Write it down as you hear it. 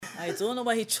I don't know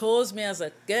why he chose me as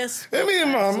a guest. I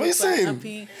mean, Mom, what are you saying?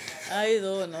 Happy. I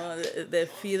don't know. They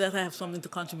feel that I have something to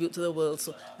contribute to the world,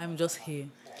 so I'm just here.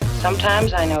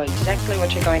 Sometimes I know exactly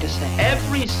what you're going to say.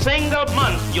 Every single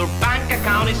month, your bank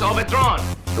account is overdrawn.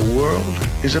 The world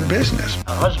is a business.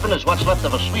 A husband is what's left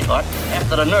of a sweetheart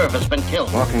after the nerve has been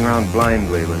killed. Walking around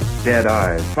blindly with dead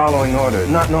eyes, following orders,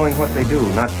 not knowing what they do,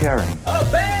 not caring.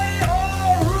 Obey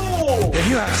all rules. If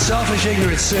you have selfish,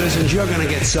 ignorant citizens, you're going to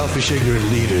get selfish, ignorant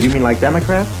leaders. You mean like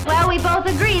Democrats? Well, we both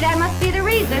agree that must be the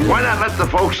reason. Why not let the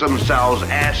folks themselves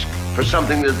ask for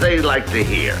something that they like to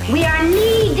hear? We are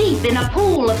knee-deep in a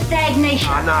pool of stagnation.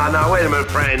 No, wait a minute,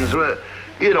 friends.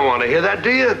 You don't want to hear that,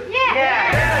 do you?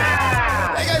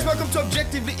 Yeah. Hey guys, welcome to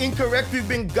Objectively Incorrect. We've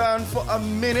been gone for a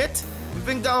minute. We've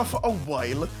been gone for a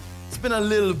while. It's been a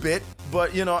little bit,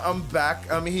 but you know, I'm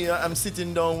back. I'm here. I'm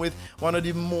sitting down with one of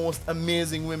the most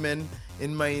amazing women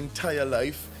in my entire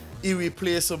life.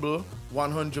 Irreplaceable,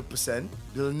 100%.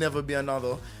 There'll never be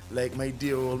another like my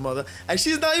dear old mother. And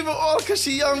she's not even old because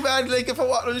she's young, man. Like, if I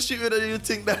walk on the street with her, you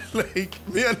think that, like,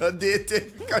 me and her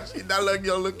dating because she's not like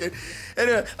young looking.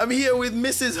 Anyway, I'm here with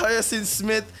Mrs. Hyacinth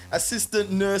Smith,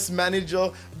 assistant nurse manager.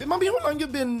 Mommy, how long you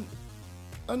been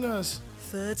a nurse?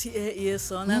 38 years,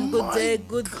 son, and good day,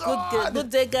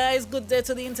 guys. Good day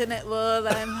to the internet world.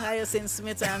 I'm Hyacinth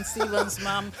Smith and Stephen's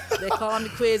mom. They call me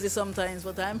crazy sometimes,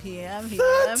 but I'm here.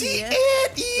 38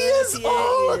 years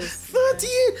old.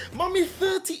 38. Mommy,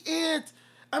 38.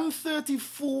 I'm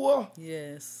 34.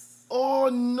 Yes. Oh,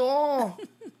 no.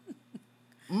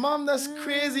 Mom, that's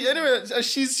crazy. Anyway,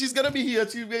 she's going to be here.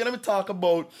 We're going to talk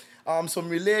about some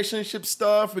relationship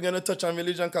stuff. We're going to touch on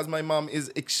religion because my mom is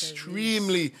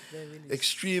extremely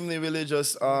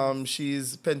religious.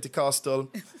 She's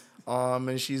Pentecostal.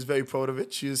 And she's very proud of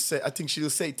it. I think she'll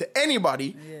say to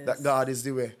anybody that God is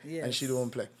the way, and she don't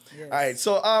play. Yes. All right,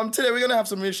 so today we're gonna have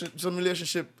some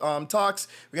relationship talks.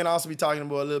 We're gonna also be talking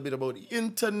about a little bit about the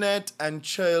internet and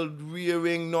child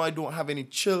rearing. No, I don't have any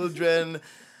children.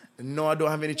 No, I don't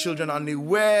have any children on the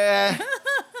way.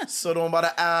 So don't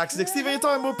bother ask. Like, Stephen, you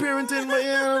talking about parenting? But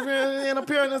you're a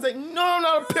parent. I was like, no, I'm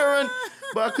not a parent.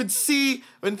 But I could see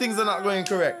when things are not going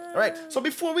correct. All right. So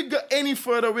before we go any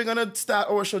further, we're going to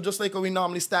start our show just like we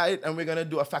normally start it. And we're going to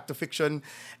do a fact or fiction.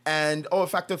 And our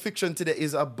fact or fiction today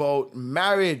is about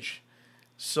marriage.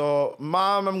 So,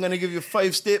 Mom, I'm going to give you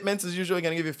 5 statements. As usual, I'm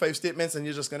going to give you 5 statements. And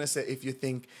you're just going to say if you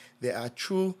think they are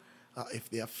true or if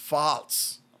they are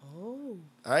false. Oh.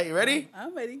 All right, you ready?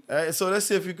 I'm ready. All right, so let's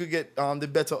see if we could get the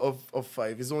better of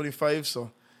 5. It's only 5, so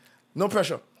no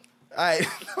pressure. All right,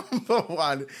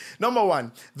 Number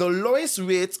one, the lowest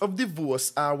rates of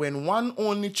divorce are when one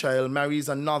only child marries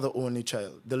another only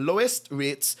child. The lowest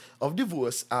rates of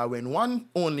divorce are when one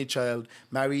only child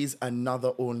marries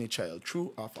another only child.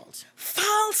 True or false?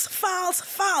 False.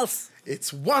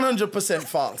 It's 100%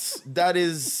 false. That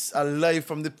is a lie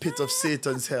from the pit of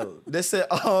Satan's hell. They say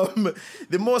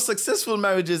the most successful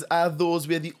marriages are those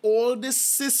where the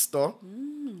oldest sister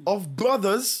of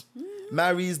brothers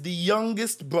marries the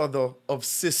youngest brother of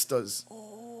sisters.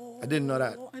 Oh, I didn't know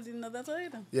that. I didn't know that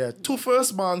either. Yeah, 2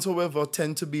 firstborns, however,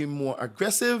 tend to be more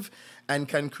aggressive and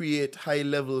can create high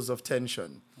levels of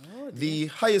tension. The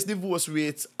highest divorce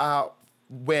rates are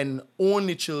when an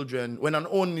only child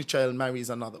marries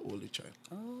another only child.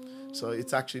 Oh. So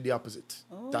it's actually the opposite.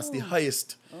 Oh. That's the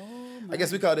highest. Oh, I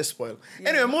guess we call this spoil. Yeah.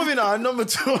 Anyway, moving on. Number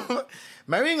 2,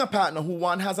 marrying a partner who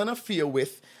one has an affair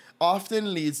with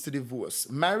often leads to divorce.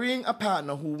 Marrying a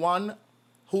partner who one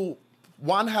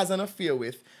has an affair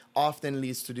with often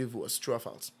leads to divorce. True or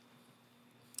false?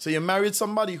 So you married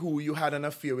somebody who you had an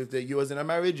affair with. You was in a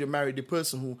marriage, you married the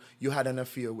person who you had an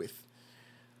affair with.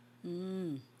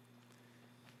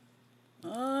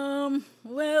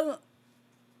 Well,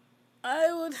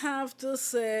 I would have to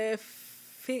say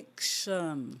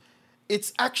fiction.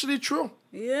 It's actually true.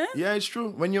 Yeah? Yeah, it's true.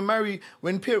 When you marry,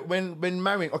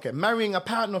 marrying a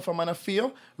partner from an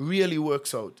affair really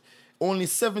works out. Over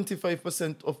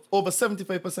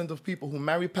 75% of people who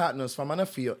marry partners from an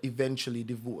affair eventually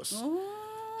divorce. Oh.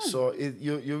 So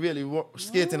you're really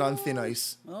skating on thin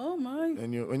ice. Oh my!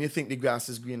 And when you think the grass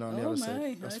is green on the other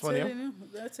side, that's funny.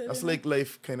 That's like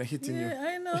life kind of hitting you. Yeah,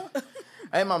 I know.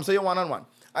 Hey, Mom. So you're 1-on-1. All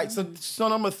right. So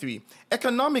number 3,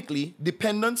 economically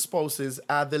dependent spouses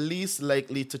are the least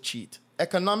likely to cheat.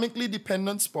 Economically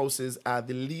dependent spouses are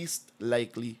the least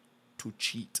likely to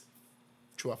cheat.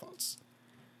 True or false?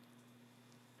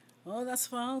 Oh, that's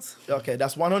false. Okay,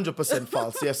 that's 100%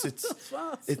 false. Yes,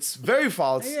 False. it's very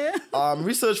false. Yeah.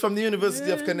 Research from the University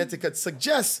of Connecticut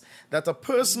suggests that a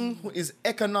person who is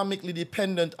economically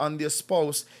dependent on their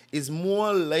spouse is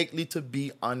more likely to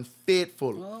be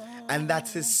unfaithful. And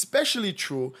that's especially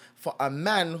true for a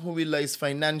man who relies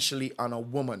financially on a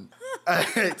woman.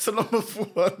 Alright, so number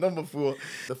four.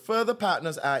 The further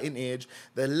partners are in age,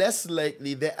 the less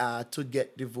likely they are to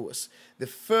get divorced. The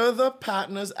further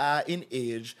partners are in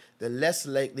age, the less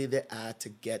likely they are to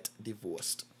get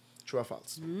divorced. True or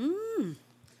false?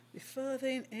 The further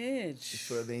in age. The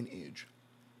further in age.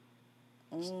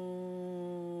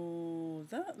 Oh,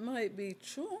 that might be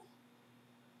true.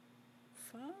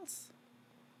 False.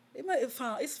 It might be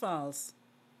false. It's false.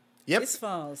 Yep. It's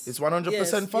false. It's 100%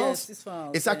 Yes, false. Yes, it's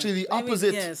false. It's actually the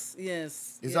opposite. Yes.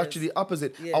 It's actually the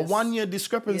opposite. Yes. A 1 year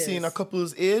discrepancy in a Yes.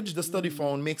 couple's age, the study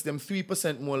found, makes them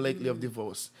 3% more likely of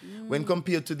divorce when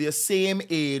compared to their same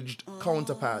aged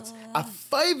counterparts. A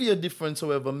 5 year difference,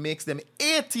 however, makes them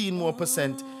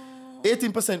 18%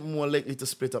 more likely to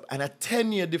split up. And a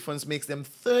 10-year difference makes them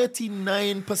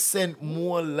 39%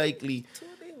 more likely.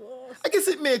 I guess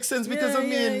it makes sense because,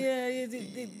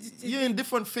 you're in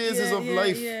different phases of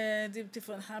life. Yeah,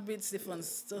 different habits, different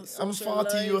stuff. I'm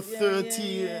 40, you're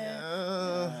 30.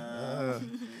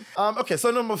 Okay, so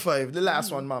number 5, the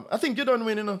last one, Mom. I think you don't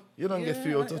win, you know. You don't get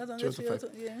 3 out of 5.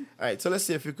 Yeah. All right, so let's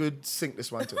see if you could sync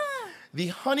this one too. The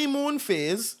honeymoon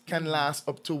phase can last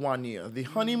up to 1 year. The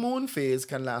honeymoon phase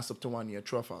can last up to 1 year.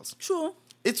 True or false? True.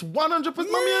 It's 100%.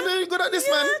 Mom, you're very good at this,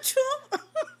 man. True.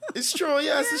 It's true.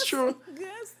 Yes, it's true.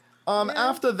 Yes.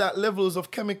 After that, levels of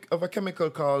a chemical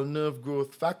called nerve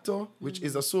growth factor, which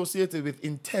is associated with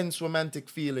intense romantic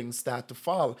feelings, start to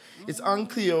fall. It's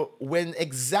unclear when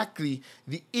exactly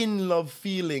the in-love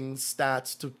feeling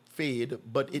starts to fade,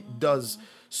 but it does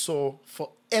so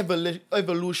for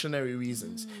evolutionary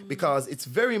reasons, because it's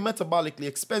very metabolically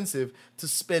expensive to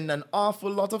spend an awful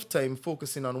lot of time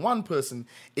focusing on one person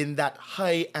in that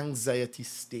high anxiety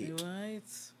state. Right.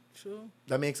 True.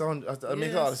 That makes a lot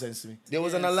of sense to me. There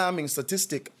was an alarming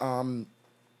statistic that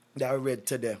I read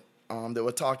today. They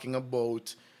were talking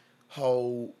about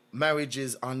how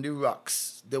marriages on the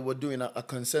rocks, they were doing a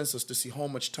consensus to see how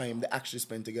much time they actually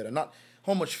spend together. Not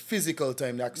how much physical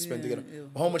time they actually spend together,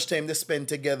 but how much time they spend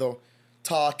together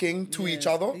talking to each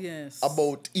other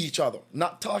about each other.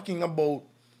 Not talking about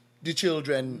the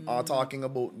children or talking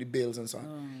about the bills and so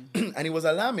on. And it was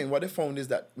alarming. What they found is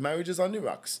that marriages on the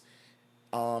rocks,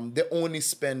 they only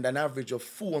spend an average of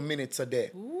 4 minutes a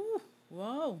day. Ooh,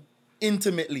 wow.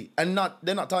 Intimately. And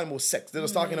they're not talking about sex. They're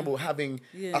just talking about having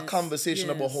a conversation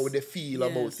about how they feel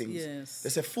about things. Yes. They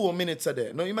say 4 minutes a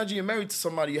day. Now imagine you're married to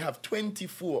somebody, you have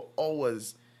 24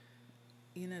 hours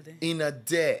in a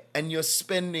day. And you're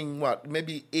spending what?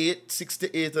 Maybe 6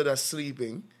 to 8 of that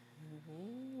sleeping.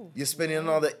 You're spending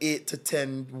another 8 to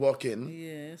 10 working.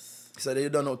 Yes. So they're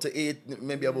done out to 8,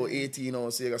 maybe about 18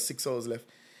 hours, so you got 6 hours left.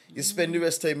 You spend the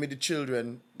rest of the time with the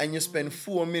children, and you spend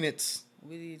 4 minutes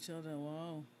with each other.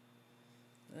 Wow,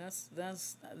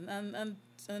 that's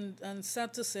and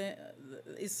sad to say,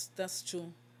 that's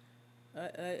true.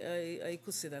 I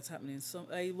could see that happening.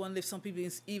 I wonder if some people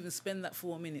even spend that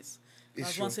 4 minutes.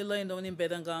 Because once they're lying down in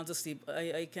bed and gone to sleep,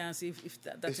 I can't see if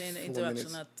that's any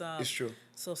interaction at all. It's true.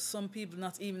 So some people,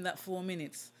 not even that 4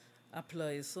 minutes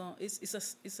applies. So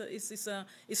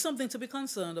it's something to be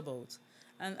concerned about.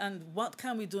 And what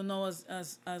can we do now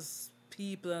as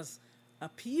people, as a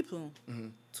people,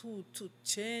 to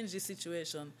change the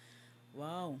situation?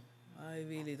 Wow, I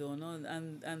really don't know.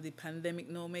 And the pandemic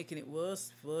now making it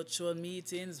worse. Virtual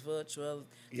meetings, virtual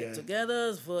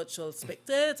get-togethers, virtual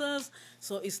spectators.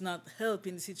 So it's not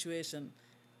helping the situation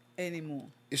anymore.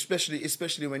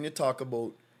 Especially when you talk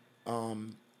about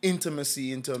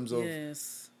intimacy in terms of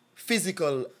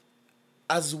physical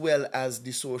as well as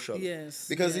the social. Yes.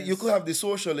 Because you could have the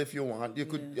social if you want. You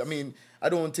could. I mean, I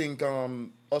don't think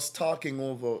us talking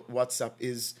over WhatsApp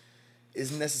is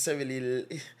necessarily.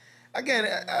 Again,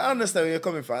 I understand where you're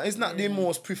coming from. It's not the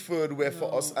most preferred way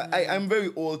for us. I'm very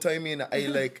old timey and I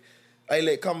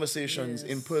like conversations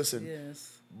in person.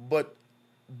 Yes. But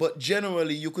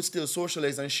generally, you could still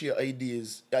socialize and share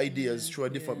ideas through a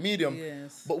different medium.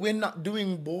 Yes. But we're not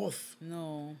doing both.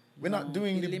 No. We're not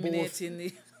doing the both.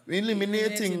 We're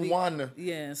eliminating one.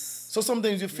 Yes. So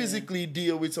sometimes you physically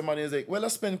deal with somebody who's like, well, I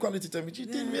spend quality time, but you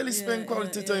didn't really spend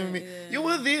quality time with me. You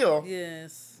were there.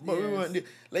 Yes. But we weren't there.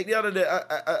 Like the other day,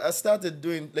 I started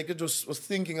doing, like I just was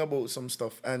thinking about some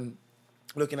stuff and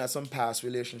looking at some past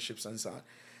relationships and so on.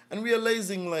 And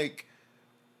realizing like,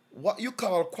 what you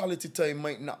call quality time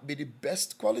might not be the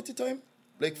best quality time.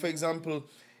 Like, for example,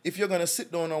 if you're going to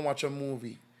sit down and watch a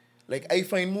movie Like, I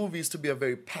find movies to be a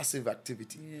very passive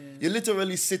activity. Yes. You're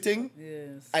literally sitting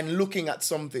Yes. and looking at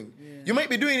something. Yeah. You might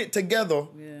be doing it together,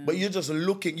 Yeah. but you're just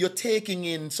looking, you're taking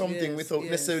in something Yes, without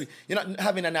yes. necessarily, you're not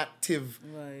having an active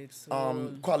Right.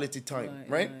 So, quality time,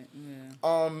 right?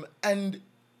 Yeah. And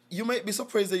you might be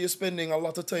surprised that you're spending a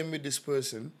lot of time with this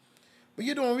person, but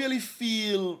you don't really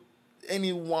feel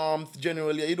any warmth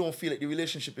generally. You don't feel like the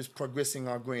relationship is progressing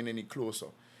or going any closer.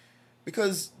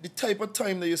 Because the type of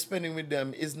time that you're spending with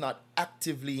them is not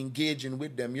actively engaging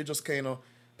with them. You're just kind of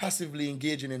passively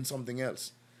engaging in something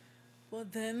else.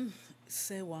 But then,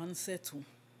 say one, say two.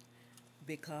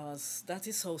 Because that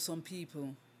is how some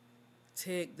people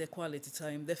take their quality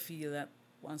time. They feel that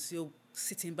once you're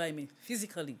sitting by me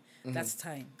physically, that's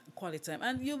time, quality time.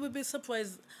 And you will be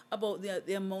surprised about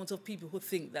the amount of people who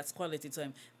think that's quality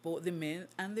time, both the men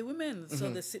and the women.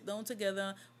 So they sit down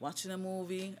together, watching a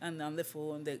movie, and on the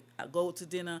phone, they go to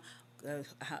dinner.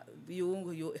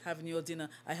 You having your dinner,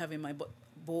 I having my,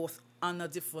 both on a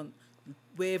different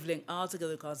wavelength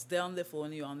altogether because they're on the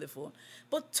phone, you're on the phone.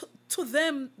 But to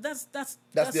them, that's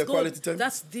their good. quality time?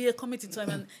 That's their quality time,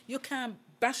 and you can't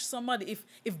bash somebody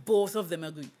if both of them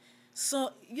agree.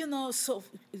 So, so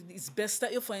it's best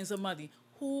that you find somebody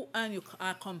who and you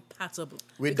are compatible.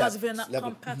 With because that if you're not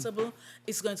level. compatible,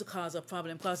 it's going to cause a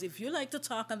problem. Because if you like to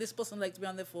talk and this person likes to be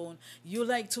on the phone, you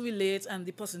like to relate and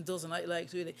the person doesn't like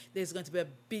to relate, there's going to be a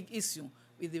big issue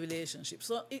with the relationship.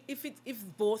 So if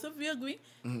both of you agree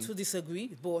to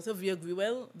disagree, both of you agree,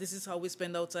 well, this is how we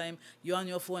spend our time, you're on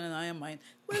your phone and I am mine.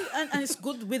 Well, and it's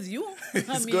good with you.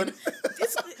 It's good.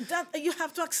 It's that you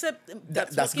have to accept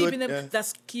That's good, yeah.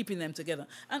 That's keeping them together.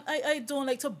 And I don't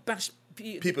like to bash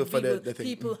people for the thing.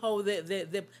 People how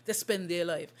they spend their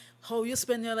life. How you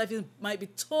spend your life might be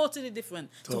totally different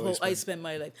to how I spend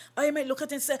my life. I might look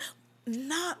at it and say,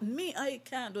 not me, I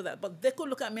can't do that. But they could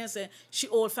look at me and say, she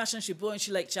old-fashioned, she boring,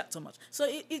 she like chat too much. So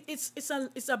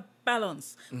it's a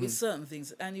balance with certain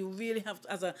things. And you really have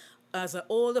to, as an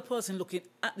older person looking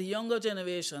at the younger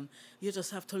generation, you just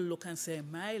have to look and say,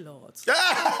 my Lord.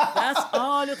 That's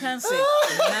all you can say.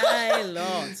 My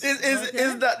Lord.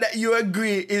 Is that you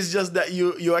agree? It's just that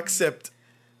you accept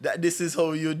that this is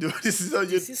how you do. This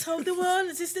is how the world.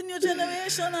 This is the new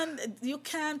generation, and you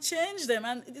can't change them.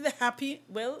 And they're happy.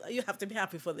 Well, you have to be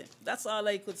happy for them. That's all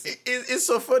I could say. It's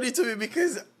so funny to me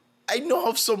because I know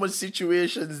of so much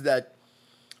situations that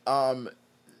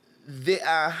they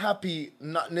are happy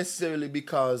not necessarily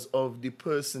because of the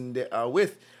person they are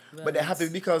with, but they're happy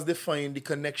because they find the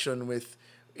connection with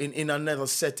in another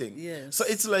setting. Yes. So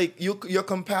it's like you're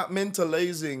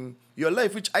compartmentalizing your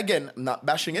life, which again, I'm not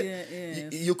bashing it. Yeah,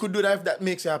 yes. You could do that if that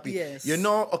makes you happy. Yes.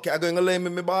 Okay, I'm going to lay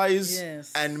with my boys,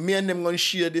 Yes. and me and them going to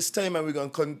share this time, and we're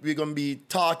going to be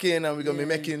talking, and we're going to be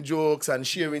making jokes and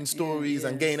sharing stories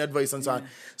and getting advice and so on.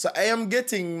 So I am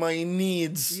getting my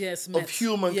needs of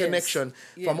human connection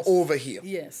from over here.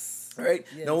 Yes. Right?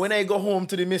 Yes. Now, when I go home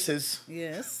to the missus,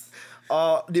 Yes.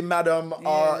 the madam,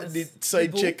 or the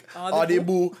side chick, or the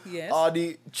boo, Yes. or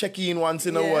the check-in once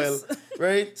in a while,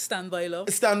 right? Standby love.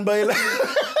 Standby love.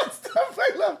 Standby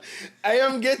love. I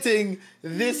am getting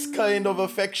this kind of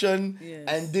affection,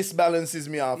 and this balances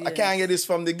me off. I can't get this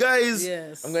from the guys.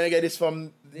 Yes. I'm going to get this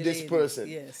from this lady. person.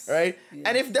 Yes. Right? Yes.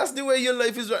 And if that's the way your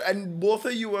life is, and both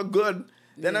of you are good,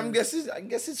 then I guess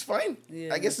it's fine.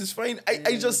 Yeah. I guess it's fine.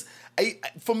 I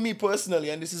for me personally,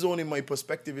 and this is only my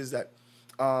perspective, is that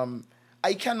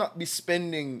I cannot be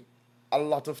spending a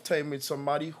lot of time with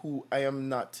somebody who I am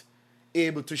not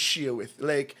able to share with.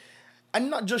 Like,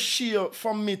 and not just share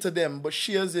from me to them, but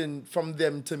shares in from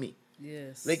them to me.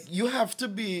 Yes. Like, you have to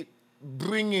be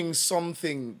bringing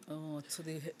something to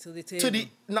the table. to the,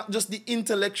 not just the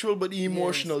intellectual, but the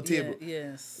emotional table.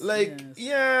 Yes. Like,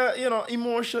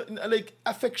 emotion, like,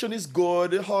 affection is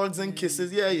good, hugs and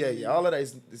kisses, all of that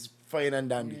is fine and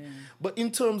dandy. Yeah. But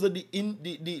in terms of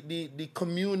the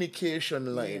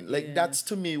communication line, that's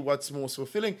to me what's most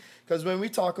fulfilling. Because when we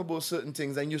talk about certain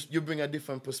things and you bring a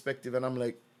different perspective, and I'm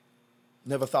like,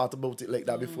 never thought about it like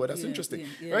that before. That's interesting,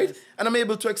 right? Yes. And I'm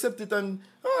able to accept it, and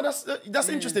that's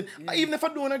interesting. Even if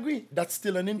I don't agree, that's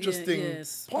still an interesting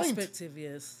point. Perspective,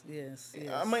 yes.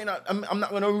 I might not. I'm not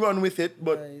going to run with it,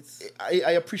 but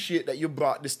I appreciate that you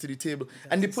brought this to the table.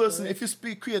 And the person, if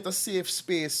you create a safe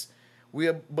space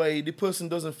whereby the person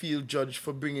doesn't feel judged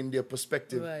for bringing their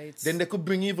perspective, then they could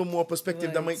bring even more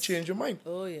perspective that might change your mind.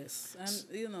 Oh yes, and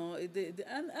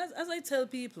and as I tell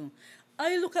people,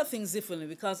 I look at things differently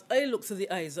because I look through the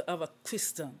eyes of a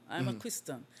Christian. I'm a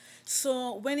Christian.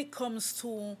 So when it comes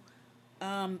to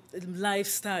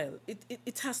lifestyle,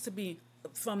 it has to be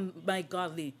from my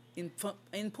godly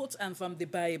input and from the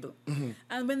Bible.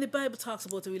 And when the Bible talks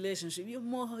about a relationship, you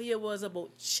more hear words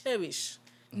about cherish,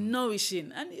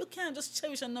 nourishing, and you can't just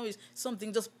cherish and nourish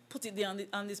something, just put it there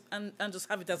on this and just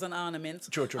have it as an ornament,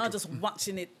 True. or just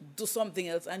watching it do something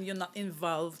else and you're not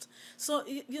involved. So,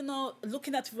 you know,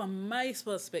 looking at it from my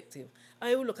perspective,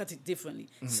 I will look at it differently.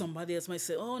 Somebody else might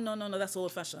say, oh, no, that's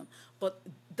old-fashioned. But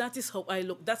that is how I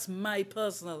look. That's my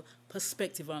personal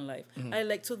perspective on life. I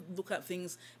like to look at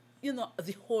things, you know,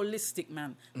 the holistic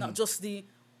man, not just the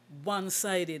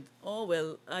one-sided. Oh,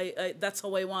 well, I that's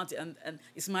how I want it, and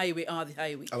it's my way or the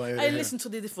highway. I listen to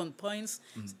the different points.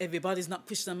 Everybody's not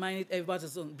Christian-minded. Everybody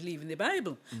doesn't believe in the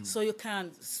Bible. So you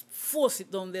can't force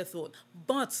it down their throat.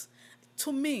 But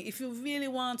to me, if you really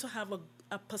want to have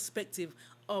a perspective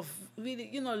of really,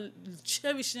 you know,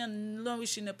 cherishing and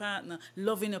nourishing a partner,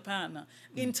 loving a partner,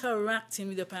 interacting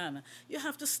with a partner, you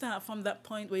have to start from that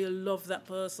point where you love that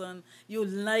person, you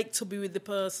like to be with the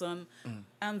person,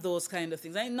 and those kind of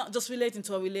things. And not just relating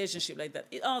to a relationship like that.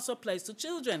 It also applies to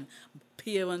children,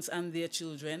 parents and their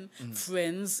children,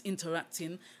 friends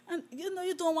interacting. And, you know,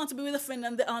 you don't want to be with a friend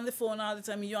and they're on the phone all the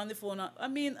time, you're on the phone. I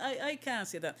mean, I can't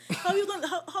say that. How you going?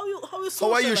 How you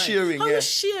How are you sharing? How you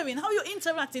sharing? How you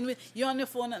interacting with you on your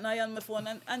phone and I on my phone?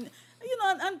 And you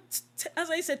know, as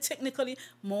I said, technically,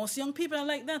 most young people are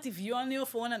like that. If you're on your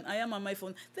phone and I am on my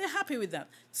phone, they're happy with that.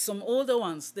 Some older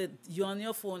ones, that you're on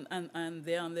your phone and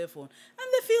they're on their phone, and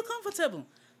they feel comfortable.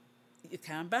 You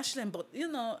can't bash them, but, you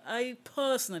know, I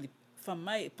personally, from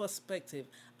my perspective,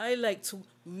 I like to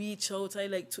reach out, I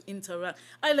like to interact,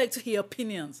 I like to hear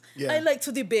opinions, I like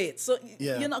to debate. So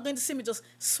you're not going to see me just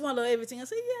swallow everything and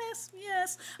say,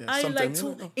 yes. I like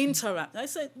to interact. I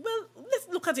say, well, let's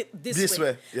look at it this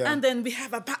way. And then we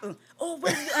have a battle. Oh,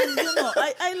 well, and you know,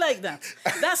 I like that.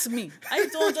 That's me. I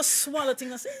don't just swallow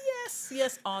things and say,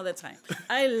 yes, all the time.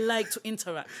 I like to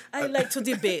interact. I like to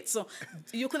debate. So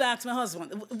you could ask my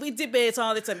husband. We debate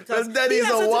all the time because Daddy's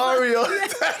a warrior.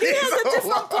 He has a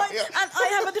different point, and I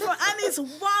have a different, and it's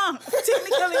warm,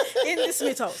 technically, in the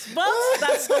Smith house. But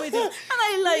that's how it is. And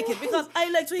I like it because I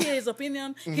like to hear his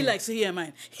opinion. He likes to hear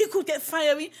mine. He could get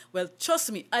fiery. Well, trust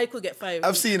me, I could get fiery.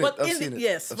 I've seen it.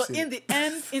 Yes, but in the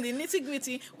end, in the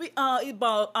nitty-gritty,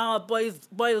 our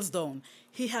boils down.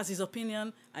 He has his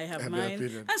opinion, I have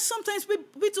mine. And sometimes we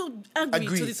do agree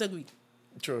to disagree.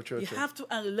 True. You have to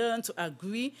learn to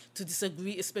agree to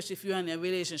disagree, especially if you're in a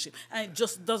relationship. And it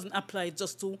just doesn't apply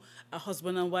just to a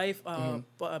husband and wife or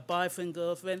a boyfriend,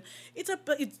 girlfriend. It's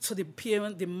to the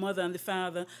parent, the mother and the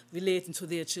father relating to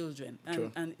their children.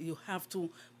 And you have to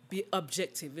be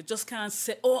objective. You just can't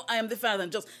say, oh, I am the father,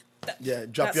 and just...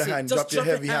 drop your hand, drop your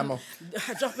heavy hammer.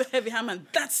 Drop your heavy hammer, and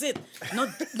that's it.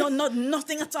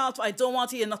 Nothing at all. I don't want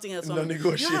to hear nothing else. No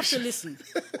negotiation. You have to listen.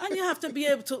 And you have to be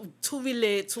able to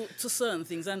relate to certain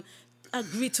things and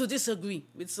agree to disagree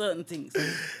with certain things.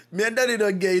 Me and Daddy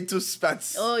don't get into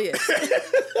spats. Oh, yes.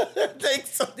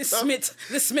 The Smith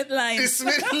line. The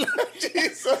Smith line,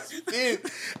 Jesus.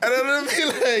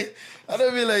 And I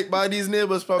don't be like, but these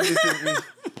neighbors probably think me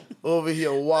over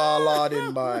here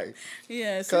wallarding by.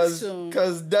 Yes,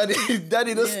 because daddy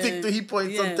does stick to his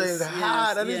point sometimes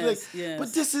hard. And it's like,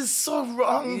 but this is so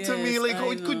wrong to me. Like,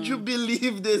 how could you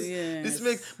believe this? This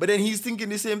makes, but then he's thinking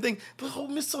the same thing. But how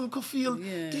my son could feel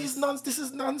this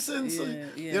is nonsense.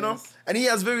 You know? And he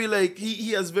has very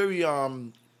he has very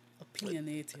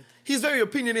opinionated. He's very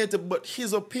opinionated, but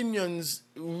his opinions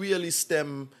really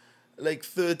stem like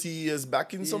 30 years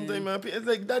back in sometime. It's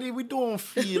like, Daddy, we don't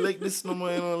feel like this no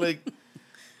more, you know, like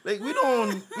we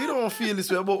don't feel this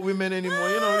way about women anymore,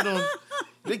 you know, we don't,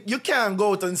 like, you can't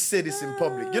go out and say this in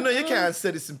public, you know, you can't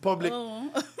say this in public.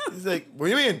 It's like, what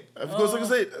do you mean? Of course I can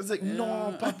say it. It's like,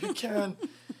 no, Pop, you can't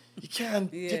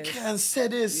say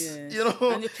this, you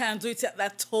know. And you can't do it at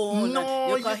that tone.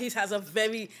 No, because he has a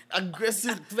very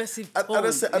aggressive tone. I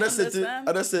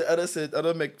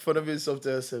don't make fun of himself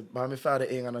there. I said, my father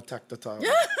ain't gonna attack the time.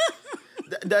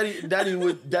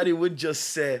 Daddy would just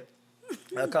say,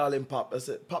 I call him Pop. I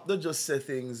said, Pop don't just say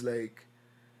things like,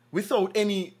 without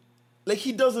any, like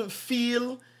he doesn't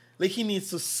feel like he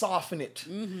needs to soften it.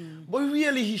 But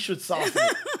really he should soften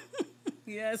it.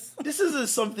 Yes. This isn't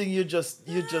something you just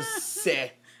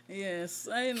say. Yes,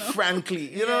 I know. Frankly,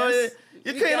 you know,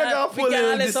 you kind of got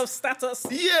regardless of status.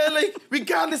 Yeah, like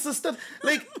regardless of status.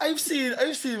 Like I've seen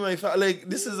my father. Like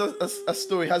this is a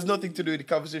story, has nothing to do with the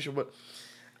conversation, but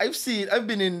I've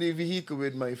been in the vehicle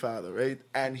with my father, right?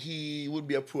 And he would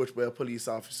be approached by a police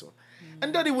officer.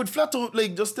 And Daddy would flat out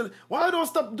like just tell, why don't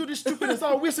stop do this stupidness?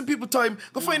 I'm wasting people time.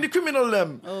 Go find the criminal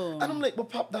them. And I'm like, but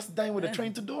Pop, that's dying what they're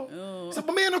trying to do. He said,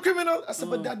 but me ain't no criminal. I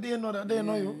said, but Dad, they know that. They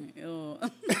know you.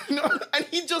 And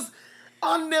he just,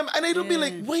 on them, and I don't be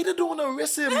like, why they don't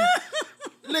arrest him?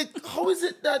 Like, how is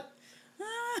it that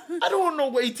I don't know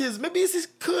what it is? Maybe it's his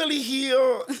curly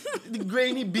hair, the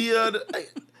grainy beard.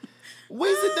 Why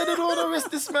is it that they don't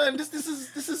arrest this man? This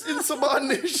is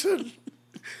insubordination.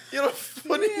 You know,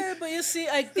 funny. Yeah, but you see,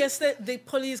 I guess that the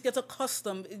police get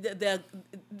accustomed.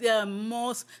 There are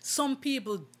most. Some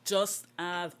people just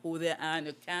are who they are, and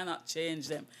you cannot change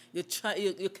them. You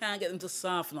can't get them to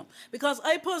soften up. Because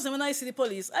I personally, when I see the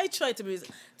police, I try to be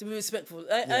respectful.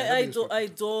 I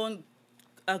don't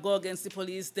go against the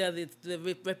police. They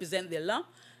represent the law,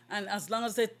 and as long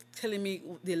as they're telling me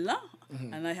the law,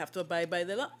 and I have to abide by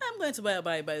the law, I'm going to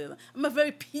abide by the law. I'm a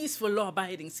very peaceful,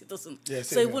 law-abiding citizen,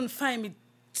 so you wouldn't find me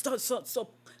so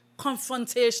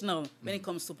confrontational when it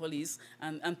comes to police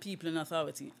and people in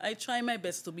authority. I try my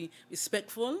best to be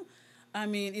respectful. I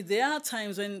mean, there are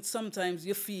times when sometimes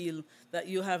you feel that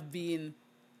you have been,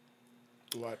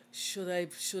 what should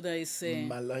I say,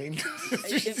 maligned?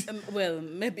 Well,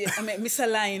 maybe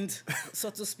misaligned, so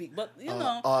to speak. But you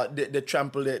know, they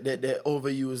trample, they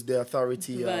overuse their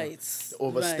authority, right?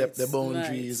 Overstep the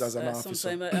boundaries as an officer.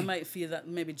 Sometimes I might feel that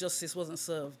maybe justice wasn't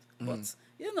served, but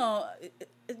you know,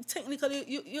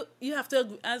 technically, you have to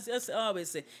agree, as I always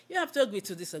say, you have to agree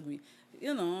to disagree.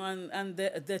 You know, and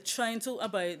they're trying to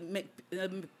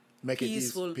make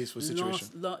peaceful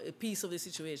situation. Peace of the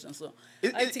situation. So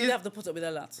I think they have to put up with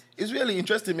a lot. It's really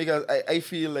interesting because I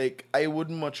feel like I would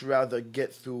much rather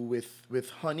get through with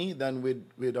honey than with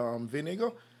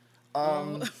vinegar.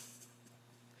 And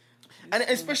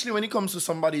especially when it comes to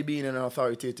somebody being in an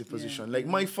authoritative position. Like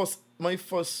my first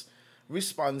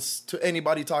response to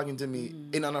anybody talking to me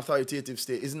in an authoritative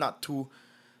state is not to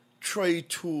try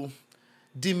to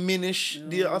diminish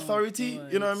their authority.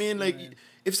 Right, you know what I mean? Like,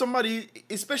 if somebody,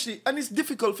 especially, and it's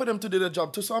difficult for them to do their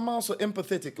job too, so I'm also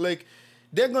empathetic. Like,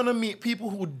 they're going to meet people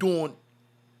who don't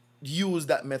use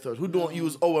that method, who don't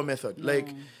use our method. Like,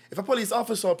 if a police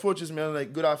officer approaches me and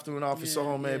like, good afternoon, officer,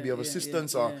 how may I be of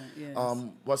assistance? Or,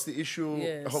 what's the issue?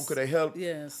 Yes. How could I help?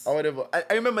 Yes. Or whatever.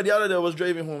 I remember the other day I was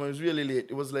driving home. It was really late.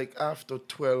 It was like after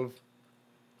 12.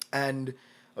 And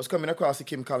I was coming across the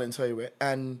Kim Collins Highway.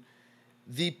 And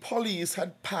the police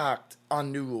had parked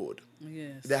on the road.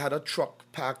 Yes. They had a truck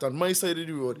parked on my side of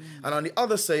the road. And on the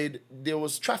other side, there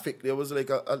was traffic. There was like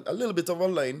a little bit of a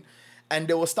line. And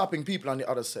they were stopping people on the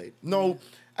other side. Now,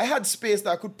 I had space that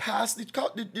I could pass.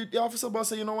 The officer boss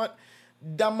said, you know what?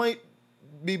 That might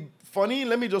be funny.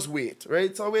 Let me just wait,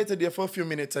 right? So I waited there for a few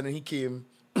minutes and then he came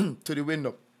to the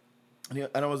window. And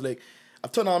I was like, I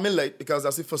turned on my light because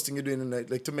that's the first thing you do in the night,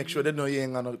 like to make sure they know you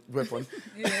ain't got no weapon.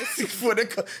 Yes. Before they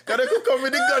could come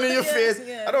with the gun in your face.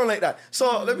 Yes. I don't like that.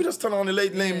 So let me just turn on the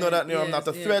light, let him know that I'm not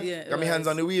a threat. Got my hands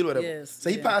on the wheel, whatever. Yes. So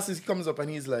he passes, he comes up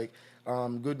and he's like,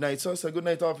 good night, sir. I said, good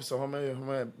night, officer. How may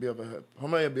I be of help? How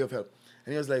may I be of help?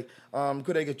 And he was like,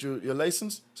 could I get your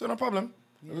license? So no problem.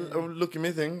 I look at my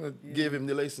thing, I gave him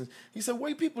the license. He said,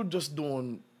 why people just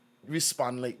don't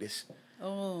respond like this?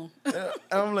 Oh. And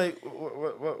I'm like,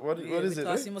 what is it? Because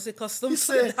Right? he must be accustomed He to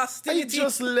said, the hostility. I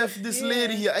just left this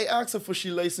lady here. I asked her for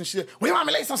she license. She said, where you want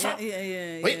my license from?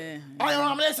 Wait, I don't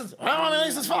want my license. What do I want my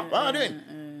license for? What am I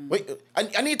doing? Wait,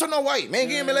 I need to know why. Man,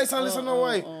 give me my license, listen know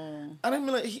why. And I'm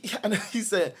like, he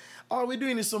said, all we're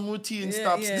doing is some routine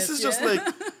stops. This is just like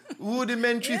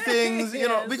rudimentary things. You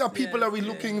know, we got people that we're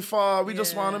looking for. We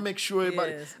just want to make sure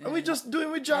everybody. And we're just doing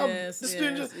our job.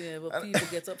 But people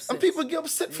get upset. And people get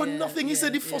upset for nothing. He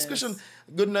said the first question,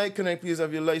 good night, can I please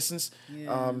have your license?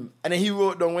 And then he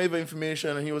wrote down waiver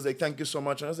information and he was like, thank you so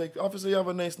much. And I was like, officer, you have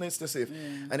a nice night, stay safe.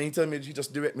 And then he told me he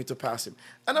just direct me to pass him.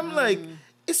 And I'm like,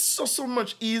 it's so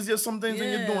much easier sometimes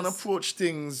when you don't approach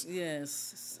things.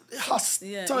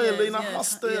 Hostile in a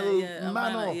hostile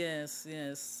manner.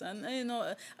 Yes. And you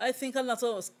know, I think a lot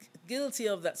of us guilty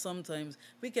of that sometimes.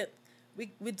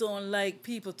 We don't like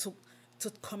people to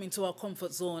come into our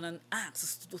comfort zone and ask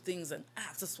us to do things and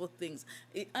ask us for things.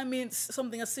 I mean,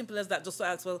 something as simple as that, just to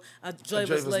ask for a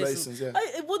driver's license.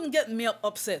 It wouldn't get me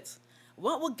upset.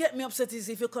 What would get me upset is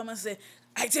if you come and say,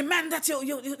 I demand that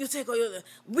you take out your,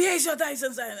 where's your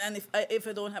license? And if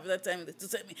I don't have that time to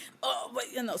tell me,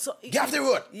 but you know, so get off the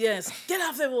road. Yes, get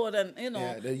off the road and you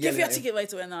know, give your ticket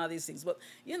right away and all these things. But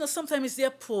you know, sometimes it's the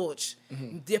approach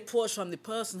from the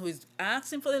person who is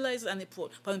asking for the license and the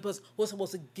approach from the person who's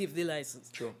supposed to give the license.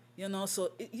 True. You know,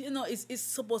 so it's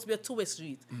supposed to be a two-way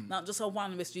street, not just a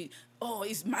one-way street. Oh,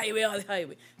 it's my way or the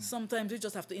highway. Sometimes we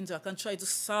just have to interact and try to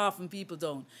soften people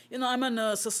down. You know, I'm a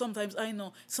nurse, so sometimes I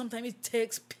know. Sometimes it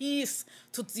takes peace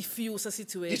to diffuse a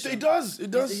situation. It does.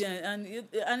 Yeah,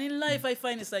 and in life I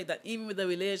find it's like that. Even with a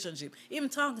relationship, even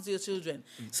talking to your children,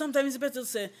 sometimes it's better to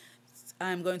say,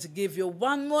 I'm going to give you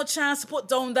one more chance to put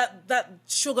down that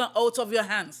sugar out of your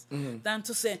hands than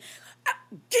to say,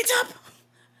 get up.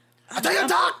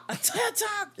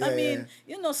 Attack. I mean,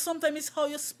 sometimes it's how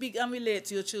you speak and relate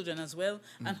to your children as well,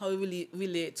 and how you really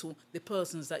relate to the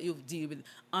persons that you deal with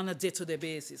on a day-to-day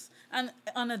basis. And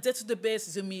on a day-to-day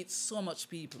basis, you meet so much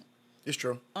people. It's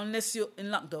true. Unless you're in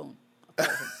lockdown.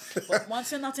 But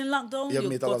once you're not in lockdown,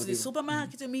 you go to the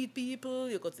supermarket, you meet people,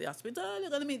 you go to the hospital, you're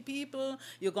going to meet people,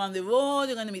 you go on the road,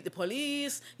 you're going to meet the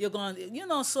police, you're going,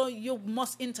 so you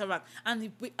must interact.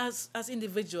 And we, as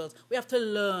individuals, we have to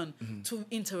learn to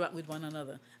interact with one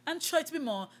another and try to be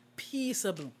more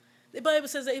peaceable. The Bible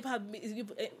says that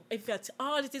if at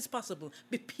all it is possible,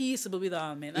 be peaceable with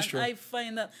all men. And I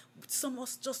find that some of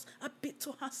us just a bit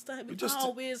too hostile. We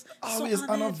always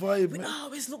on a vibe, we man.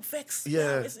 always look vexed.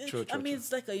 Yeah, true.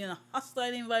 It's like a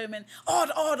hostile environment.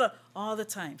 Order all the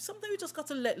time. Sometimes we just got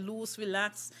to let loose,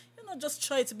 relax. Just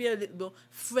try to be a little bit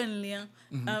friendlier.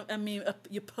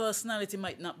 Your personality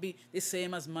might not be the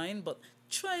same as mine, but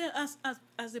try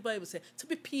as the Bible says to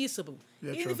be peaceable.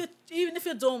 Yeah, even if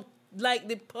you don't like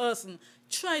the person,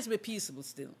 try to be peaceable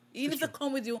still. Even if they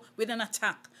come with you with an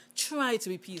attack, try to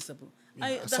be peaceable.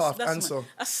 A soft answer.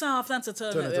 A soft answer,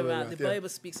 turn it around. The Bible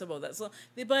speaks about that. So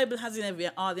the Bible has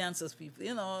in all the answers, people.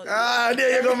 There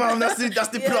you go, ma'am. That's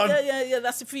the plot. Yeah.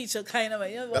 That's the preacher kind of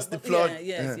way. That's the plot.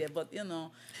 Yeah. But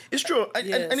it's true,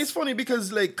 and it's funny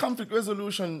because like conflict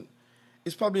resolution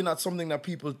is probably not something that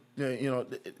people, they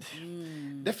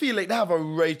feel like they have a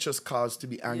righteous cause to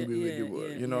be angry with the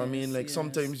world. You know what I mean? Like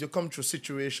sometimes you come through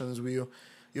situations where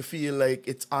you feel like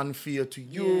it's unfair to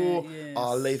you,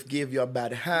 or life gave you a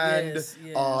bad hand,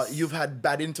 or you've had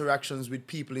bad interactions with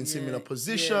people in similar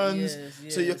positions,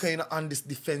 so you're kind of on this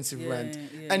defensive rant.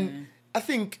 And I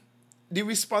think the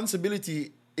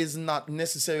responsibility is not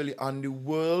necessarily on the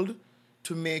world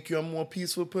to make you a more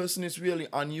peaceful person. It's really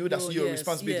on you. That's your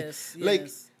responsibility. Like,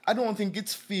 I don't think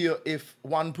it's fair if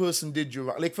one person did you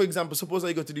wrong. Like, for example, suppose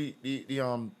I go to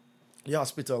the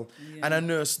hospital and a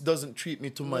nurse doesn't treat me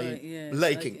to my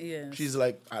liking. She's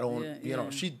like, I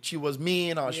don't, she was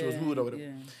mean or she was rude or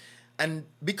whatever. And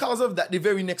because of that, the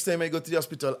very next time I go to the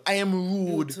hospital, I am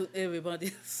rude to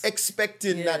everybody,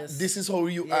 expecting that this is how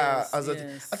you are.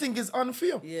 I think it's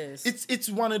unfair. It's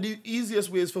one of the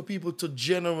easiest ways for people to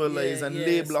generalize and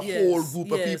label a whole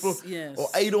group of people. Or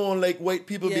I don't like white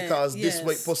people because this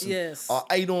white person. Or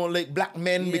I don't like black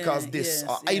men because this.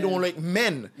 Or I don't like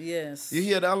men. You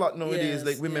hear that a lot nowadays.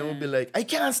 Like women will be like, I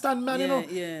can't stand men,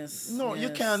 you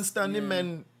can't stand the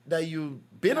men that you've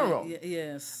been around.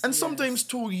 And sometimes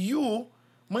too, you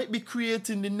might be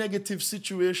creating the negative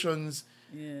situations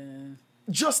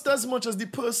just as much as the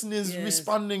person is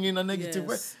responding in a negative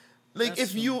way. Like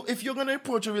if you're gonna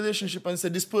approach a relationship and say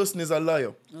this person is a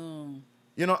liar,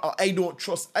 I don't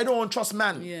trust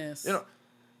man.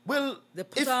 Well, they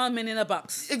put all men in a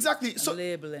box. Exactly. So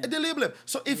they label them.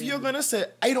 So if you're gonna say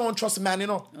I don't trust man,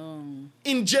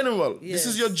 in general, this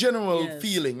is your general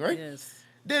feeling, right?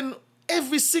 Then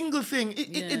every single thing,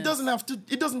 it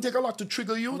doesn't take a lot to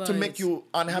trigger you to make you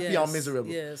unhappy or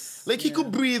miserable. Like he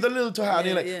could breathe a little too hard.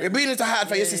 We're breathing too hard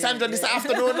for you, Sandra, this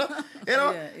afternoon.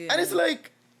 And it's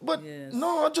like, but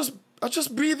no, I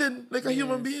just breathe in like a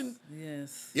human being.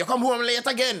 You come home late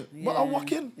again, but I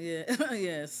walk in.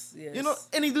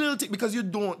 Any little thing, because you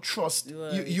don't trust,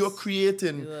 you're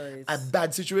creating a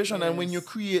bad situation. And when you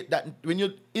create that, when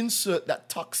you insert that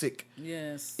toxic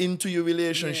into your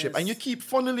relationship and you keep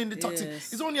funneling the toxic,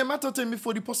 it's only a matter of time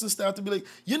before the person starts to be like,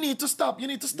 you need to stop.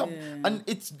 And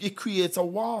it creates a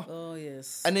war.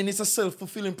 And then it's a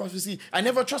self-fulfilling prophecy. I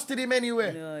never trusted him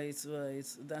anyway. Right.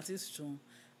 That is true.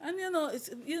 And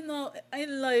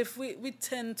in life we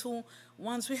tend to,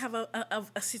 once we have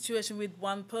a situation with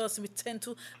one person, we tend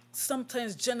to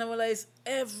sometimes generalize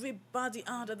everybody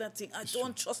under that thing. I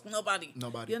don't trust nobody.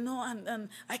 And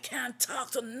I can't talk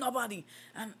to nobody.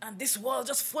 And this world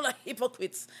just full of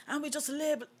hypocrites. And we just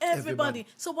label everybody.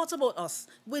 So what about us?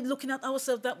 We're looking at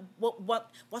ourselves, that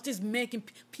what is making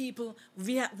people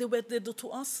react the way they do to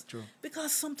us? True.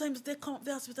 Because sometimes they come to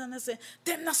the hospital and they say,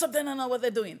 them not something, I know what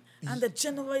they're doing. And they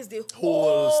generalize the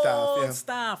whole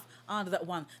staff under that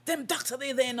one. Them doctors,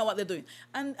 they know what they're doing.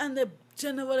 And they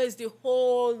generalize the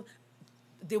whole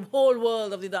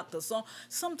world of the doctors. So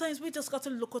sometimes we just got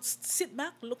to sit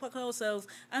back, look at ourselves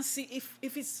and see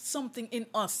if it's something in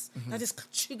us that is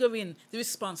triggering the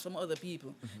response from other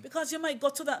people. Because you might go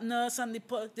to that nurse and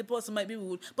the person might be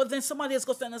rude, but then somebody else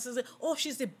goes to that nurse and says, oh,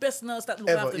 she's the best nurse that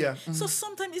looks after me. So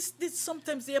sometimes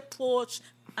sometimes the approach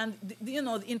and the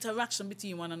interaction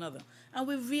between one another. And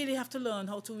we really have to learn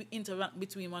how to interact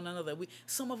between one another.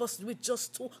 Some of us, we're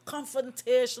just too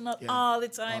confrontational all the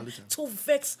time, too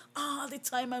vexed all the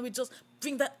time, and we just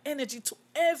bring that energy to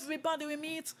everybody we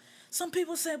meet. Some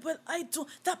people say, well,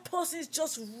 that person is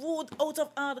just rude, out of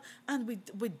order. And we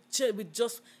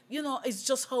just, it's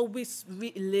just how we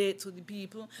relate to the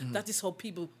people. Mm-hmm. That is how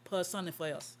people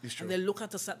personify us. It's true. And they look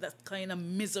at us at that kind of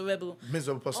miserable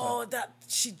person. Oh,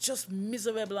 she's just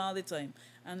miserable all the time.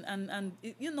 And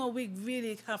we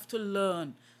really have to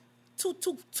learn to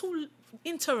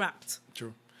interact.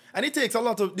 True. And it takes a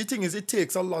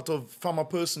lot of from a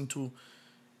person to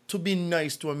be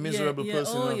nice to a miserable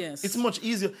person. Oh, yes. It's much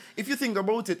easier. If you think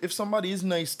about it, if somebody is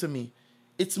nice to me,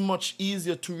 it's much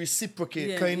easier to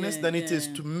reciprocate kindness than it is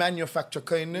to manufacture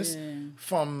kindness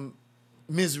from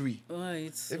misery.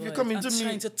 Right. If you come into me,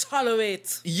 trying to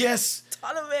tolerate. Yes.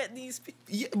 Tolerate these people.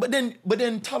 Yeah, but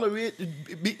then tolerate.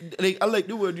 I like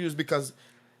the word used because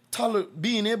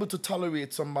being able to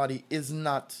tolerate somebody is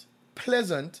not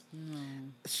pleasant. No.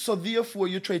 So therefore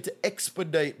you try to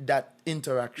expedite that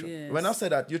interaction. Yes. When I say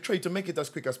that, you try to make it as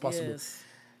quick as possible. Yes.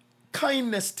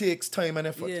 Kindness takes time and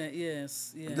effort. Yeah,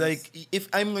 yes. Like if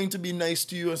I'm going to be nice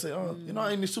to you and say, I'm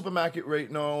in the supermarket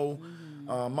right now,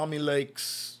 mommy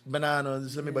likes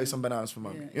bananas, let me buy some bananas for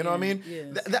mommy. You know what I mean?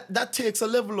 Yes. That takes a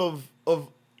level of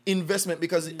investment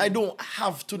because I don't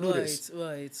have to do this.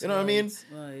 Right. You know what I mean?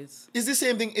 Right. It's the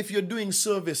same thing if you're doing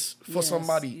service for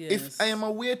somebody. Yes. If I am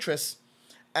a waitress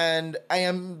and I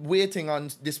am waiting on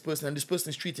this person and this person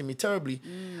is treating me terribly,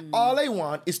 all I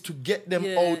want is to get them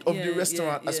out of the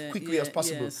restaurant as quickly as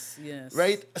possible. Yes.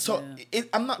 Right? So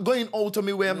I'm not going out of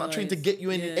my way. I'm not trying to get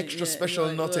you any extra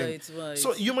special nothing. Right.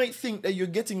 So you might think that you're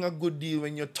getting a good deal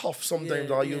when you're tough sometimes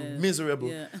or you're miserable.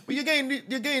 Yeah. But you're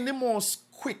getting the most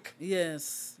quick.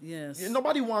 Yes.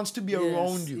 Nobody wants to be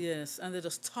around you. Yes, and they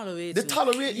just tolerate you. They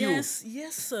tolerate you.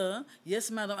 Yes, sir. Yes,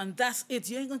 madam. And that's it.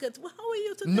 You ain't going to get, well, how are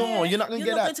you today? No, you're not going to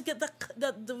get that.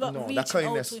 You're not going to get that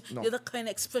kindness. No. You're that kind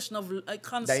of expression of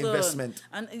concern. The investment.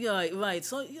 And right.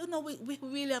 So, we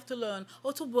really have to learn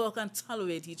how to work and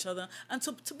tolerate each other and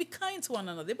to be kind to one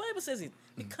another. The Bible says it.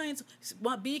 Be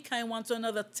kind one to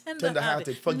another,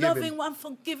 tender-hearted, loving one,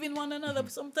 forgiving one another.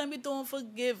 Sometimes we don't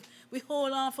forgive. We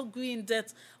hold on for green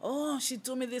debt. Oh, she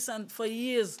told me this, and for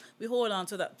years we hold on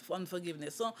to that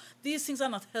unforgiveness. So these things are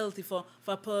not healthy for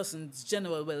a person's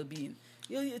general well-being.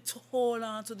 You need to hold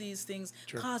on to these things,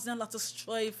 causing a lot of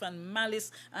strife and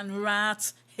malice and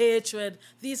wrath, hatred.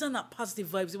 These are not positive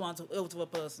vibes you want out of a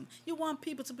person. You want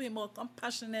people to be more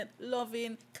compassionate,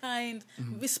 loving, kind,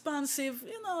 responsive.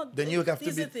 Then you have to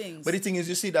be. Things. But the thing is,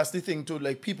 you see, that's the thing too.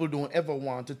 Like people don't ever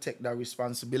want to take that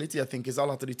responsibility. I think is a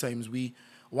lot of the times we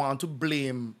want to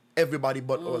blame everybody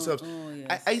but ourselves.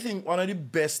 Yes. I think one of the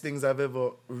best things I've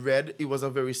ever read, it was a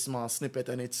very small snippet,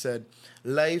 and it said,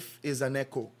 life is an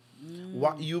echo.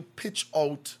 What you pitch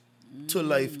out to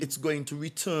life, it's going to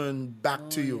return back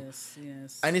to you.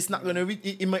 Yes. And it's not going to,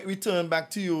 it might return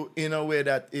back to you in a way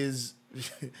that is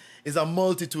a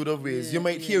multitude of ways. You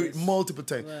might hear it multiple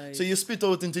times. Right. So you spit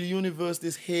out into the universe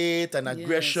this hate and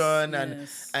aggression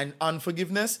and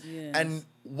unforgiveness. Yes. And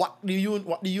what the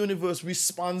universe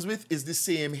responds with is the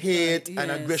same hate and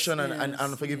aggression and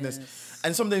unforgiveness. Yes.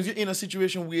 And sometimes you're in a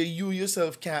situation where you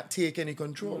yourself can't take any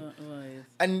control. Right.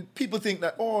 And people think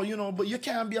that, but you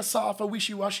can't be a soft or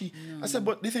wishy-washy. No. I said,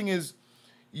 but the thing is,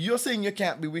 you're saying you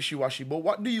can't be wishy-washy, but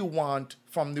what do you want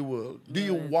from the world? Do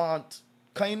you want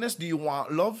kindness? Do you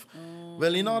want love?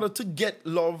 Well, in order to get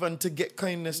love and to get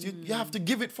kindness, you have to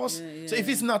give it first. So if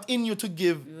it's not in you to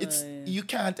give, you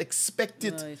can't expect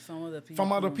it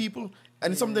from other people.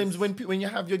 And sometimes when you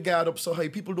have your guard up so high,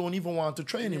 people don't even want to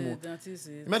try anymore. That is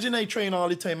it. Imagine I train all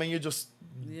the time and you're just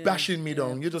bashing me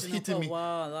down. You're just hitting me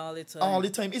all the time. All the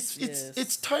time.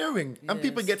 It's tiring. And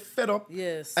people get fed up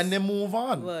and they move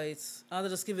on. Right. I'll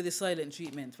just give you the silent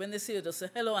treatment. When they see you, just say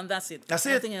hello and that's it. That's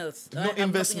nothing it. Else. No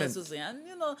investment. Nothing else to say. And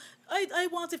I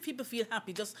want if people feel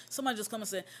happy. Just someone just come and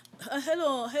say,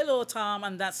 hello, Tom,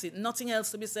 and that's it. Nothing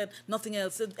else to be said. Nothing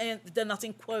else. They're not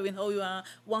inquiring how you are,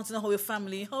 want to know how your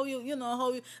family, how you,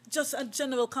 just a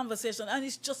general conversation. And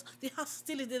it's just the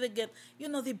hostility they get,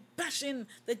 the bashing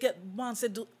they get once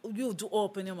you do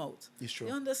open your mouth. It's true.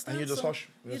 You understand? And you just hush.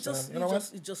 You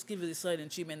just give you the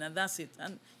silent treatment, and that's it.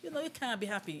 And you can't be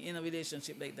happy in a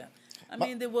relationship like that. I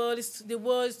mean,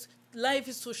 life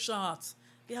is too short.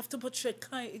 You have to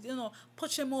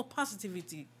portray more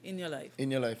positivity in your life.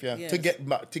 In your life, yeah. Yes. To get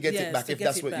it back if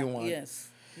that's what you want. Yes.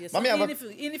 Even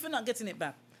if you're not getting it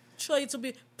back, try to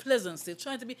be pleasant still,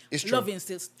 try to be It's true. loving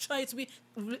still, try to be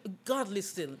godly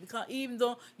still. Because even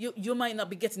though you might not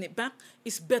be getting it back,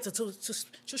 it's better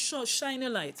to shine a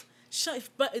light.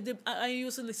 But I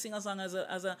used to sing a song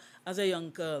as a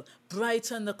young girl,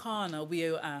 brighten the corner where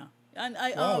you are. And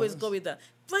I always go with that.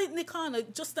 Brighten the corner,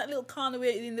 just that little corner where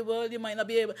in the world you might not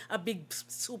be a big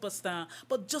superstar,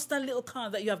 but just that little corner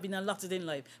that you have been allotted in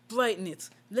life. Brighten it.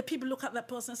 Let people look at that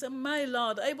person and say, my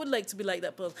Lord, I would like to be like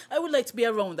that person. I would like to be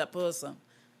around that person.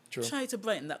 True. Try to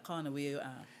brighten that corner where you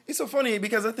are. It's so funny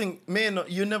because I think,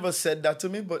 you never said that to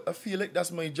me, but I feel like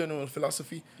that's my general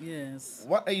philosophy. Yes.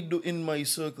 What I do in my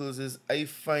circles is I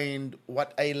find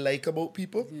what I like about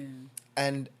people,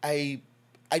 and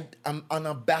I'm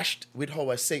unabashed with how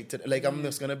I say it. Like, I'm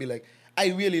just going to be like, I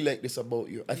really like this about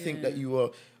you. I think that you are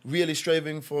really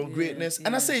striving for greatness.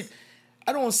 And I say it,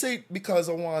 I don't say it because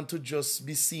I want to just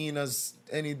be seen as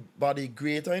anybody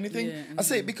great or anything. Yeah, I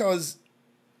say it because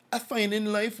I find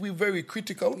in life we're very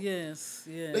critical. Yes.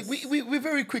 Like we're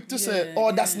very quick to say,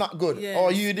 oh, that's not good,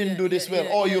 or you didn't do this well,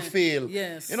 or you failed.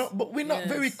 Yes. You know, but we're not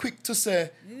very quick to say,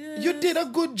 you Yes. did a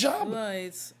good job.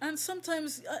 Right. And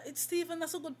sometimes, Stephen,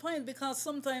 that's a good point, because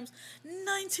sometimes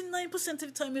 99% of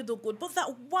the time you do good, but that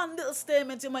one little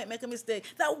statement you might make a mistake,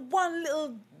 that one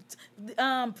little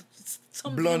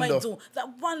something you Blunder. might do, that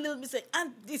one little mistake,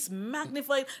 and it's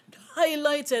magnified,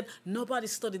 highlighted. Nobody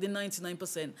studied the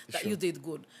 99% that you did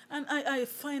good. And I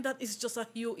find that it's just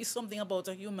it's something about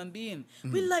a human being.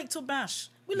 We like to bash.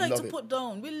 We like Love to it. put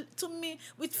down. To me,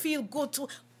 we feel good to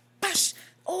bash.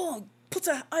 Oh, put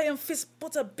an iron fist,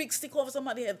 put a big stick over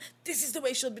somebody's head. This is the way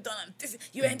it should be done. And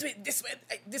you ain't do it this way.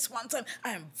 This one time,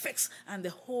 I am vexed. And they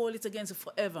hold it against you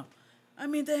forever. I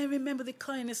mean, they remember the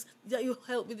kindness that you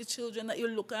help with the children, that you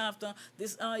look after.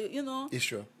 This, you know. It's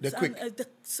true. They're quick.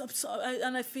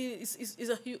 And I feel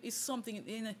it's something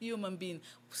in a human being.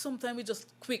 Sometimes we're just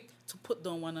quick to put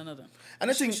down one another. And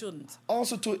I Which we think shouldn't.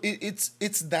 also too, it's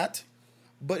that,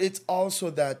 but it's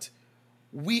also that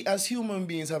we as human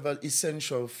beings have an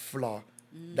essential flaw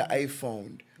that I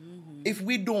found. If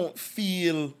we don't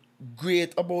feel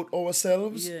great about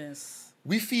ourselves, Yes.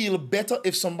 we feel better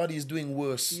if somebody is doing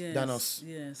worse than us.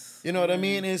 Yes. You know what I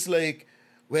mean? It's like,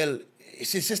 well,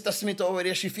 see Sister Smith over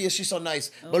there, she feels she's so nice.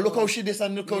 But look how she this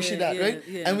and look how she that, right?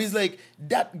 yes. And it's like,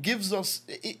 that gives us,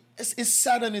 it's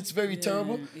sad and it's very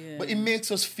terrible, but it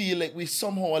makes us feel like we're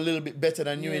somehow a little bit better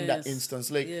than you in that Yes. instance.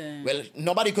 Like, Yeah. well,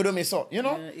 nobody could do me so, you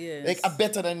know? Yes. Like, I'm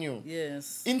better than you.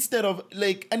 Yes. Instead of,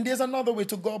 like, and there's another way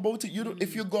to go about it.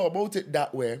 If you go about it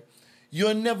that way,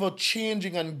 you're never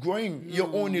changing and growing.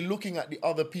 You're only looking at the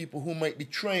other people who might be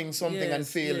trying something and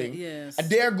Yes, failing. yes. And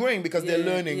they're growing because they're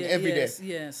learning every day.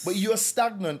 Yes. But you're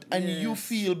stagnant and you Yes.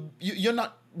 feel you're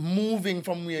not moving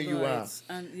from where you are.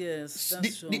 And yes,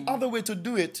 that's true. The other way to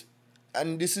do it,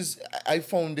 and this is, I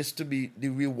found this to be the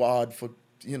reward for,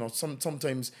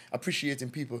 sometimes appreciating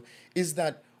people, is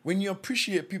that when you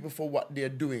appreciate people for what they're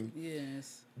doing,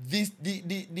 Yes.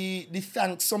 the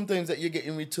thanks sometimes that you get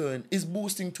in return is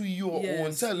boosting to your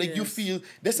own self. Like you yes. feel,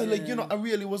 they say like, I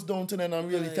really was down to and I'm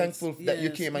really Right. thankful that you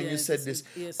Yes, came and you yes, said this.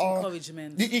 yes, Or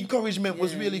encouragement. The encouragement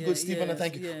was Yeah, really good, Stephen, and yes,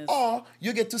 thank you. yes. Or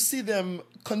you get to see them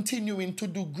continuing to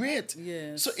do great.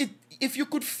 Yes. So if you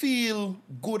could feel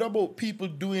good about people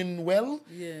doing well,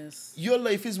 Yes. your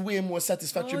life is way more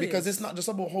satisfactory, Oh, because yes. it's not just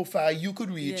about how far you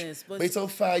could reach, Yes, but it's how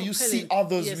far you see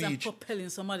others and reach. propelling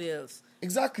somebody else.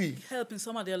 Exactly. Helping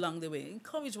somebody along the way.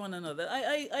 Encourage one another.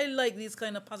 I like these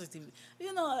kind of positive.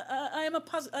 I am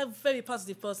a very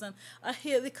positive person. I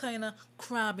hear the kind of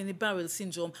crab in the barrel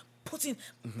syndrome,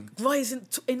 rising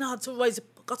in order to rise.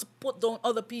 Got to put down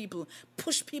other people,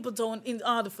 push people down in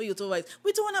order for you to rise.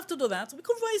 We don't have to do that. We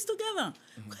could rise together.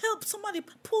 Help somebody,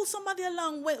 pull somebody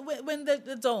along when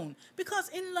they're down. Because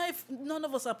in life, none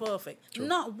of us are perfect. True.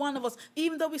 Not one of us.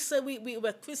 Even though we say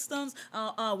we're Christians,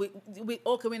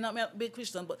 we're not be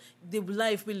Christian, but the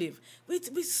life we live,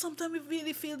 we sometimes we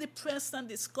really feel depressed and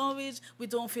discouraged. We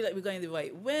don't feel like we're going the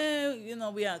right way.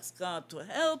 We ask God to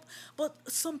help, but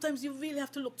sometimes you really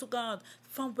have to look to God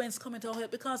from whence cometh our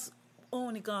help, because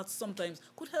only God sometimes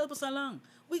could help us along.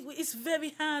 It's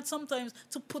very hard sometimes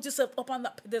to put yourself up on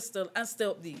that pedestal and stay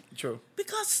up there. True.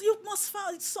 Because you must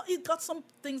fall. You got some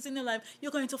things in your life,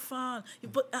 you're going to fall.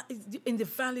 But in the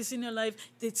valleys in your life,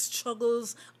 the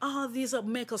struggles, all these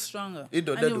make us stronger. It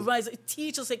do, and they you do. rise. It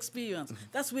teaches experience.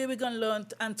 That's where we're going to learn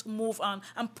and to move on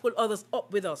and pull others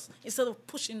up with us, instead of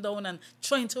pushing down and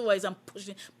trying to rise and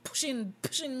pushing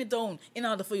me down in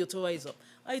order for you to rise up.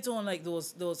 I don't like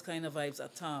those kind of vibes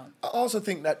at all. I also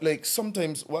think that, like,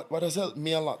 sometimes what has helped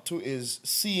me a lot too is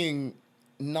seeing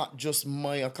not just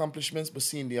my accomplishments, but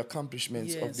seeing the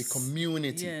accomplishments of the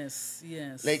community. Yes,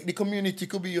 yes. Like the community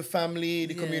could be your family,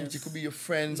 the community could be your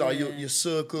friends or your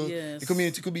circle. The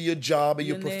community could be your job or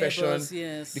your profession.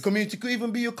 Neighbors, The community could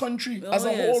even be your country as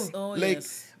a whole.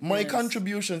 My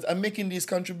contributions, I'm making these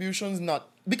contributions not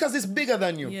because it's bigger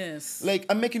than you. Yes. Like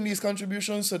I'm making these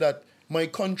contributions so that my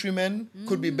countrymen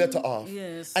could be better off.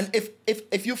 Yes. And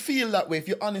if you feel that way, if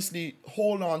you honestly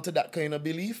hold on to that kind of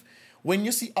belief, when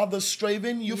you see others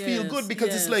striving, you feel good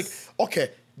because it's like,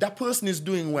 okay, that person is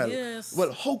doing well. Yes.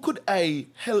 Well, how could I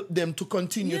help them to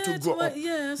continue to grow up?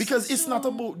 Because it's not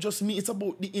about just me, it's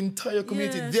about the entire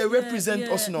community. They represent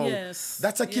us now.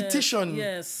 That's a petition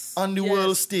on the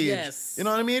world stage. You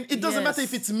know what I mean? It doesn't matter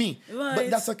if it's me, but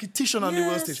that's a petition on the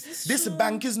world stage. This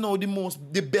bank is now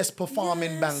the best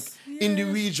performing bank in the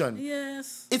region.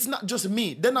 It's not just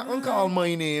me. They're not going to call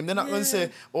my name. They're not going to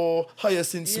say, oh,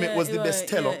 Hyacinth Smith was the best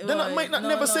teller. They might not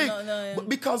never say, but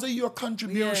because of your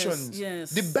contributions,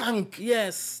 the bank.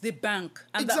 Yes, the bank.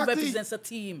 And that represents a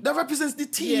team. That represents the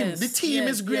team. The team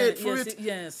is great for it.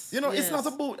 You know, it's not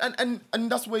about,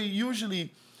 and that's why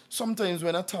usually, sometimes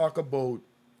when I talk about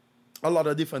a lot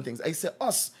of different things, I say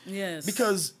us.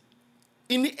 Because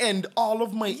in the end, all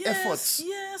of my efforts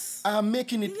are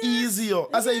making it easier.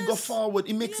 As I go forward,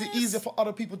 it makes it easier for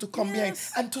other people to come behind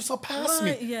and to surpass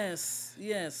me.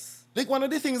 Yes. Like one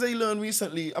of the things I learned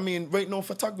recently, I mean, right now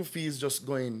photography is just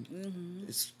going,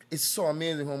 it's so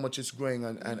amazing how much it's growing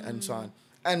and so on.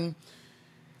 And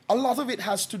a lot of it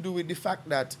has to do with the fact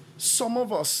that some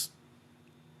of us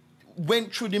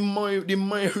went through the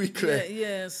miry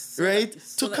clay, right?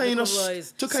 To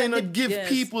kind of give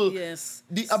people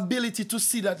the ability to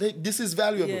see that this is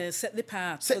valuable. Set the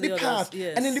path.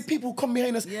 And then the people who come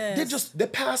behind us, they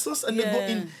pass us and they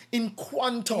go in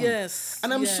quantum.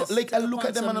 And I'm so like I look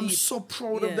at them and I'm so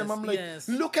proud of them. I'm like,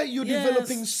 look at you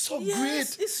developing so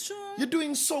great. It's true. You're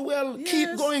doing so well.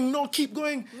 Keep going. No, keep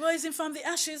going. Rising from the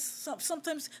ashes.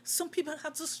 Sometimes some people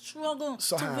have to struggle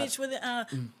to reach where they are.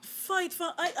 Fight for.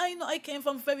 I know I came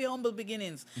from very humble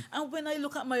beginnings, and when I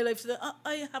look at my life today,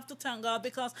 I have to thank God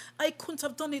because I couldn't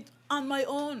have done it on my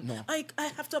own. No. I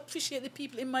have to appreciate the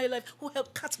people in my life who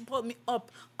helped catapult me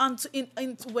up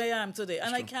into where I am today.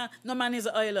 And I can't. No man is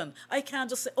an island. I can't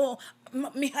just say, oh,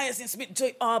 me Hyacinth Smith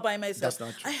joy all by myself. That's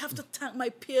not true. I have to thank my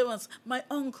parents, my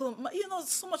uncle,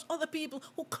 so much other people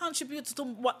who contributed to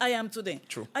what I am today.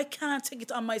 True. I can't take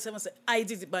it on myself and say I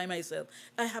did it by myself.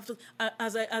 I have to,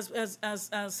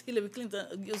 as Hillary Clinton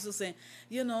used to say,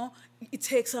 you know, it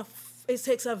takes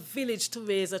a village to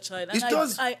raise a child. And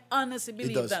I honestly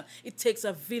believe that it takes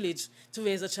a village to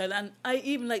raise a child. And I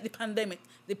even like the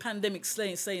pandemic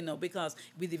saying now, because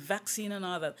with the vaccine and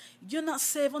all that, you're not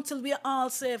safe until we are all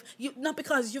safe. Not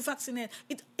because you're vaccinated.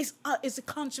 It's a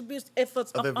contributed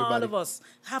efforts of all of us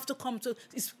have to come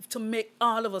to make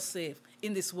all of us safe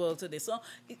in this world today. So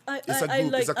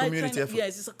it's a community effort.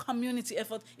 Yes, it's a community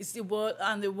effort. It's the world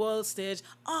on the world stage.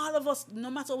 All of us,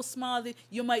 no matter how small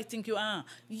you might think you are,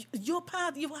 you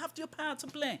have your part to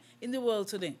play in the world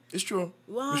today. It's true.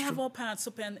 We all have our parts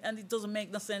to play, and it doesn't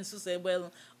make no sense to say,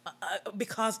 well,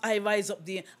 because I rise up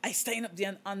there, I stand up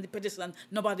there on the pedestal, and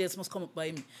nobody else must come up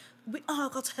by me. We all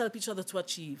got to help each other to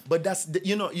achieve. But that's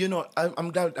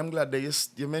I'm glad that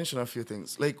you mentioned a few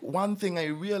things. Like one thing I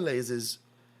realize is,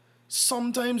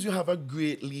 sometimes you have a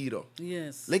great leader.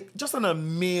 Yes. Like just an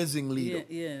amazing leader.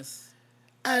 Yes.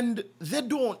 And they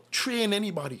don't train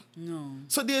anybody. No.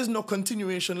 So there's no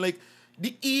continuation. Like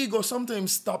the ego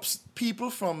sometimes stops people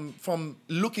from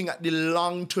looking at the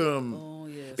long term. Oh,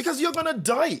 yes. Because you're gonna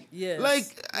die.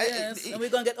 Yes. And we're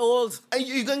gonna get old. And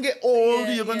you're gonna get old,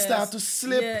 you're gonna start to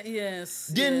slip. There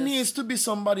Yes. needs to be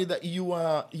somebody that you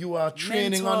are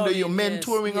training under you,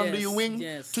 mentoring under your wing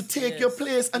to take your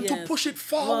place and to push it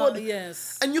forward.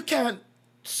 And you can't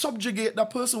subjugate that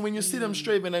person when you see them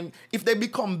striving, and if they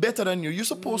become better than you, you're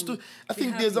supposed to. I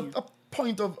think there's a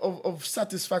point of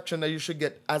satisfaction that you should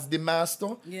get as the master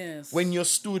when your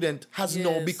student has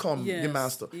now become the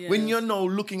master. When you're now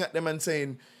looking at them and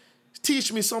saying,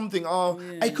 teach me something, or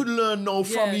I could learn now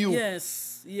from you.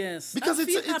 Yes. Because I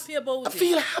feel happy about it. I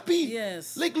feel happy.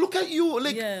 Yes. Like, look at you.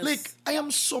 Like I am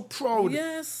so proud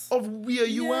of where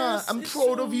you are. I'm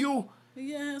proud of you.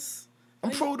 Yes. I'm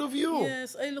proud of you.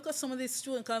 Yes, I look at some of these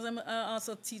students, because I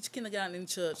also teach kindergarten in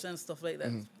church and stuff like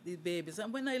that, the babies.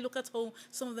 And when I look at how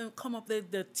some of them come up,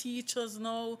 they're teachers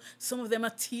now. Some of them are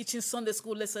teaching Sunday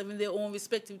school lessons in their own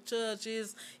respective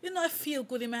churches. You know, I feel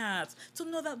good in my heart to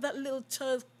know that little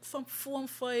child from 4 and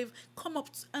 5 come up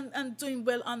and doing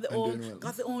well on their own,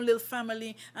 got their own little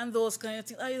family and those kind of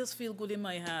things. I just feel good in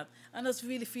my heart. And I just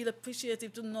really feel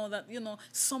appreciative to know that,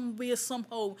 somewhere,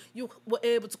 somehow, you were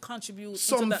able to contribute.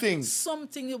 Something.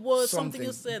 Something you were, something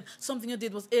you said, something you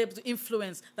did was able to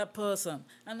influence that person.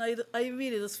 And I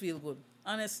really just feel good,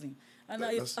 honestly. And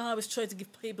I always try to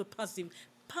give people positive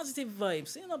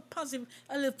vibes,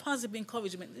 a little positive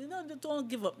encouragement. Don't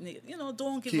give up,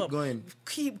 don't give up.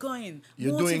 Keep going.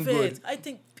 You're Motivate. doing good. I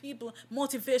think people,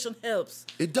 motivation helps.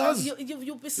 It does.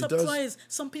 You'll be surprised.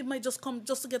 Some people might just come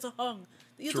just to get a hug.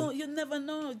 You never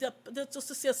know. They're just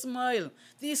to see a smile.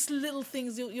 These little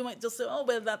things you might just say, oh,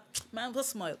 well, that man was a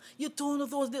smile. You don't know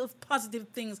those little positive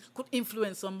things could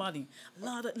influence somebody.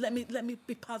 Lord, let me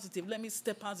be positive. Let me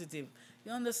stay positive.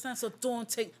 You understand? So don't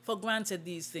take for granted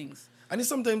these things. And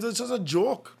sometimes it's just a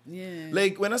joke. Yeah.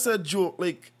 Like, when I say joke,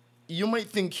 like, you might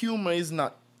think humor is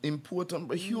not important,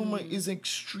 but humor is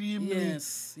extremely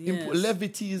important.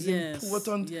 Levity is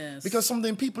important. Yes. Because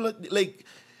sometimes people, like,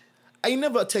 I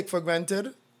never take for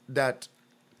granted that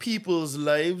people's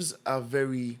lives are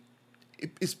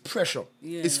it's pressure.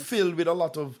 Yes. It's filled with a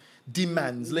lot of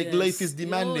demands. Like, life is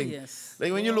demanding. Oh, yes.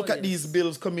 Like, when you look at these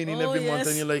bills coming in every month yes.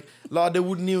 and you're like, Lord, they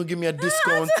wouldn't even give me a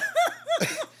discount.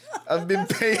 I've been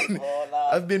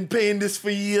paying this for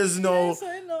years now. Yes,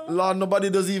 I know. Lord, nobody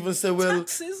does even say, well,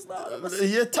 Taxes,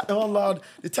 Lord. oh Lord,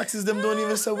 the taxes them don't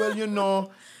even say, well,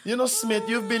 Smith,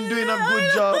 you've been doing a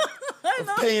good job of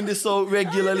paying this out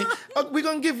regularly. We're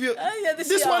gonna give you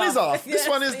this one is off. Yes, this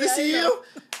one is this year.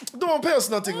 Don't pay us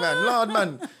nothing, man. Lord,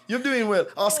 man, you're doing well.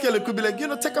 Our Skelly could be like,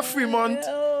 take a free month.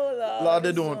 Lord,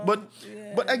 they don't.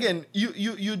 But again,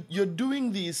 you're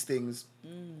doing these things.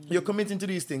 You're committing to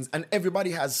these things, and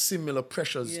everybody has similar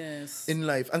pressures in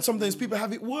life. And sometimes people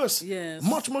have it worse. Yes.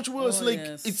 Much, much worse.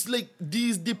 It's like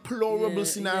these deplorable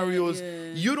scenarios.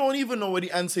 You don't even know what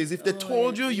the answer is. If they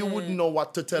told you, you wouldn't know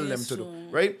what to tell them to do,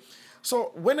 right?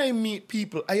 So when I meet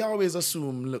people, I always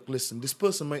assume, look, listen, this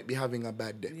person might be having a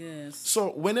bad day. Yes. So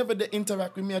whenever they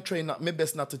interact with me, I try my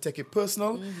best not to take it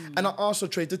personal. And I also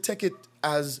try to take it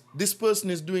as this person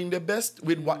is doing their best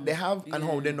with what they have and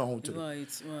how they know how to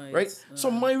do. Right? So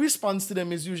my response to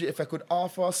them is usually if I could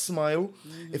offer a smile,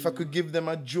 if I could give them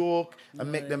a joke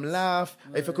and make them laugh,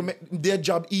 if I could make their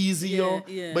job easier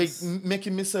by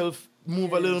making myself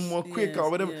move a little more quick or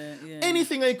whatever.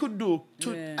 Anything I could do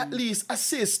to at least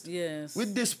assist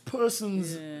with this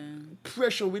person's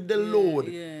pressure, with the load,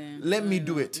 let me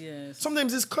do it.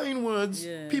 Sometimes it's kind words.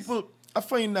 People, I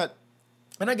find that,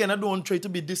 and again, I don't try to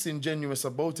be disingenuous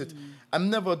about it.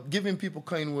 I'm never giving people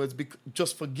kind words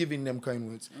just for giving them kind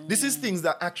words. This is things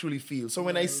that I actually feel. So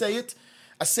when I say it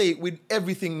with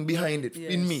everything behind it,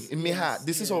 in my heart.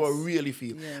 This is how I really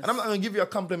feel. And I'm not going to give you a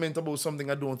compliment about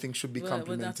something I don't think should be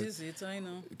complimented. But that is it, I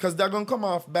know. Because they're going to come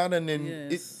off bad and then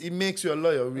it makes you a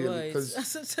liar, really. Because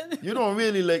you don't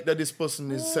really like that this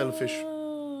person is selfish.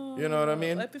 You know what I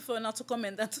mean? I prefer not to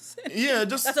comment than to say. Yeah,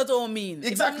 just... That's what I don't mean.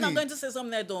 Exactly. If I'm not going to say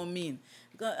something I don't mean.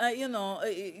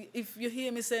 If you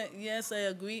hear me say, yes, I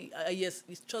agree, yes,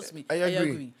 trust me, I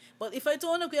agree. But if I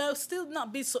don't agree, I'll still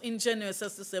not be so ingenuous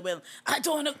as to say, well, I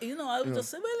don't agree. I'll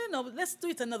just say, well, let's do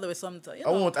it another way sometime.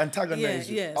 I won't antagonize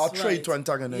you. Yes, I'll try to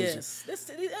antagonize you.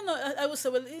 Yes. I will say,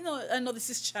 well, I know this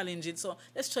is challenging, so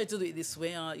let's try to do it this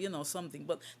way, or, something.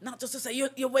 But not just to say,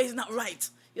 your way is not right,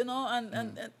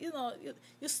 and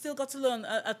you still got to learn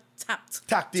a tact.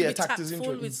 Tact is tactful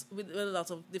interesting. with a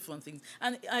lot of different things.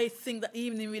 And I think that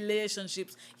even in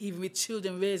relationships, even with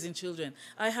children, raising children,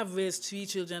 I have raised 3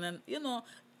 children, and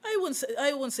I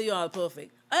wouldn't say you're all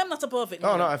perfect. I am not a perfect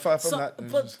man. No, I'm far from that.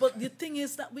 But the thing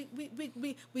is that we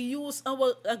use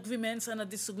our agreements and our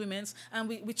disagreements, and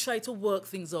we try to work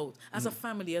things out as a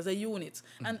family, as a unit.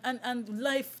 And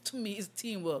life to me is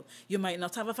teamwork. You might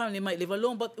not have a family, you might live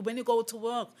alone, but when you go to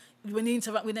work, when you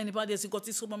interact with anybody else, you go to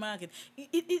the supermarket,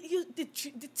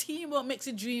 the teamwork makes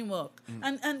the dream work.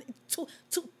 And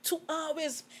to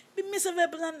always be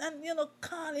miserable and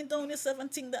calling down yourself and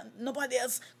think that nobody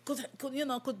else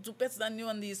could do better than you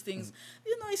on these things.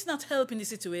 It's not helping the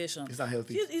situation. It's not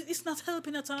healthy. It's not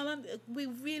helping at all, and we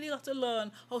really have to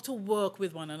learn how to work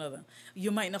with one another. You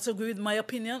might not agree with my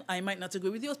opinion, I might not agree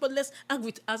with yours, but let's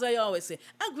agree, as I always say,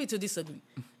 agree to disagree.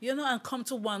 And come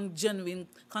to one genuine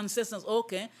consensus.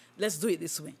 Okay, let's do it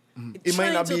this way. It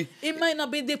might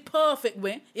not be the perfect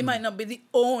way. It might not be the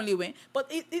only way, but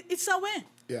it's a way.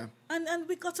 Yeah. And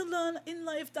we got to learn in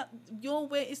life that your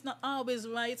way is not always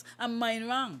right and mine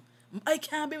wrong. I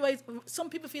can't be right. Some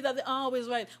people feel that they're always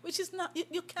right, which is not.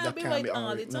 You can't be right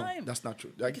all the time. No, that's not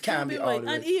true. That can't be right.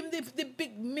 And even the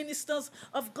big ministers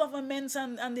of governments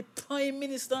and the prime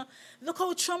minister, look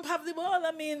how Trump have the ball.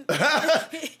 I mean,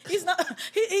 he's not.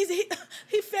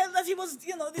 He felt that he was,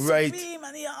 the right. supreme,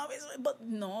 and he always. But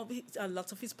no, a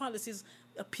lot of his policies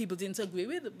people didn't agree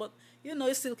with it. But you know,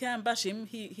 you still can't bash him.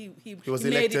 He was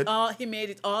made elected. he made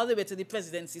it all the way to the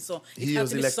presidency. So it He had was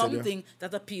to be elected, something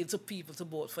that appealed to people to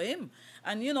vote for him.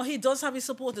 And you know, he does have his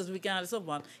supporters regardless of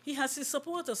what. He has his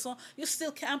supporters. So you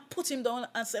still can't put him down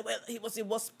and say, well, he was the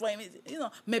worst prime minister. You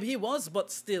know, maybe he was,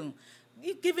 but still.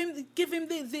 You give him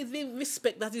the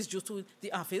respect that is due to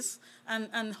the office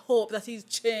and hope that he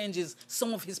changes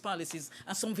some of his policies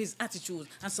and some of his attitudes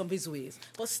and some of his ways.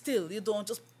 But still, you don't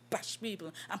just bash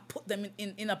people and put them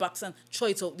in a box and throw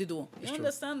it out the door. You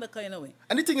understand that kind of way?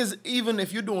 And the thing is, even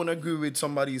if you don't agree with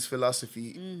somebody's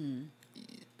philosophy,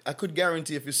 I could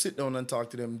guarantee if you sit down and talk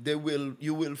to them,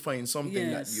 you will find something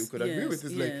that you could agree with.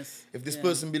 It's like, if this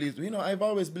person believes, you know, I've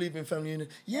always believed in family unit.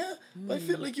 Yeah, but I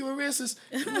feel like you're a racist.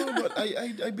 No, but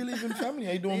I believe in family.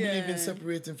 I don't believe in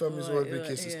separating families or whatever the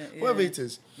case is. Whatever it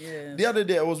is. Yeah. The other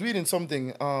day, I was reading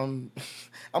something. I'm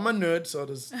a nerd, so I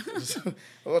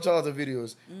watch a lot of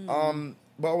videos.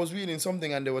 But I was reading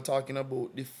something and they were talking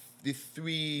about the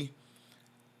three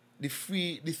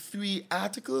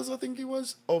articles, I think it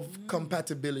was, of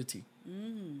compatibility.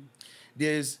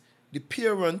 There's the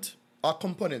parent, or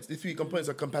components, the three components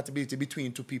of compatibility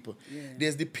between two people. Yeah.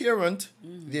 There's the parent,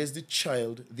 there's the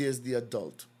child, there's the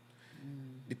adult.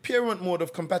 The parent mode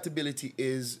of compatibility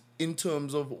is in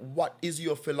terms of what is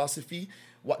your philosophy,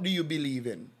 what do you believe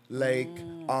in? Like,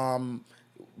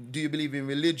 do you believe in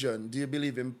religion? Do you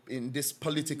believe in this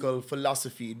political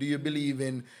philosophy? Do you believe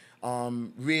in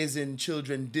raising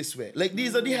children this way? Like,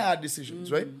 these are the hard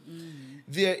decisions, right?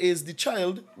 There is the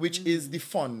child, which is the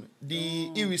fun,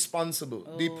 the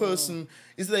irresponsible. The person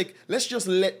is like, let's just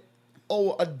let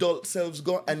our adult selves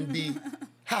go and be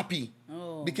happy.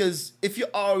 Because if you're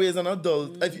always an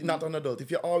adult,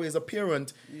 if you're always a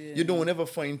parent, you don't ever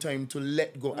find time to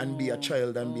let go and be a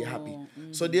child and be happy.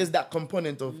 So there's that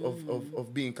component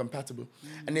of being compatible.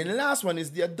 And then the last one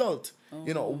is the adult.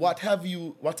 You know, what have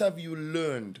you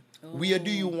learned? Where do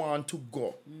you want to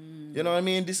go? You know what I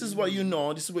mean? This is what you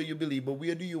know, this is what you believe, but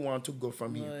where do you want to go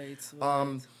from here?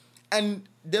 Right. And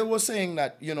they were saying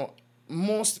that, you know,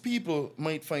 most people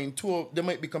might find they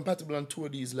might be compatible on two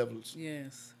of these levels.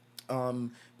 Yes. But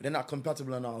they're not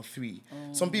compatible on all three.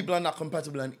 Some people are not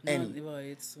compatible on any.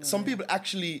 Right. Some people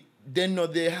actually, they know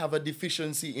they have a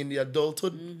deficiency in the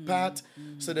adulthood part,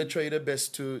 so they try their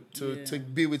best to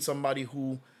be with somebody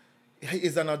who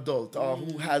is an adult or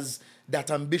who has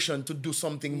that ambition to do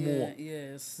something more.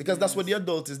 Yes. Because that's what the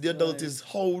adult is. The adult is,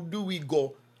 how do we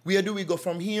go? Where do we go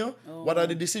from here? What are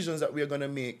the decisions that we are going to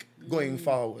make going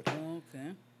forward?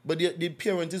 Okay. But the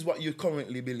parent is what you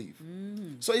currently believe.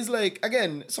 So it's like,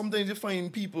 again, sometimes you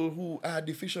find people who are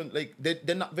deficient, like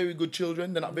they're not very good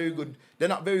children. They're not very good. They're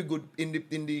not very good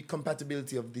in the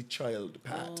compatibility of the child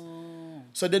part.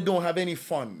 So they don't have any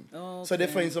fun. Okay. So they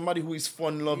find somebody who is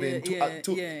fun-loving to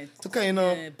kind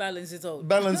of balance it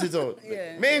out.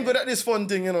 Me ain't good at this fun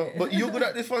thing, you know. But you good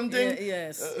at this fun thing.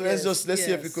 Let's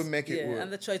see if we could make it work.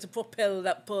 And they try to propel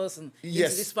that person into the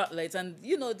spotlight, and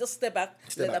you know, just step back,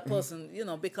 let that person, you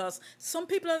know, because some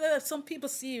people are there, some people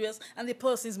serious, and the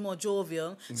person is more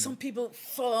jovial. Some people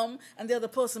firm, and the other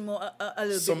person more a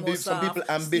little bit more soft. Some people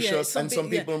ambitious, and some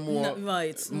people more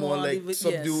like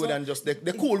subdued and just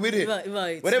they're cool with it.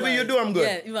 Right, whatever you do, I'm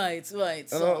good. Yeah, right.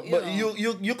 So, but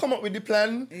you come up with the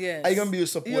plan. Yes. I'm gonna be a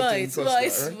supporting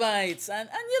person. Right. And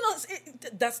you know,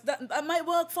 that might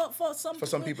work for some people. For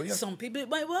some people, yeah. Some people it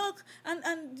might work,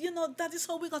 and you know, that is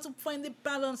how we got to find the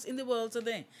balance in the world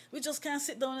today. We just can't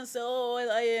sit down and say, oh,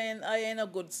 I ain't a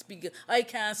good speaker. I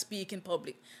can't speak in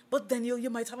public. But then you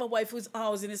might have a wife who's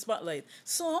always in the spotlight.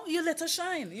 So you let her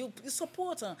shine. You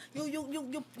support her.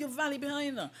 You rally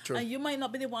behind her. True. And you might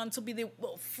not be the one to be the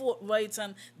forthright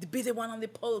and be the one on the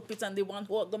pulpit and the one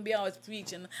who are going to be always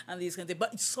preaching and these kind of things.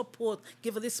 But support.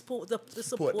 Give her the support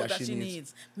that she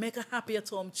needs. Make her happy at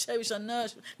home. Cherish her,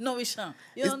 nourish her.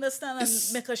 You understand? And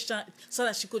make her shine so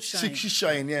that she could shine. She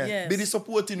shine, yeah. Yes. Be the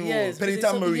supporting role. Play the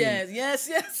tambourine. Yes.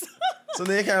 So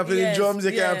they can't play the drums,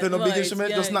 they can't play no big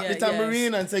instrument, just knock the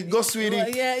tambourine and say, go sweetie,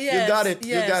 you got it.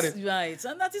 Right.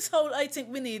 And that is how I think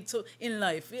we need to in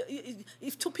life.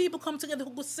 If two people come together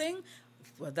who could sing,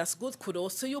 well, that's good,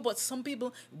 kudos to you, but some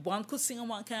people, one could sing and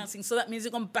one can't sing, so that means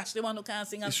you're going to bash the one who can't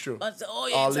sing. It's true. And say,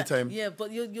 all the time. Yeah, but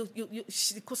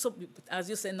as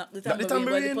you say, knock the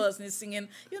tambourine while the person is singing,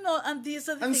 you know, and these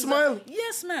are the and things. Smile.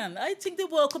 Yes, man. I think the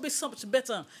world could be so much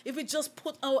better if we just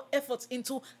put our efforts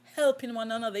into helping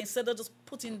one another instead of just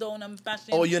putting down and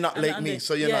bashing. Oh, you're not like me,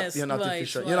 so you're not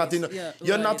efficient. You're not enough.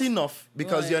 You're not enough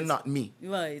because you're not me.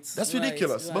 Right. That's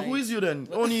ridiculous. But who is you then?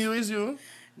 Only you is you.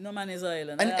 No man is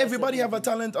island. And everybody have a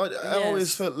talent. I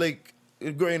always felt like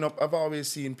growing up, I've always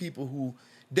seen people who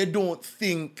they don't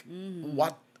think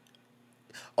what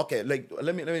okay, like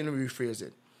let me rephrase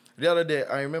it. The other day,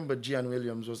 I remember Gian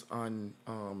Williams was on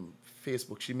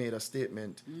Facebook. She made a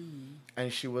statement,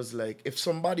 and she was like,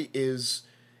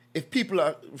 if people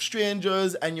are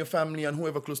strangers and your family and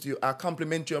whoever close to you are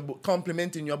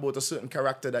complimenting you about a certain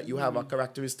character that you have, a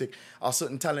characteristic, a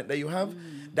certain talent that you have,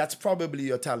 that's probably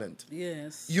your talent.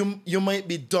 Yes. You might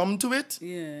be dumb to it,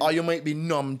 or you might be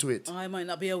numb to it. I might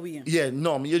not be aware. Yeah,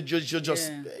 numb. You're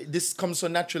just this comes so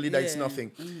naturally that it's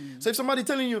nothing. So if somebody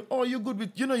telling you, oh, you're good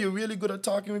with, you're really good at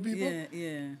talking with people.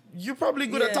 You're probably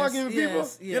good at talking with people.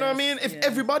 You know what I mean? If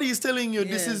everybody is telling you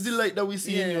this is the light that we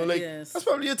see in you, like that's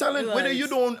probably your talent. Right. Whether you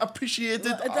don't appreciate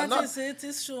it or not,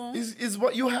 it's true. Is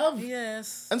what you have.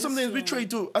 Yes. And sometimes we try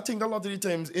to, I think a lot of the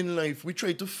times in life, we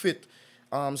try to fit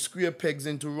square pegs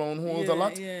into round holes a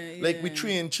lot. Like we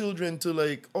train children to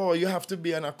like, oh, you have to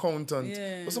be an accountant.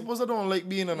 But suppose I don't like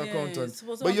being an accountant.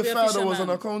 But your father was an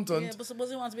accountant. Yeah, but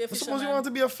suppose you want to be a fisherman. Suppose you want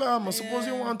to be a farmer. Suppose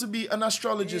you want to be an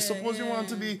astrologist. Suppose you want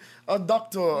to be a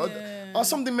doctor or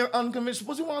something unconventional.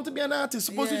 Suppose you want to be an artist.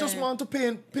 Suppose you just want to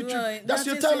paint pictures. Right. That's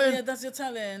your talent. Yeah, that's your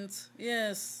talent.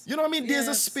 Yes. You know what I mean? There's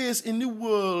a space in the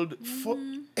world for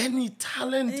any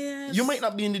talent. Yes. You might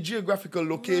not be in the geographical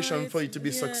location for you to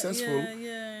be successful.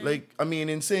 Like, I mean,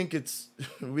 in St. Kitts,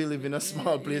 we live in a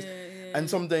small place. And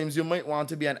sometimes you might want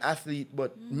to be an athlete,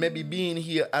 but maybe being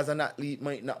here as an athlete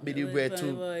might not be the way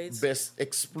to best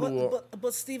explore.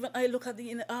 But Stephen, I look at the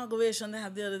inauguration they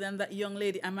had the other day, and that young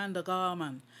lady, Amanda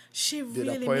Gorman. She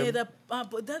really made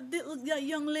that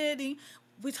young lady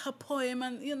with her poem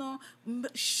and,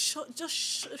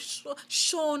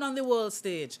 shown on the world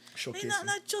stage.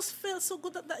 I just felt so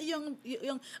good that young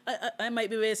I might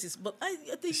be racist, but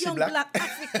the young black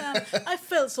African, I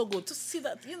felt so good to see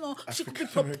that, she could be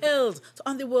propelled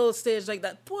on the world stage like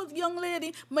that. Poor young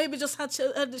lady maybe just had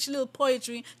this little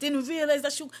poetry, didn't realize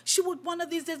that she would one of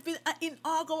these days be an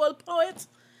inaugural poet.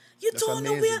 You That's don't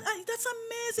know amazing. that's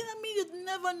amazing. I mean, you'd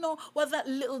never know what that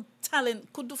little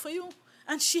talent could do for you.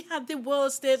 And she had the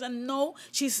world stage, and now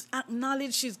she's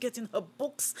acknowledged, she's getting her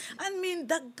books. I mean,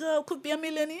 that girl could be a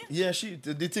millionaire. Yeah,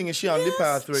 the thing is, she on the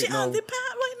path right now. She on the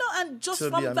path right now, and just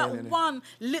from that one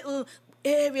little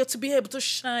area to be able to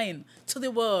shine to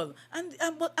the world,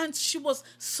 and she was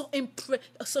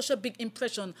such a big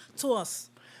impression to us.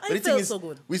 But I the thing felt is, so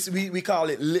good. we call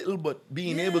it little, but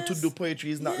being able to do poetry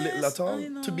is not little at all.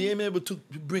 To be able to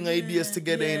bring ideas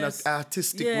together in an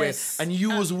artistic way and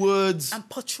use words. And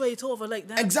portray it over like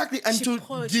that. Exactly, and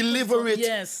to deliver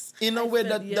it in a way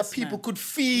that people could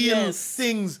feel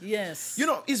things. Yes.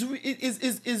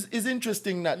 It's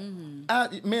interesting that,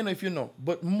 men, if you know,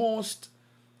 but most,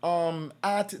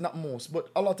 not most, but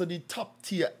a lot of the top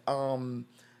tier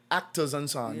actors and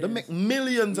so on, they make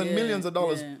millions and millions of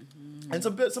dollars. And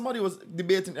somebody was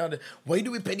debating the other day, why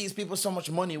do we pay these people so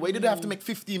much money? Why do they have to make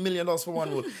 $15 million for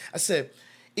one role? I said,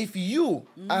 if you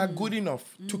are good enough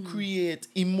to create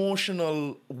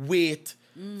emotional weight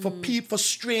for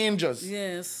strangers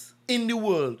in the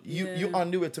world, you're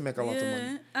on the way to make a lot of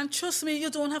money. And trust me, you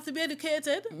don't have to be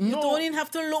educated. You don't even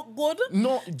have to look good.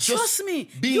 No, trust me.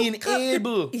 Being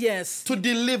able to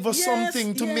deliver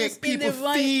something to make people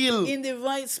feel. In the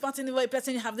right spot, in the right place,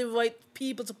 and you have the right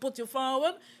people to put you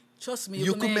forward. Trust me,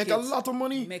 you could make a lot of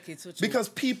money. Make it so because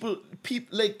people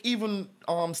like even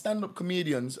stand-up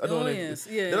comedians. I don't know.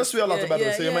 They don't swear a lot about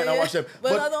it, so you might not watch them.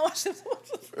 But I don't watch them.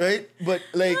 Right? But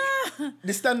like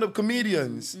the stand-up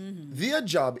comedians, their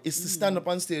job is to stand up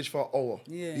on stage for an hour,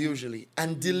 usually,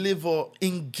 and deliver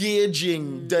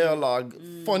engaging dialogue.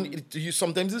 Funny.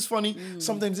 Sometimes it's funny,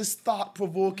 sometimes it's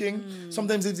thought-provoking,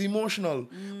 sometimes it's emotional.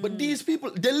 But these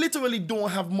people, they literally don't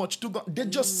have much to go. They're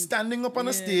just standing up on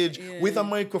a stage with a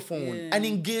microphone and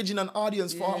engaging an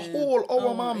audience for a whole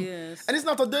hour, ma'am. And it's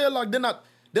not a dialogue.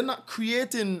 They're not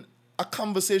creating a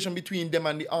conversation between them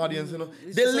and the audience.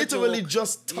 They're literally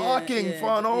just talking for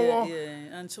an hour.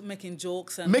 And making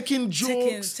jokes and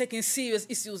taking serious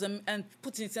issues and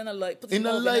putting it in a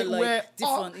light, where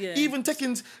different. Even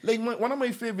taking one of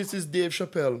my favorites is Dave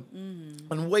Chappelle,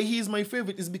 and why he's my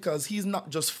favorite is because he's not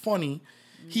just funny.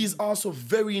 He's also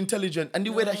very intelligent, and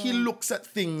the way that he looks at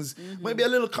things might be a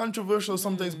little controversial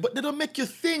sometimes, but they don't make you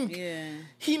think.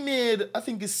 He made, I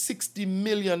think it's $60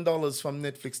 million from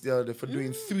Netflix the other day for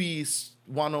doing 3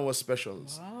 1-hour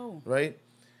specials. Wow. Right?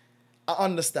 I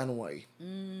understand why.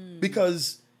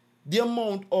 Because the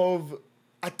amount of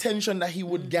attention that he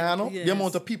would garner, the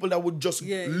amount of people that would just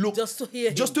look just to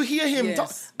hear him.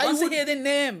 Once you hear the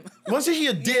name. Once you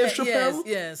hear Dave Chappelle,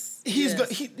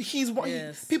 he's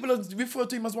one. People refer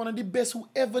to him as one of the best who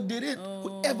ever did it,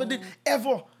 who ever did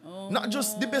ever. Not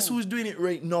just the best who's doing it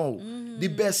right now, the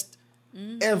best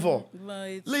ever.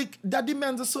 Right. Like, that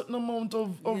demands a certain amount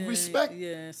of respect.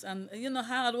 Yes, and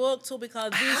hard work too,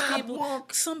 because these Hard people.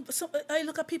 work. Some I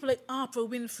look at people like Oprah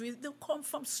Winfrey. They come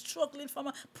from struggling from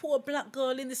a poor black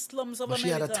girl in the slums of But she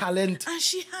America. had a talent. and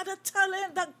she had a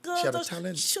talent. That girl She had a just,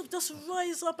 talent. She just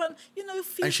rise up, and you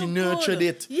feel. And she so nurtured good.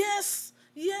 it. Yes.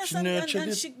 Yes, She and nurtured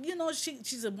it. she,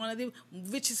 she's one of the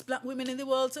richest black women in the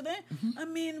world today. Mm-hmm. I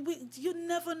mean, you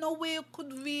never know where you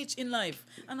could reach in life,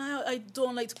 and I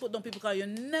don't like to put down people because you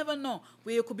never know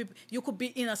where you could be. You could be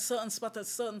in a certain spot at a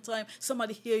certain time.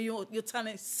 Somebody hear your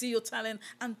talent, see your talent,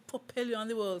 and propel you on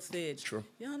the world stage. True.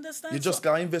 You understand? You just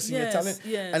gotta invest in your Yes, talent.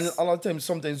 yes. And a lot of times,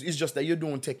 sometimes it's just that you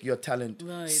don't take your talent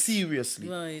Right. seriously.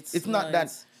 Right, It's not right.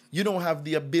 that you don't have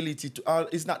the ability to,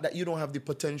 it's not that you don't have the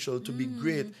potential to be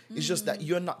great. It's just that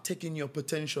you're not taking your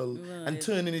potential and Right.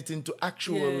 turning it into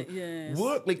actual yes,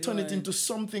 work, like turn it right. into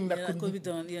something that Yeah, could be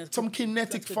done. Yes, some could-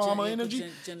 kinetic that could farmer gen- energy.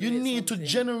 generate You need to something.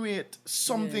 generate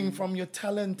something Yeah. from your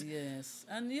talent. Yes,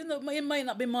 and it might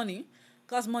not be money,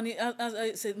 because money, as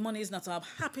I said, money is not all.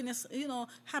 Happiness,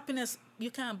 happiness,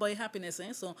 you can't buy happiness.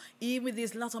 So even with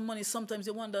this lot of money, sometimes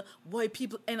you wonder why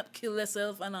people end up kill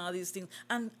themselves and all these things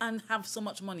and have so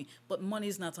much money. But money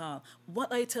is not all.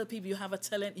 What I tell people, you have a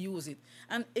talent, use it.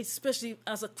 And especially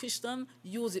as a Christian,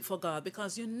 use it for God,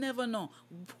 because you never know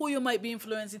who you might be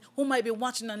influencing, who might be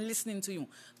watching and listening to you.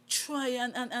 Try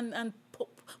and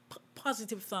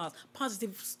positive thoughts,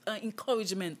 positive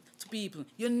encouragement to people.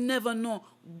 You never know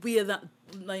where that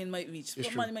line might reach.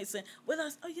 Somebody might say,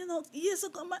 well, years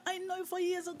ago, I know you for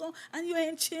years ago, and you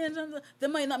ain't changed. And they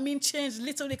might not mean change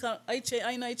literally, because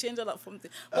I know I changed a lot from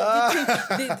things.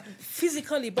 But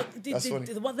physically, but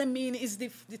what they mean is the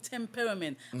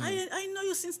temperament. I know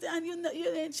you since then, and you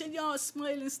ain't changed. You're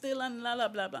smiling still and blah, blah,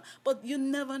 blah, blah. But you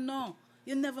never know.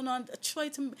 You never know. And try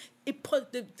to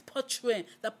portray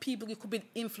that people you could be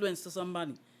influenced to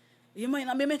somebody. You might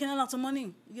not be making a lot of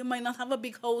money. You might not have a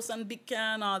big house and big car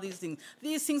and all these things.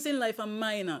 These things in life are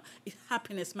minor.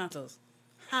 Happiness matters.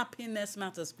 Happiness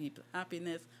matters, people.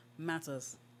 Happiness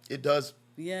matters. It does.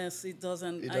 Yes, it does.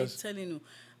 And It I'm does. telling you,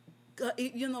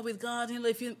 with God in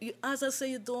life, you, as I say,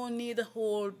 you don't need a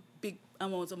whole big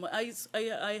amount of money.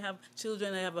 I have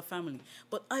children, I have a family.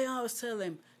 But I always tell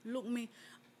them, look me,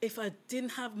 if I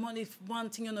didn't have money, one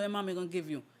thing your mommy going to give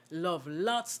you, love.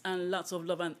 Lots and lots of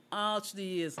love. And all through the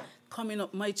years coming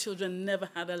up, my children never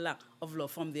had a lack of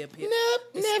love from their parents.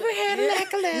 Never had a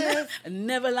lack of love.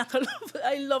 Never lack of love.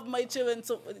 I love my children.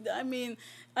 So, I mean,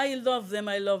 I love them.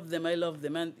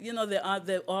 And,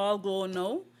 they're all grown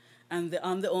now. And they're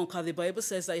on their own, because the Bible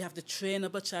says that you have to train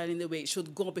up a child in the way it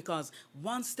should go, because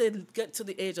once they get to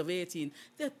the age of 18,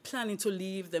 they're planning to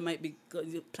leave. They might be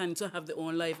planning to have their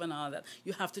own life and all that.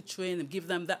 You have to train them, give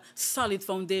them that solid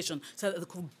foundation so that they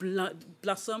could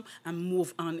blossom and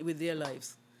move on with their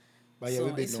lives. But yeah, So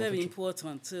we big it's now very for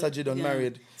important. Taji done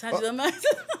married. Taji done married.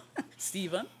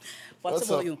 Stephen, what's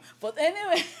about up? you? But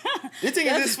anyway. The thing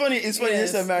is, it's funny you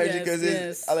said marriage, because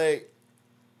yes.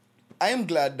 I am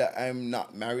glad that I'm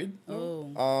not married.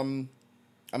 Oh.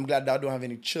 I'm glad that I don't have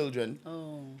any children.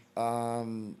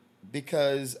 Oh.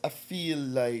 Because I feel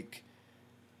like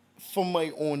for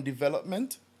my own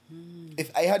development,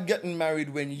 if I had gotten married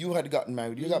when you had gotten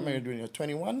married, you got married when you were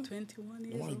 21? 21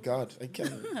 years Oh my old. God, I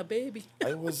can't. A baby.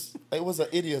 I was an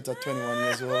idiot at 21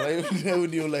 years old. I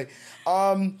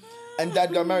knew and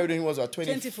Dad got married when he was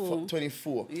 24.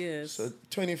 24. Yes. So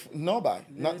 24. No, bye.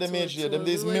 Not them age there. Them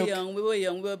days we milk. were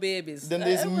young, we were babies. Them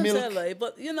days I won't milk. tell lie,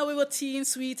 but we were teen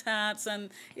sweethearts, and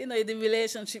the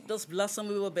relationship just blossomed.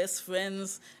 We were best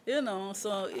friends,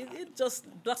 so it just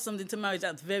blossomed into marriage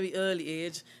at a very early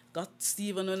age. Got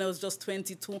Stephen when I was just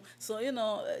 22. So,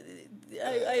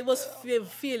 I was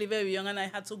fairly very young, and I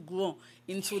had to grow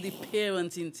into the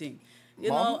parenting thing.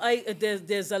 Mom?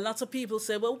 There's a lot of people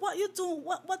say, well, what you do?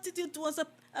 What did you do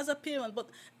as a parent? But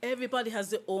everybody has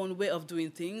their own way of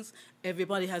doing things.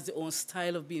 Everybody has their own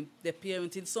style of being their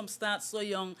parenting. Some start so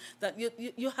young that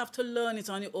you have to learn it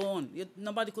on your own.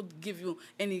 Nobody could give you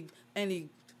any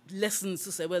lessons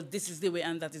to say, well, this is the way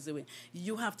and that is the way.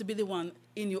 You have to be the one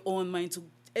in your own mind to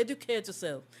educate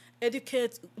yourself.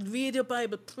 Read your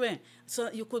Bible, pray, so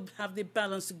that you could have the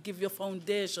balance to give your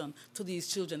foundation to these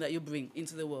children that you bring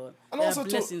into the world. And they also are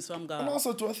blessings from God. And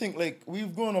also too, I think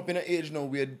we've grown up in an age now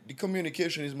where the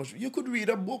communication is much. You could read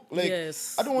a book.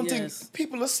 Yes, I don't yes. think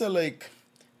people are say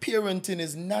parenting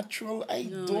is natural. I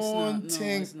don't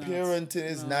think it's not. parenting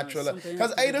is No, natural. something Because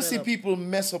has to I just see develop. people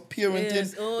mess up parenting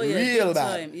Yes. Oh, yes, real big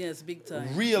bad. time. Yes, big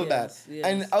time. Real bad. Yes.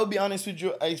 And I'll be honest with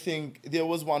you, I think there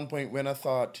was one point when I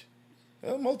thought,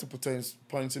 multiple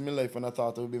points in my life when I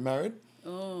thought I would be married.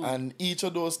 Oh. And each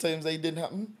of those times that it didn't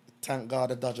happen, thank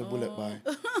God I dodged a bullet by.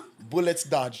 bullets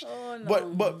dodged. Oh, no.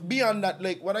 But beyond that,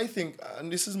 like what I think,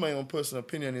 and this is my own personal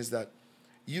opinion, is that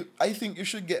I think you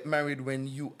should get married when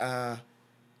you are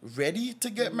ready to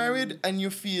get married and you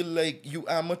feel like you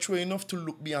are mature enough to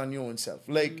look beyond your own self.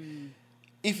 Like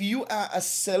if you are a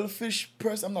selfish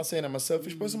person, I'm not saying I'm a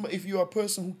selfish person, but if you're a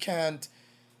person who can't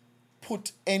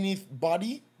put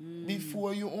anybody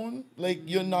before your own, like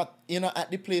you're not at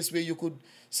the place where you could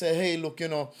say, hey, look, you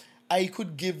know, I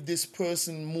could give this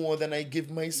person more than I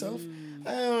give myself.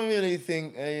 I don't really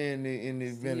think in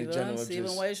the general.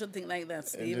 Stephen, why you should think like that,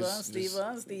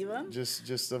 Stephen?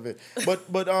 Just of it.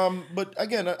 But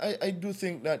again, I do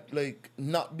think that like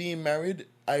not being married,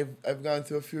 I've gone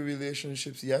through a few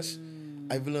relationships. Yes,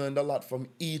 I've learned a lot from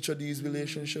each of these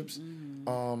relationships.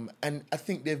 And I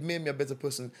think they've made me a better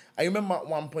person. I remember at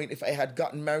one point, if I had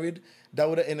gotten married, that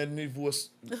would have ended in divorce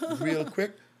real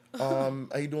quick.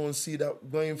 I don't see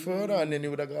that going further, and then you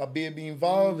would have got a baby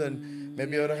involved, and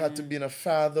maybe I would have had to be a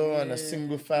father and a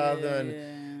single father,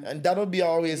 and that would be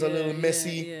always a little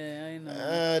messy. I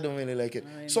know. I don't really like it.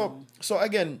 So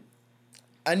again,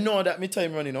 I know that my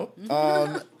time running out.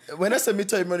 When I say my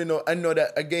time running out, I know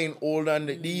that again, older and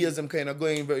the years I'm kind of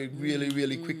going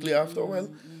really quickly after a while.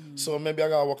 So maybe I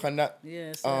gotta work on that.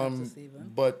 Yes,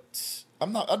 but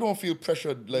I don't feel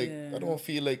pressured. Like I don't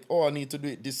feel like, oh, I need to do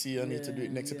it this year. I need to do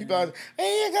it next year. People are like,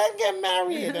 hey, you gotta get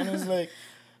married, and it's like,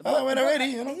 when I'm ready,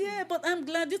 you know. Yeah, but I'm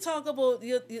glad you talk about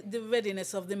the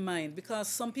readiness of the mind, because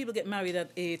some people get married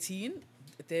at 18.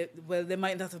 They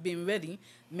might not have been ready.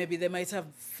 Maybe they might have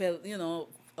felt, you know,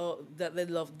 that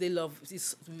they love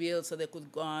is real, so they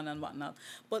could go on and whatnot.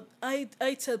 But I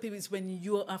tell people it's when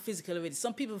you are physically ready.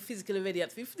 Some people are physically ready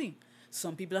at 15.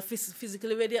 Some people are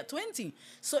physically ready at 20.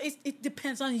 So it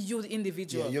depends on you, the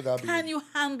individual. Yeah, Can you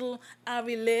handle a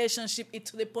relationship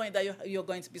to the point that you're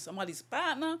going to be somebody's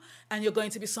partner and you're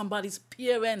going to be somebody's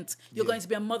parent? You're going to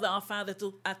be a mother or father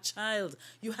to a child.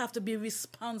 You have to be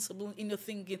responsible in your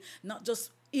thinking, not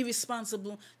just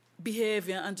irresponsible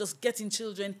behavior and just getting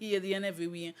children here, there, and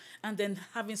everywhere, and then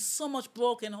having so much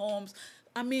broken homes.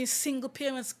 I mean, single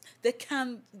parents, they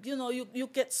can, you know, you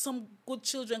get some good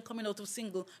children coming out of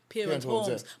single parent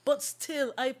homes. But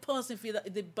still, I personally feel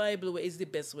that the Bible way is the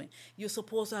best way. You're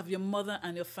supposed to have your mother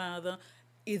and your father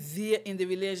is there in the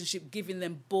relationship, giving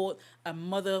them both a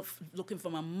mother, looking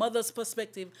from a mother's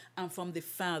perspective and from the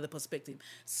father perspective.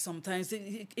 Sometimes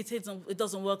it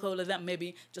doesn't work out like that.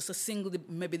 Maybe just a single,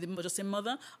 just a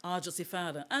mother or just a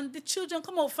father. And the children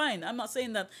come out fine. I'm not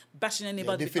saying that bashing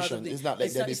anybody. Deficient. It's not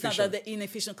like they're deficient. It's not that they're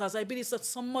inefficient, because I believe that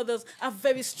some mothers are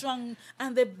very strong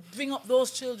and they bring up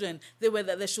those children the way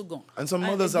that they should go. And some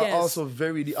mothers are also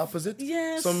very the opposite.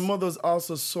 Yes. Some mothers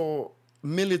also so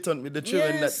militant with the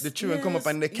children that the children come up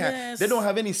and they can't. They don't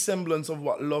have any semblance of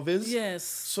what love is. Yes.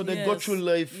 So they go through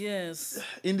life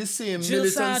in the same Jill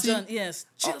militancy. Sergeant,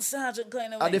 Jill Sergeant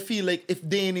kind of way. They feel like if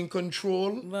they ain't in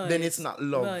control, then it's not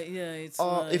love. Right, yeah, it's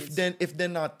or if they're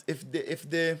not, if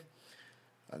they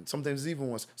and sometimes it's even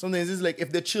worse. Sometimes it's like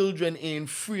if the children ain't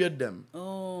free of them.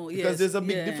 Oh, yes. Because there's a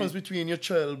big difference between your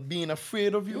child being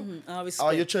afraid of you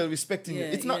or your child respecting you.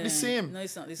 It's not the same. No,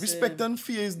 it's not the same. Respect and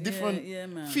fear is different. Yeah,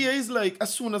 man. Fear is like,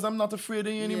 as soon as I'm not afraid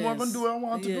of you anymore, I'm going to do what I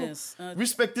want to do.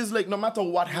 Respect is like, no matter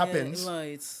what happens,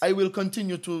 I will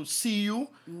continue to see you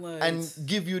and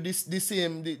give you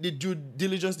the due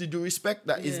diligence, the due respect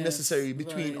that is necessary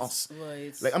between us.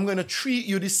 Like, I'm going to treat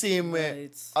you the same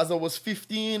way as I was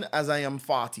 15, as I am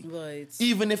 40.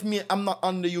 Even if I'm not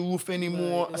under your roof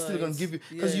anymore, I'm still gonna give you,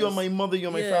 because you're my mother, you're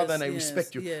my father, and I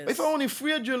respect you. But if I only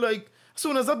afraid you, like, as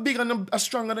soon as I'm bigger and I'm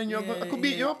stronger than you, I could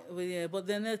beat you up. Well, but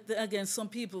then again, some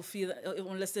people feel that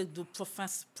unless they do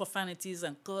profanities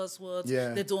and curse words,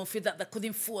 they don't feel that they could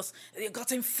enforce. You got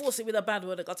to enforce it with a bad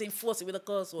word. You got to enforce it with a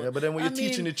curse word. Yeah, but then when you're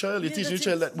teaching the child,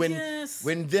 that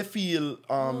when they feel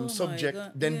subject,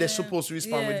 then they're supposed to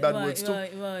respond with bad words too.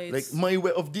 Like my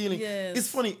way of dealing. It's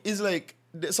funny. It's like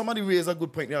somebody raised a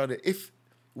good point the other day.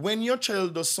 When your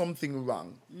child does something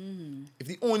wrong, if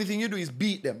the only thing you do is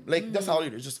beat them, like that's all you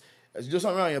do, just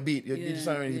something wrong, you beat, you just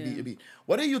something wrong, you beat.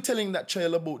 What are you telling that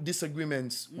child about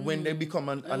disagreements when they become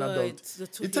an adult?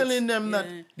 You're telling them that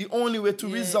the only way to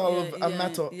resolve a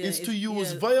matter is to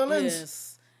use violence. Yes.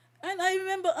 And I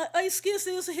remember, I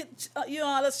scarcely used to hit you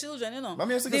all as children, you know. I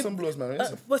used to get some blows, man.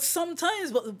 But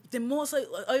sometimes, the most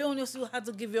I only used to have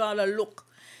to give you all a look.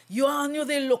 You all knew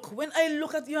they look. When I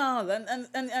look at you all, and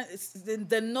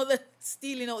they're not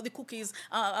stealing out the cookies,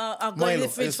 are going to the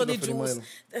fridge for the juice,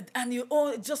 and you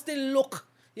just they look,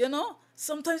 you know.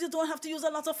 Sometimes you don't have to use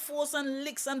a lot of force and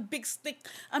licks and big stick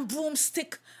and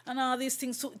broomstick and all these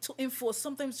things to enforce.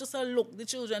 Sometimes just a look. The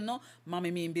children know, mommy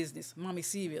mean business. Mommy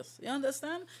serious. You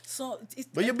understand? So.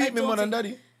 But you beat me more than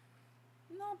daddy.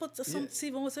 No, but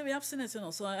Stephen was very abstinent, you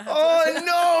know. So I had no,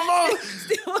 Mom!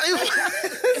 I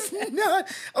was not.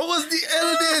 I was the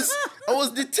eldest. I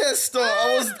was the tester.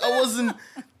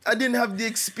 I didn't have the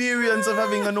experience of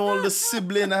having an older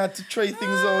sibling. I had to try things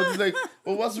out. It's like,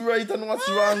 well, what's right and what's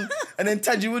wrong? And then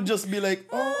Taji would just be like,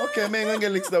 oh, okay, man, I'm gonna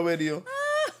get licks that way, you.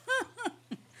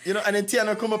 You know, and then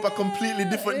Tiana come up a completely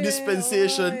different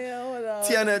dispensation.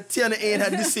 Tiana ain't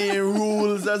had the same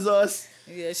rules as us.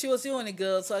 Yeah, she was the only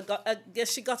girl, so I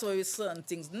guess she got away with certain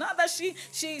things. Not that she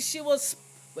was,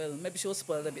 well, maybe she was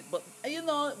spoiled a bit, but you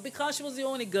know, because she was the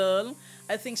only girl,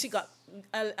 I think she got,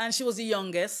 and she was the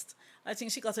youngest, I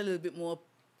think she got a little bit more,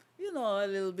 you know, a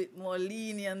little bit more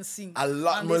leniency. A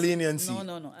lot more leniency.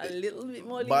 No, a little bit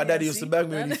more leniency. But Daddy used to bag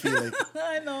me when he feel like.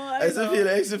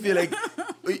 I used to feel like,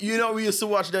 you know, we used to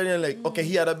watch Daddy and like, okay,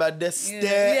 he had a bad day,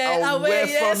 stay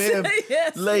away from him.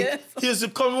 He used to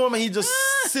come home and he just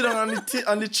sit down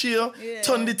on the chair,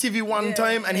 turn the TV one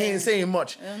time, and he ain't saying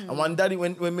much. And when Daddy,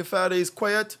 when my father is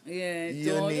quiet,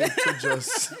 you need to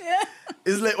just.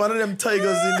 It's like one of them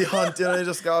tigers in the hunt, you know, you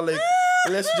just got like,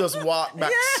 let's just walk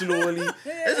back slowly.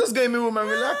 Let's just go in my room and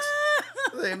relax.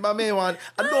 Like, but I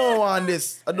don't want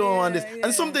this.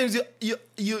 And sometimes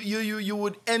you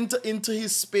would enter into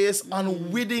his space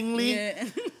unwittingly,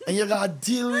 and you gotta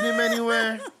deal with him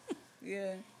anywhere.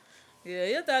 Yeah,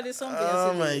 your dad is something else.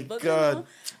 Oh my God!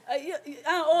 You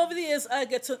know, over the years, I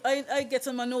get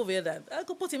to maneuver your dad. I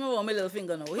could put him around my little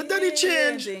finger now. But Daddy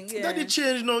changed. Daddy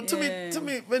changed. No, to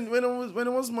me, when I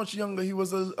was much younger, he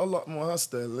was a lot more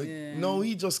hostile. Like, no,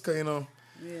 he just kind of.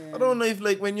 I don't know if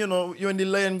like when you know when the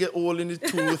lion get old in the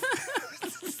tooth,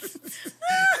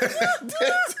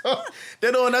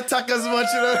 they don't attack as much.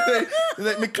 You know,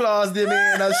 like my claws they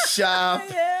ain't as sharp.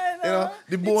 You know,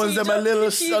 the bones them a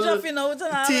little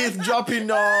teeth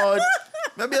dropping out.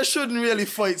 Maybe I shouldn't really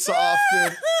fight so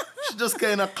often. Should just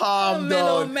kind of calm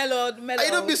down. Mellow. I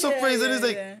don't be surprised. And it's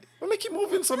like, why make you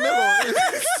moving so mellow?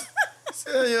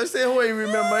 Say how I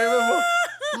remember.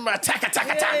 Attack.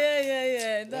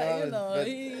 Yeah. That, you know,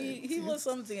 he was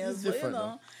something else. But, you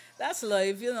know, that's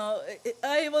life, you know.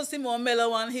 I was the more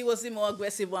mellow one. He was the more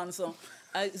aggressive one. So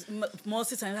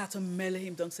most of the time I had to mellow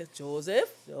him down. Say,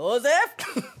 Joseph.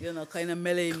 You know, kind of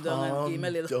mellow him down and give him a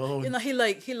little. You know, he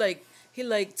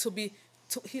like to be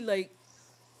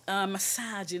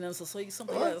massaging and so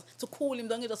something else to cool him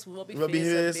down. You just rub his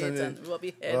face a bit and rub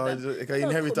his head.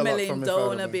 Mellow him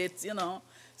down a bit, you know.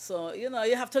 So, you know,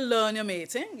 you have to learn your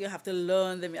mating. You have to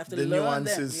learn them. You have to learn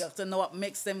them. You have to know what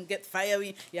makes them get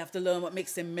fiery. You have to learn what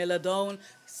makes them mellow down,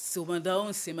 simmer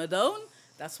down.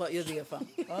 That's what you're there for.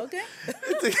 Okay?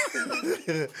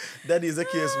 That is the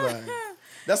case, man.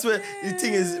 That's what the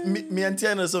thing is, me and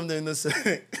Tiana something in the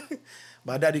same.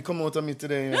 But Daddy come out of me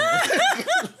today, you know.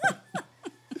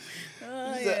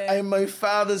 I'm my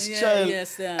father's child.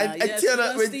 Yes,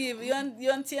 Tiana, Steve, you and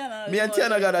Tiana. Me and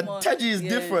Tiana got a Taji is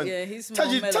different. Yeah, he's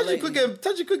Taji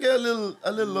could get a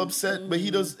little upset, but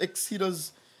he does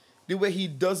the way he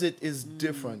does it is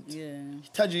different. Yeah.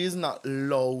 Taji is not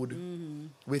loud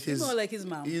with his. He's more like his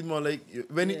mom. He's more like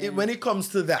when it comes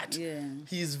to that. Yeah.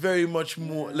 He's very much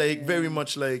more very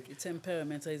much like. The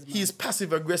temperament of his mom. He's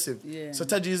passive aggressive. Yeah. So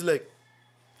Taji is like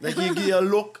he give you a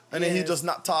look and then he just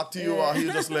not talk to you or he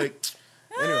just like.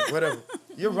 Anyway, whatever.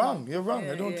 You're wrong.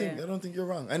 I don't think you're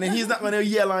wrong. And then he's not gonna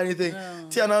yell or anything. No.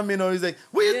 Tiana, you know, he's like,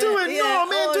 "What you doing? No,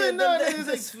 man, doing that." And he's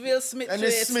like, real Smith and then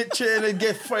Smith train and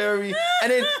get fiery.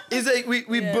 And then it's like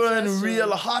we burn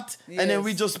real hot, and then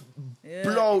we just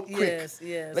blow out quick.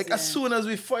 As soon as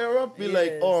we fire up, we're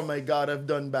like, "Oh my God, I've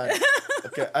done bad."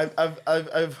 Okay,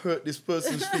 I've hurt this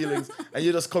person's feelings, and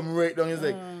you just come right down. He's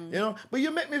like, you know, but you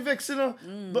make me vex, you know.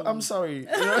 But I'm sorry,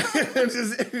 you know.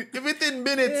 Within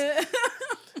minutes.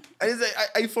 And it's like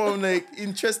I found like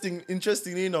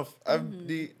interestingly enough,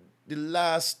 the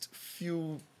last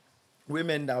few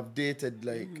women that I've dated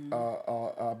like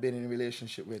been in a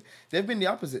relationship with, they've been the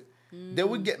opposite. They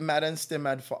would get mad and stay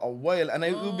mad for a while, and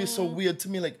it would be so weird to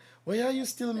me. Like, why are you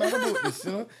still mad about this?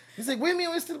 You know, he's like, what do you mean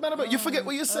we're still mad about it? You forget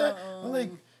what you said. I'm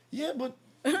like, yeah, but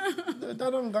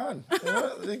that I'm gone. You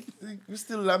know? like we're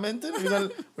still lamenting. We're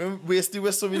gonna waste the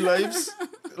rest of our lives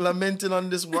lamenting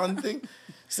on this one thing.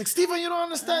 It's like, Stephen, you don't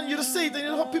understand. You just say it and you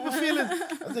know how people feeling.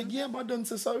 I was like, yeah, but I don't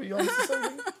say sorry. You say sorry.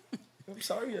 I'm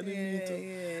sorry, I didn't mean to.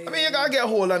 I mean, you gotta get a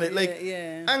hold on it. Like,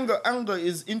 anger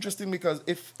is interesting because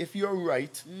if you're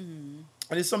right, and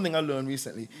it's something I learned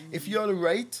recently, if you're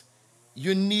right,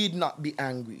 you need not be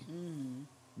angry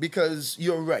because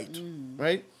you're right,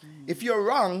 right? If you're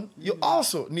wrong, you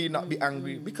also need not be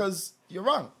angry because you're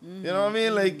wrong. You know what I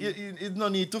mean? Like, it's no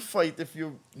need to fight if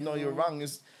you know you're wrong.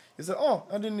 You say, oh,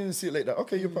 I didn't even see it like that.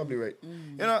 Okay, you're probably right.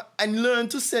 You know, and learn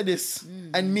to say this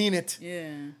and mean it.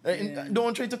 Yeah. And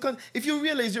don't try to if you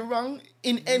realize you're wrong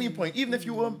in any point, even if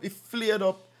you were flared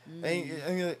up and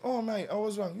you're like, oh man, I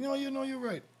was wrong. You know you're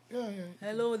right. Yeah.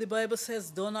 Hello, the Bible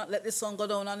says, do not let the sun go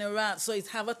down on your wrath. So it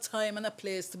have a time and a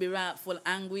place to be wrathful,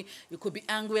 angry. You could be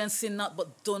angry and sin not,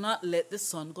 but do not let the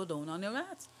sun go down on your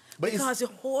wrath. But because you're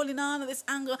holding on to this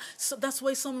anger. So that's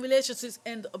why some relationships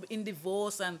end up in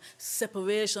divorce and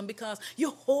separation, because you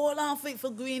hold on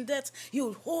for green debt.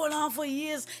 You hold on for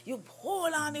years. You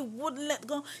hold on, you wouldn't let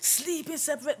go. Sleep in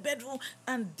separate bedroom.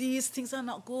 And these things are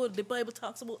not good. The Bible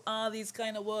talks about all these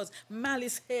kind of words.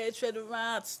 Malice, hatred,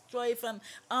 wrath, strife, and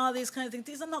all these kind of things.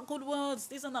 These are not good words.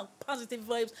 These are not positive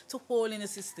vibes to hold in the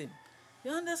system. You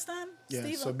understand, Yeah,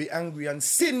 Stephen? so be angry and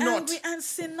sin not. Angry and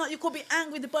sin not. You could be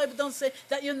angry. The Bible don't say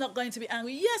that you're not going to be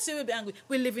angry. Yes, you will be angry.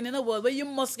 We're living in a world where you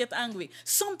must get angry.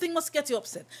 Something must get you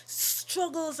upset.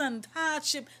 Struggles and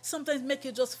hardship sometimes make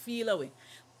you just feel away.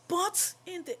 But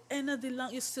in the end of the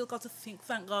line, you still got to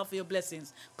thank God for your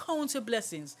blessings. Count your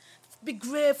blessings. Be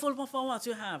grateful for what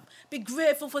you have. Be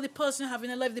grateful for the person you have in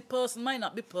your life. The person might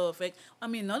not be perfect. I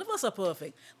mean, none of us are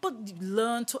perfect. But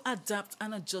learn to adapt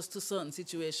and adjust to certain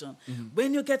situations.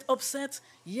 When you get upset,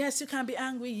 yes, you can be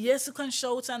angry. Yes, you can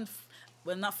shout and,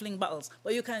 well, not fling battles.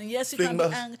 But you can, yes, you can be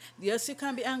angry. Yes, you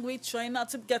can be angry. Try not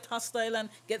to get hostile and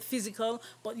get physical.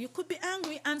 But you could be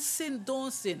angry and sin.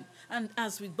 Don't sin. And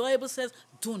as the Bible says,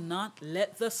 do not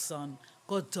let the sun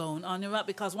go down on your wrath,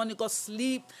 because when you go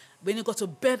sleep, when you go to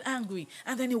bed angry,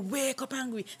 and then you wake up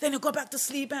angry, then you go back to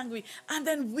sleep angry, and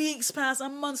then weeks pass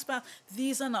and months pass,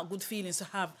 these are not good feelings to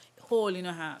have hole in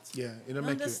your heart. Yeah, it'll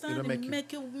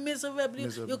make you miserable.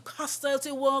 You're hostile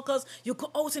to workers, you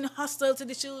go out and hostile to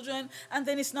the children, and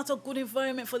then it's not a good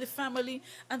environment for the family,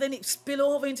 and then it spill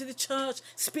over into the church,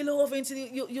 spill over into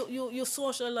your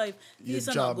social life. These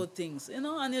are not good things, you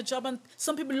know, and your job. And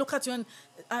some people look at you, and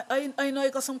I know I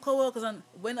got some co-workers, and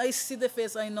when I see their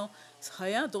face, I know,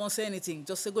 Hiya, don't say anything.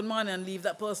 Just say good morning and leave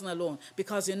that person alone.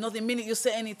 Because you know the minute you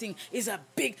say anything, it's a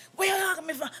big, where you asking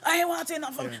me for? I want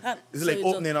enough from. Yeah. It's like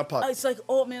opening a pot. It's like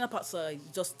opening a pot. So I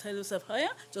just tell yourself, hiya,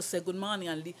 just say good morning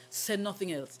and say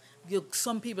nothing else.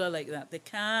 Some people are like that. They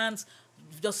can't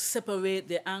just separate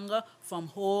their anger from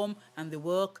home and the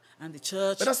work and the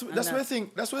church. But that's where I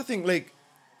think. That's where I think. Like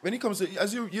when it comes to,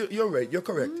 as you're right. You're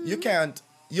correct. You can't.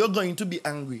 You're going to be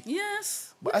angry.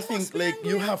 Yes. But I think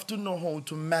you have to know how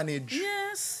to manage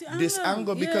this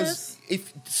anger, because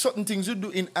if certain things you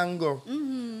do in anger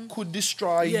could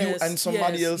destroy you and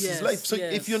somebody else's life. So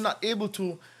if you're not able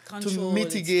to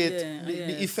mitigate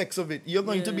the effects of it, you're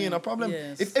going to be in a problem.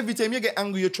 If every time you get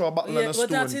angry you throw a bottle and a stone,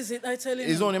 but that is it, I tell you.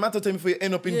 It's only a matter of time before you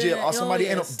end up in jail or somebody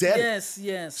end up dead.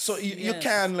 Yes. So you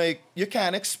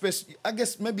can express, I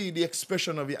guess maybe the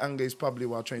expression of your anger is probably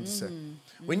what I'm trying to say.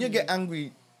 When you get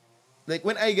angry, like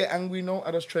when I get angry now,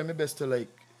 I just try my best to like,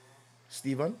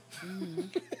 Stephen.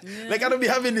 Like I don't be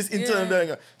having this internal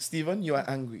anger. Stephen, you are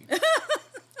angry.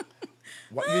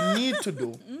 What you need to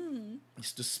do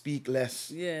is to speak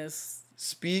less. Yes.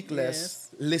 Speak less,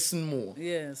 listen more.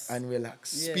 Yes. And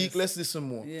relax. Yes. Speak less, listen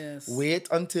more. Yes. Wait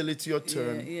until it's your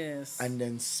turn. Yes. And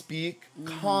then speak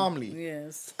calmly.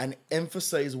 Yes. And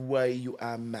emphasize why you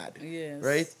are mad. Yes.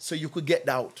 Right? So you could get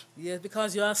out. Yes,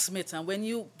 because you are smitten. And when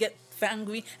you get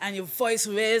angry and your voice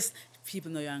raised,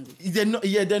 people know you're angry.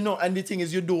 They're not. And the thing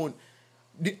is, you don't.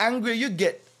 The angrier you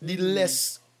get, the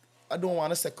less, I don't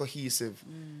want to say cohesive.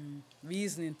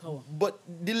 Reasoning power. But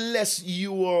the less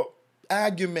your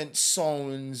argument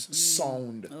sounds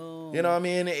sound. Oh. You know what I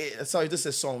mean? Sorry to say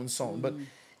sound. But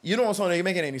you don't sound like you're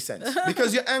making any sense.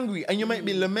 Because you're angry and you might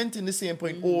be lamenting the same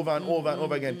point over and over and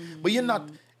over again. But you're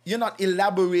not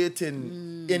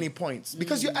elaborating any points.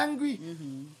 Because you're angry.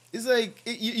 It's like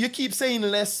you keep saying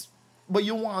less, but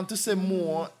you want to say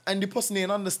more, and the person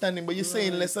ain't understanding, but you're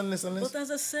saying less and less and less. But as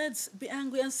I said, be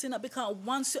angry and sin not, because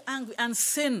once you're angry and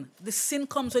sin, the sin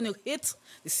comes when you hit,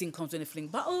 the sin comes when you fling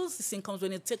battles, the sin comes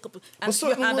when you take up and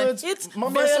your hand and hit,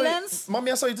 violence.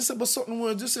 Mommy, I saw you to say, but certain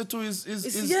words you say too is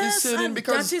sinning,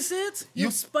 because that is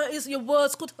it. Your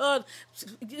words could hurt,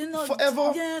 you know,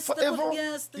 forever. Yes, forever.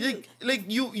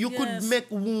 You could make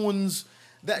wounds.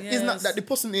 That is not that the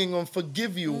person ain't gonna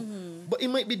forgive you, but it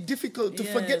might be difficult to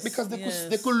forget, because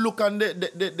they could look on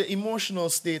the emotional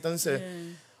state and say,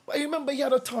 but I remember you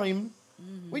had a time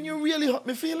when you really hurt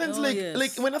my feelings.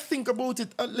 Like when I think about it,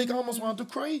 I almost want to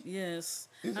cry. Yes.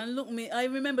 And look me, I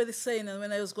remember this saying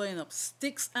when I was growing up,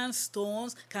 sticks and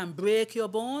stones can break your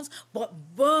bones, but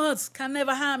words can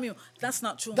never harm you. That's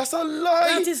not true. That's a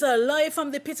lie. That is a lie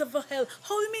from the pit of hell.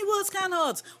 How do you mean words can't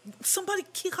hurt? Somebody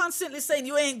constantly saying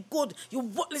you ain't good, you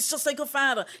worthless just like your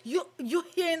father. You're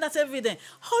hearing that every day.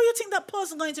 How do you think that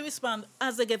person going to respond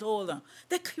as they get older?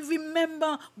 They can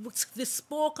remember the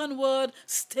spoken word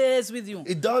stays with you.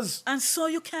 It does. And so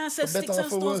you can't say For better sticks or and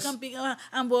for stones worse. can be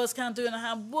and words can't do any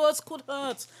harm. Words could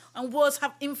hurt, and words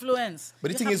have influence. But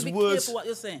the You thing have is, to be words careful what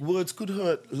you're saying. words could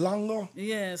hurt longer.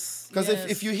 Yes. Because yes.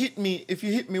 if you hit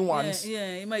me once,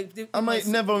 it might, I might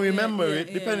never remember it,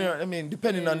 yeah, depending yeah. on,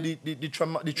 depending on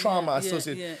the trauma Yeah,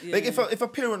 associated. yeah, Like yeah. if a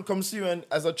parent comes to you and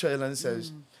as a child and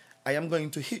says, I am going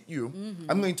to hit you,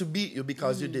 I'm going to beat you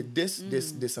because you did this,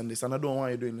 this, and this, and I don't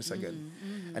want you doing this again.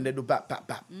 And they do bap, bap,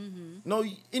 bap. Now,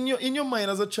 in your mind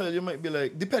as a child, you might be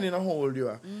like, depending on how old you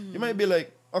are, you might be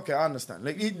like, okay, I understand.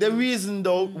 Like the reason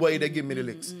though why they give me the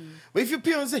licks. But if your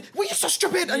parents say, well, you're so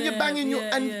stupid, and you're banging you,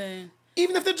 and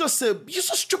even if they just say, you're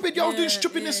so stupid, you're doing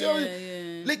stupidness,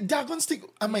 like that gonna stick.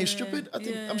 Am I stupid? I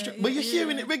think I'm stupid. But you're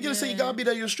hearing it regularly, so you gotta be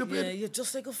that you're stupid. Yeah, you're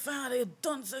just like a father. You're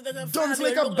dunce like a father. Dunce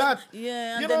like a bat.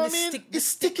 Yeah, and you then know what the I mean? stick, It's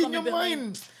sticking in your behind.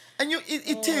 mind. And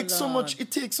it takes so Lord. much.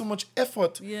 It takes so much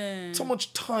effort, so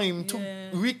much time to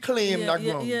reclaim that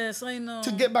ground. Yes, I know.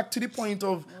 To get back to the point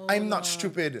of I'm not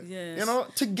stupid. Yes. You know,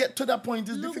 to get to that point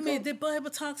is Look, difficult. me, the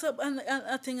Bible talks up and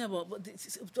a thing about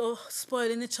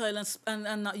spoiling the child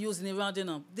and not using the rod. You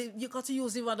know, you got to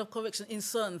use the rod of correction in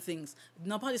certain things.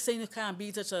 Nobody's saying you can't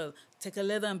beat a child. Take a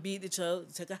leather and beat the child.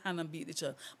 Take a hand and beat the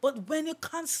child. But when you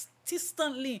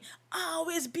consistently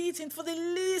always beating for the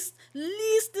least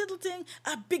little thing,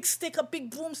 a big stick, a big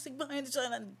broomstick behind the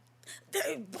child, and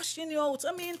they're pushing you out.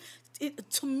 I mean,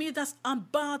 to me, that's on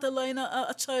borderline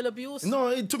a child abuse.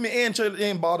 No, to me,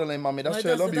 ain't borderline, mommy. That's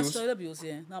child abuse. That's child abuse,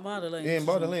 yeah. Not borderline. Ain't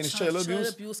borderline, it's child abuse.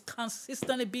 Child abuse,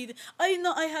 consistently beating. I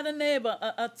know I had a neighbor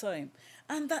at a time.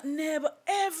 And that neighbor,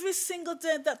 every single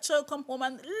day, that child come home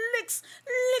and licks.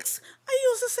 I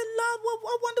used to say, Lord,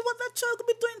 I wonder what that child could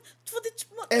be doing for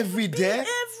the Every day?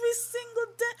 Every single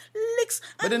day, licks.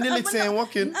 But then the licks ain't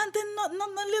working. And then not a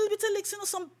little bit of licks,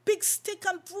 some big stick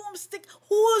and broomstick.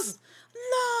 Hose.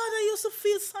 Lord, I used to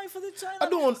feel sorry for the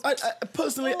child. I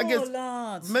personally, I guess,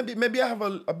 Lord. maybe I have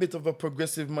a bit of a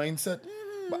progressive mindset.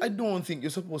 But I don't think you're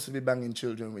supposed to be banging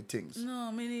children with things.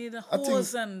 No, me neither. I think-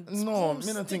 Hose and no,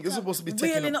 me not think you're supposed to be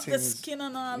taking wailing up up the things. skin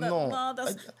and all that. No, No,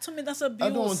 to me that's abuse. I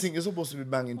don't think you're supposed to be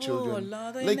banging children.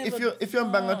 Lord, I like never if you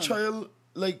bang a thought. child,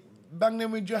 like bang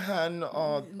them with your hand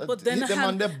or But then hit the them on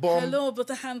hand, their bum. hello, but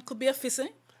the hand could be a fist, eh?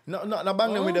 No,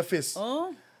 bang them with the fist.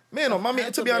 Oh. Man, no, mommy,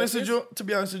 Hand to could be be a honest with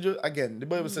fist. you, again, the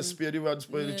Bible says spare the rod,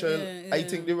 spoil the child. yeah, I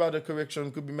think the rod of correction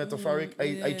could be metaphoric.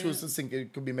 I choose to think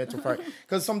it could be metaphoric.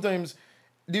 Because sometimes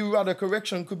the rod of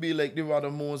correction could be like the rod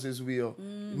of Moses where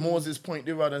Moses point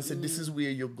the rod and said, this is where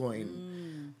you're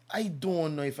going. I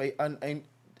don't know if I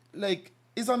like,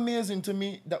 it's amazing to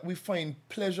me that we find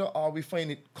pleasure or we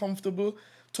find it comfortable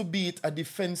to beat a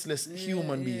defenseless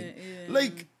human being.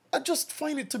 Like, I just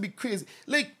find it to be crazy.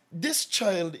 Like, this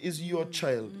child is your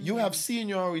child. You have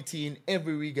seniority in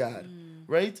every regard,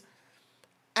 right?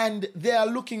 And they are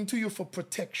looking to you for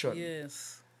protection.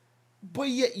 Yes. But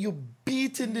yet you're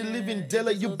beating the living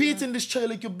daylight. You're beating this child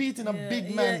like you're beating a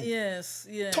big man. Yes.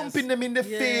 Thumping them in the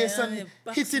face and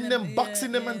hitting them,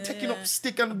 boxing them and yeah, taking yeah. up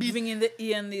stick and beating. Bringing the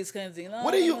ear and these kind of things.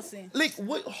 What are you, like,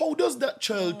 how does that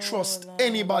child trust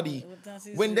anybody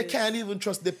when they can't even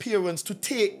trust their parents to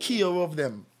take care of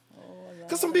them?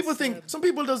 Because some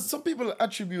people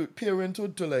attribute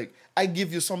parenthood to like, I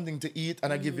give you something to eat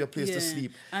and I give you a place to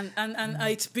sleep. And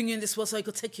I bring you in this world so I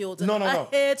could take you out. No. I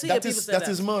hate to hear That people is- say that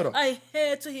is murder. I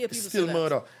hate to hear people Still say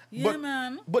murder. that. Yeah, but,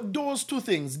 man. But those two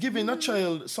things, giving a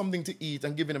child something to eat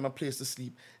and giving them a place to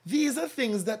sleep, these are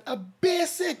things that are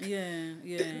basic. Yeah,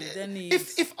 their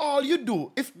needs. If all you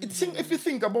do, if you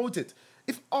think about it,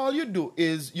 if all you do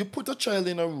is you put a child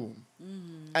in a room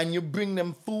and you bring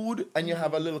them food and you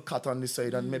have a little cot on the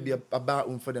side and maybe a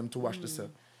bathroom for them to wash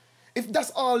themselves. If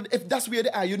that's where they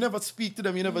are, you never speak to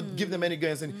them, you never give them any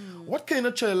guidance. What kind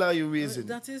of child are you raising?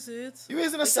 That is it. You're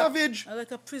raising a savage.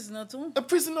 Like a prisoner too. A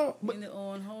prisoner. In their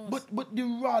own house. But the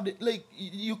rod, like,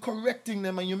 you're correcting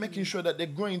them and you're making sure that they're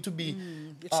going to be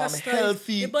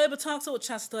healthy. The Bible talks about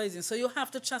chastising, so you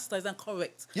have to chastise and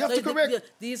correct. You have So to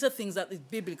correct. These are things that is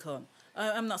biblical.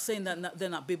 I'm not saying that they're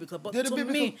not biblical, but They're to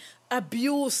biblical. me,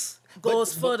 abuse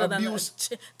goes but further abuse-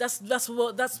 than that's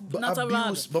But not a rod.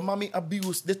 abuse, but mommy,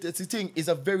 abuse, that's the thing, is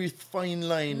a very fine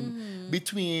line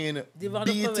between The rod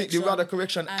of beating, the correction rod of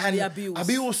correction and the abuse.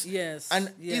 abuse. Yes,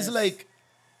 And yes. it's like,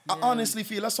 I honestly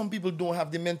feel that some people don't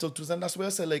have the mental tools, and that's where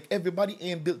I say, like, everybody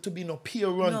ain't built to be no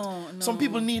parent. No. Some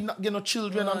people need not get no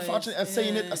children, Right. unfortunately. I'm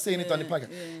saying it on the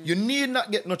podcast. You need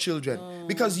not get no children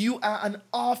because you are an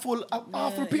awful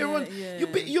parent.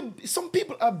 Some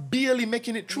people are barely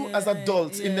making it through as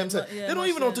adults in themselves. They don't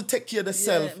even know how to take care of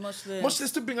themselves. Much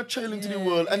less to bring a child into the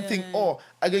world and think, oh,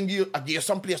 I give you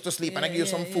some place to sleep and I give you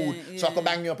some food so I can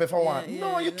bang you up if I want.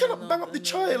 No, you cannot bang up the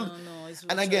child.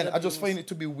 And again, I just find it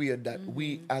to be weird that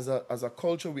we, as a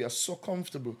culture, we are so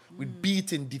comfortable with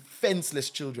beating defenseless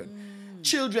children.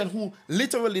 Children who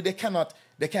literally they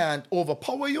can't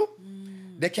overpower you.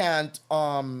 They can't,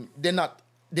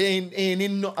 they ain't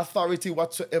in no authority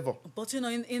whatsoever. But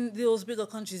in those bigger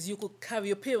countries, you could carry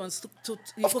your parents you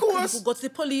Of could course. go to the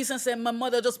police and say, my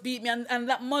mother just beat me, and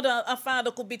that mother or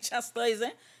father could be chastised.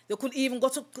 They could even go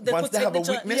to... Once could they take have the a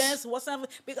child- witness? Yes, and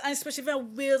especially if they have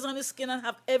wheels on the skin and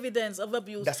have evidence of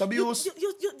abuse. That's abuse.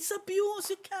 It's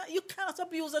abuse. You can't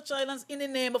abuse a child in the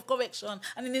name of correction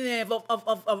and in the name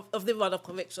of the rod of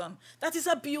correction. That is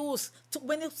abuse.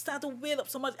 When you start to wheel up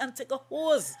somebody and take a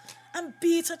hose and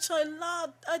beat a child,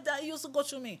 Lord, that used to go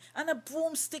through me. And a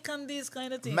broomstick and these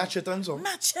kind of things. Machete and so.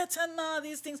 Machete and all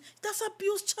these things. That's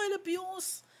abuse, child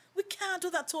abuse. We can't do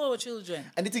that to our children.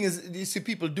 And the thing is, you see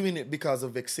people doing it because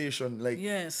of vexation. Like,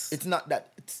 yes, it's not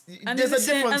that. And there's a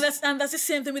difference. And that's the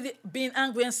same thing with being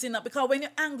angry and sin. Because when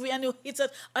you're angry and you hit it,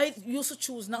 I used to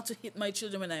choose not to hit my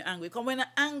children when I'm angry. Because when I'm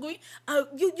angry,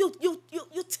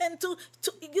 you tend to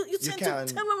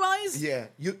terrorize. Yeah,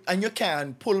 you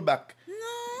can pull back.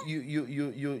 No.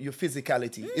 Your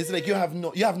physicality. It's like you have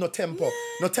no temper,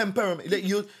 no temperament. Like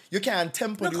you can't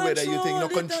temper the way that you think, no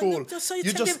control.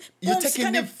 You're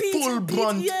taking the full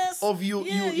brunt of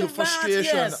your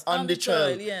frustration on the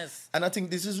child. Yes. And I think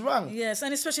this is wrong. Yes,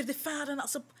 and especially if the father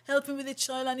not helping with the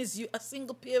child and is a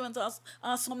single parent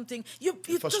or something, you're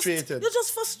frustrated. You're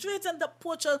just frustrated, and the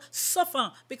poor child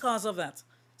suffer because of that.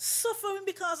 Suffering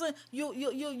because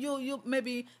you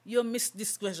maybe your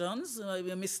discretions,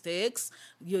 your mistakes.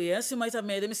 You might have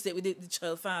made a mistake with the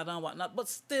child father and whatnot, but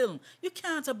still, you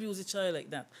can't abuse the child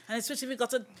like that. And especially if you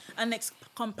got a next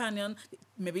companion,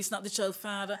 maybe it's not the child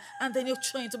father, and then you're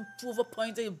trying to prove a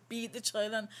point and you beat the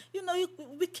child, and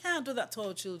we can't do that to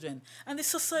our children. And the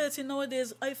society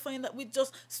nowadays, I find that we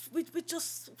just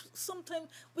sometimes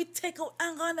we take out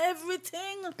anger on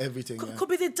everything. Everything. Could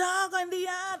be the dog in the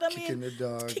yard.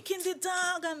 Kicking the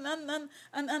dog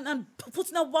and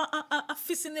putting a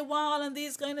fist in the wall and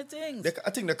these kind of things. I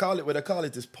think what they call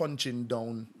it is punching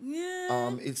down.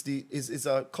 Yeah. It's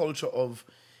a culture of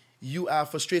you are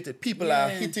frustrated. People are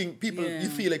hitting people. You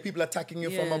feel like people are attacking you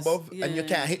from above, and you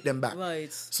can't hit them back.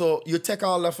 Right. So you take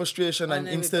all that frustration and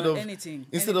instead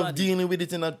of dealing with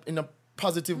it in a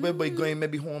positive way by going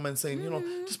maybe home and saying,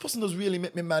 this person does really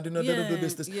make me mad. They don't do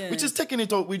this. Which is taking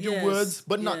it out with your words,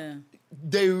 but not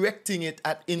directing it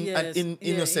at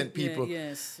innocent people.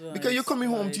 Because you're coming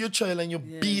home to your child and you're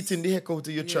beating the heck out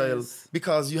of your child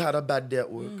because you had a bad day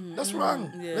at work. That's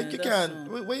wrong. Like you can't.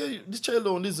 This child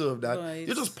don't deserve that.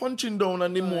 You're just punching down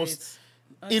on the most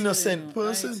innocent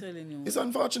person. It's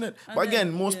unfortunate. But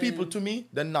again, most people to me,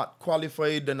 they're not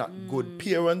qualified, they're not good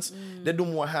parents. They do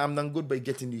more harm than good by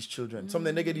getting these children.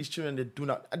 Sometimes they get these children, they do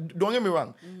not. Don't get me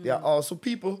wrong. There are also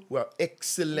people who are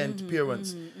excellent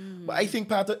parents. But I think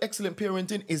part of excellent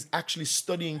parenting is actually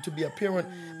studying to be a parent.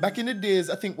 Back in the days,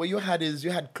 I think what you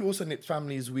had closer-knit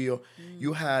families where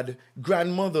you had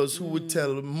grandmothers who would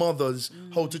tell mothers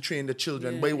how to train the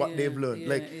children by what they've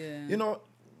learned.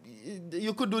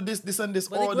 You could do this, and this.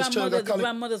 But the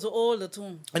grandmothers were older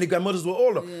too. And the grandmothers were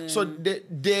older. Yeah. So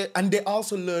they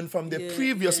also learned from their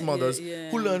previous mothers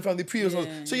who learned from the previous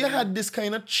mothers. So you had this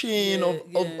kind of chain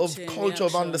of culture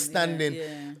of understanding.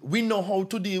 We know how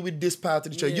to deal with this part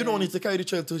of the child. You don't need to carry the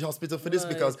child to the hospital for this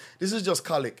because this is just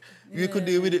colic. You could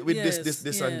deal with it with this,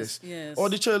 and this. Or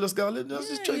the child just got a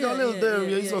little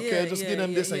diarrhea. It's okay. Just give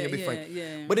them this and you'll be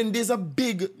fine. But then there's a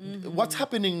big... What's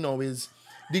happening now is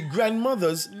the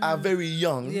grandmothers are very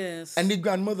young, and the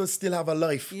grandmothers still have a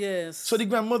life. Yes. So the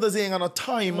grandmothers ain't got no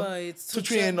time to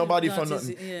train nobody for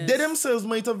nothing. They themselves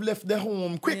might have left their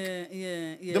home quick.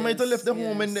 They might have left their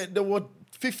home and they were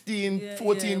 15,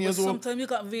 14 years old. Sometimes you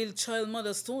got real child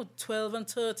mothers too, 12 and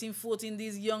 13, 14,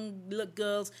 these young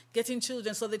girls getting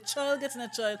children. So the child getting a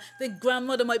child, the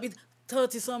grandmother might be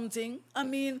 30-something. I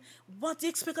mean, what do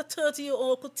you expect a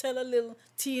 30-year-old could tell a little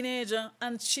teenager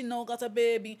and she now got a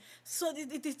baby? So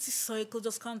the cycle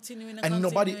just continuing and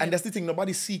continuing. And that's the thing,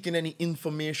 nobody's seeking any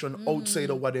information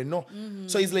outside of what they know.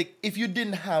 So it's like, if you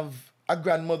didn't have a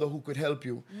grandmother who could help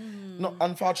you. No,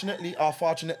 unfortunately or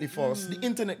fortunately for us, the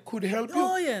internet could help you.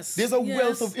 Oh, yes. There's a Yes.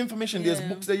 wealth of information. There's Yeah.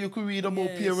 books that you could read about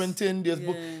Yes. parenting. There's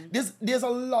book. Yeah. There's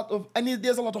a lot of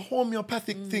there's a lot of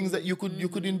homeopathic things that you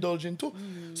could indulge in too.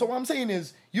 So what I'm saying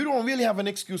is, you don't really have an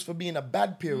excuse for being a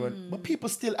bad parent, but people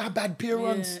still are bad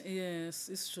parents. Yeah, yes,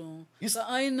 it's true. Yes. So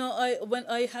I know when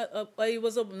I had I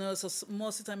was up nurse, so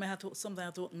most of the time I had to sometimes I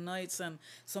had to work nights and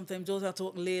sometimes those had to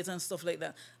work late and stuff like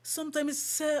that. Sometimes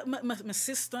it's my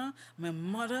sister, my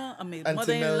mother, and my Auntie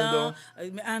mother-in-law,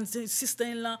 Melda. my auntie,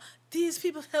 sister-in-law. These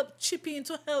people help chip in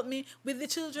to help me with the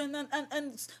children,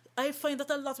 and I find that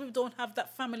a lot of people don't have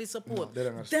that family support. they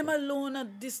don't have Them alone are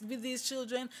with these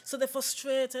children, so they're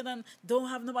frustrated and don't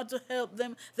have nobody to help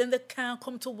them. Then they can't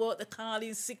come to work, they're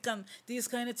calling sick and these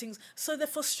kind of things. So they're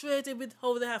frustrated with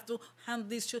how they have to handle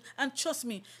these children. And trust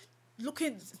me,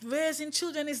 raising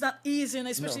children is not easy, and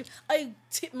especially I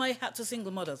tip my hat to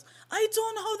single mothers. I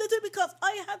don't know how they do it because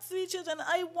I had 3 children.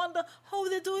 I wonder how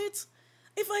they do it.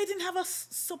 If I didn't have a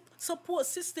support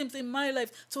systems in my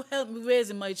life to help me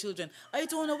raising my children, I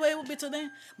don't know where it would be today.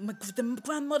 The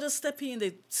grandmother step in,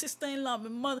 the sister-in-law, my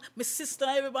mother, my sister,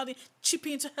 everybody chip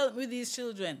in to help with these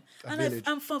children.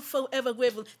 I'm forever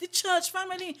grateful. The church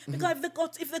family, because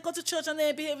if they go to church and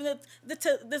they're behaving, they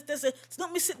say, it's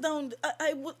not me sit down.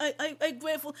 I'm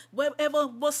grateful. Whatever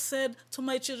was said to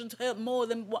my children to help more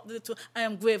than what they do, I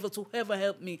am grateful to whoever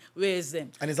helped me raise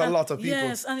them. And it's a lot of people.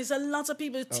 Yes, and it's a lot of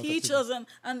people, teachers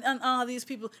and all these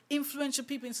people, influential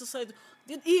people in society.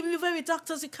 Even the very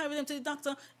doctors, you carry them to the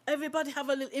doctor. Everybody have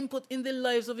a little input in the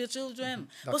lives of your children.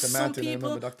 Dr. But some Martin, I people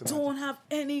remember Dr. don't have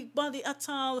anybody at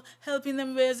all helping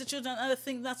them raise the children. And I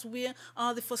think that's where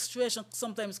all the frustration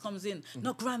sometimes comes in.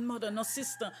 No grandmother, no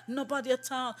sister, nobody at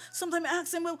all. Sometimes I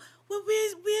ask them, well,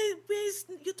 where's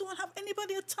you don't have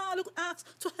anybody at all who asks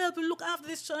to help you look after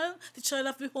this child? The child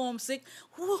have to be homesick.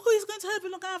 Who is going to help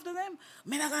you look after them?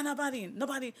 Me not got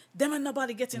nobody, them and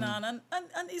nobody getting on. And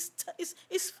it's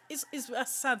a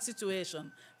sad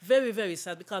situation. Very, very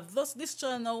sad, because this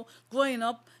child now growing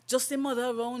up, just the mother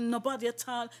around, nobody at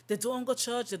all. They don't go to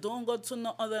church, they don't go to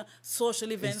no other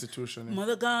social events. Institution, yeah.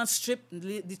 Mother gone stripped,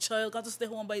 the child got to stay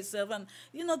home by itself, and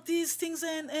these things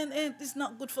and it's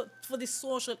not good for the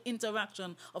social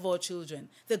interaction of our children.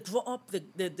 They grow up,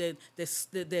 they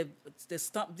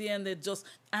stop there and they're just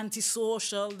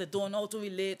antisocial. They don't know how to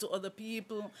relate to other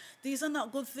people. These are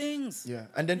not good things. Yeah,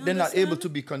 and then You they're not understand? able to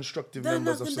be constructive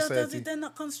members of society. They're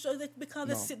not constructive because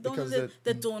they sit down because and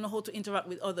they don't know how to interact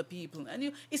with other people.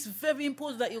 And it's very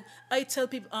important that I tell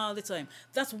people all the time,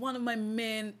 that's one of my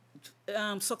main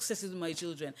successes with my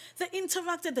children. They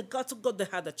interacted, they got to go, they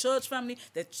had a church family,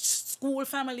 the school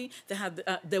family,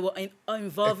 they were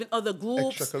involved in other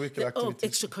groups.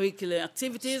 Extracurricular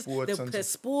activities. They play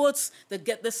sports, they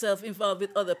get themselves involved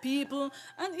with other people.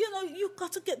 And you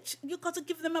got to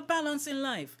give them a balance in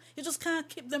life. You just can't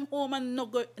keep them home and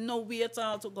nowhere at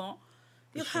all to go.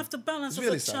 You have to balance as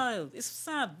really a sad. child. It's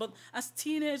sad, but as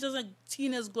teenagers and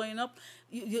teenagers growing up,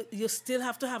 you still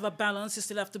have to have a balance. You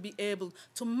still have to be able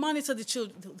to monitor the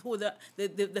children who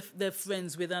they're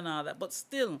friends with and all that. But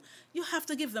still, you have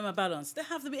to give them a balance. They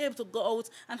have to be able to go out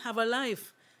and have a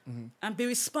life. And be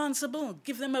responsible.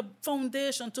 Give them a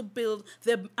foundation to build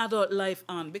their adult life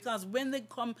on. Because when they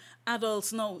become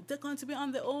adults now, they're going to be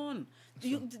on their own.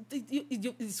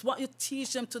 It's what you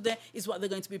teach them today is what they're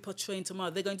going to be portraying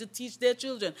tomorrow. They're going to teach their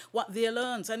children what they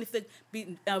learn. And if they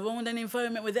be around an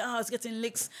environment where they are getting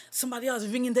licks, somebody else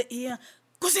ringing the ear,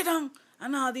 go sit down,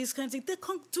 and all these kinds of things, they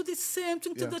come do the same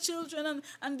thing to the children,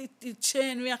 and the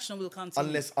chain reaction will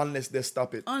continue. Unless they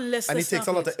stop it. And it takes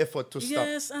a lot of effort to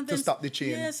stop the chain.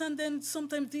 Yes, and then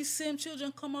sometimes these same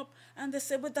children come up and they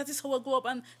say, but that is how I grew up,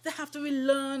 and they have to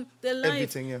relearn their life.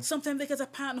 Everything, yeah. Sometimes they get a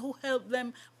partner who help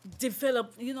them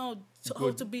develop,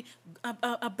 how to be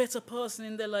a better person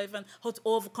in their life, and how to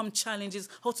overcome challenges,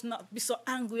 how to not be so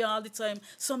angry all the time,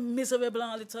 so miserable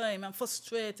all the time, and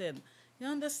frustrated. You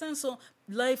understand? So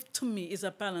life to me is a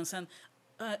balance, and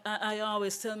I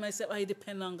always tell myself I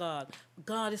depend on God.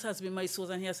 God has been my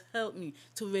source, and He has helped me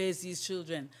to raise these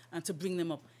children and to bring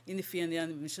them up in the fear and the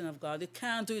admonition of God. You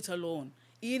can't do it alone.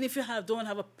 Even if you don't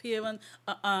have a parent,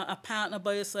 a partner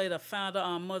by your side, a father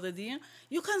or a mother there,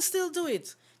 you can still do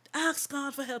it. Ask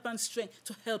God for help and strength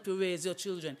to help you raise your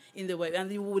children in the way,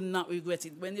 and you will not regret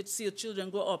it. When you see your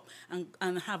children grow up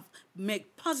and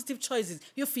make positive choices,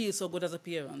 you feel so good as a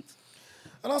parent.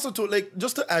 And also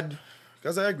just to add,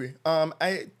 because I agree,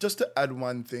 just to add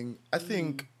one thing, I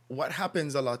think what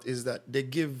happens a lot is that they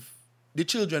give the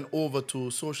children over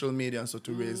to social media and so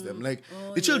to raise them. Like,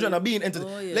 the children are being entertained.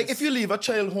 Oh, yes. Like, if you leave a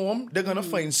child home, they're going to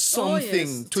find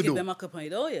something to keep do. them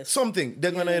occupied. Oh, yes. Something.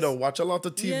 They're going to Yes. either watch a lot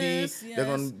of TV, Yes, they're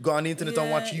going to go on the internet and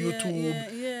watch YouTube.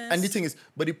 Yes. And the thing is,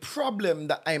 but the problem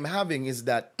that I'm having is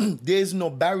that there is no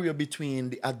barrier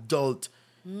between the adult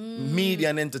media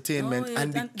and entertainment Oh, yeah,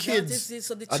 and the that kids is it.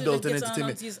 So the children adult and get on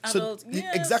entertainment. these So adult-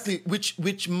 yes. exactly,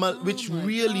 which My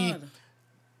really God.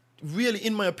 really,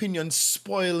 in my opinion,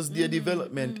 spoils their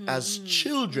development as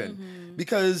children.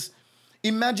 Because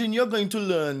imagine you're going to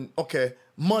learn, okay,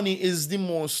 money is the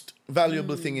most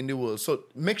valuable thing in the world. So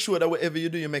make sure that whatever you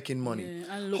do, you're making money.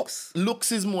 Yeah, and looks.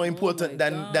 Looks is more important my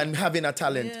than, God. than having a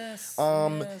talent. Yes,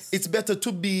 yes. It's better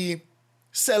to be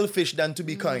selfish than to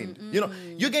be kind. You know,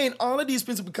 you gain all of these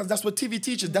principles because that's what TV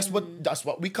teaches. That's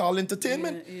what we call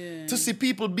entertainment. Yeah. To see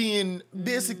people being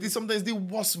basically sometimes the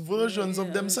worst versions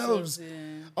of themselves.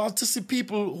 Or to see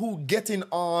people who getting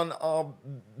on or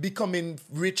becoming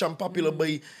rich and popular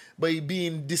by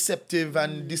being deceptive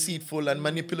and deceitful and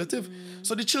manipulative.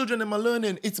 So the children them are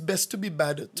learning it's best to be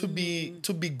bad to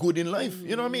be good in life.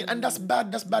 You know what I mean? And that's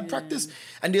bad practice.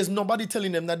 And there's nobody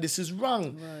telling them that this is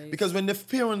wrong. Right. Because when the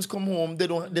parents come home,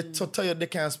 they're so tired they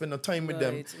can't spend no time with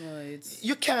them. Right.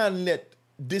 You can't let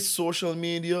this social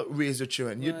media raise your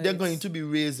children. They're Right. going to be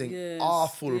raising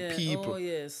awful people. Oh,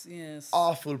 yes.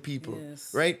 Awful people,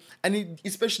 Yes. right? And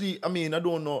especially, I mean, I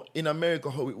don't know in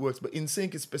America how it works, but in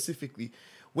St. Kitts specifically,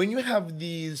 when you have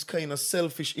these kind of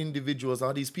selfish individuals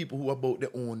or these people who are about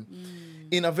their own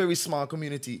in a very small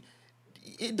community,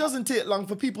 it doesn't take long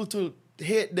for people to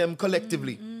hate them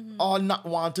collectively or not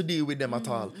want to deal with them at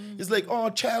all. It's like, oh,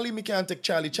 Charlie, me can't take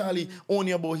Charlie. Charlie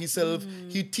only about himself.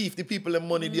 He thieved the people their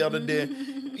money the other day.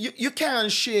 You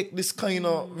can't shake this kind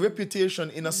of reputation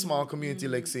in a small community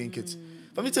like St. Kitts.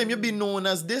 From the time you've been known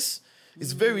as this,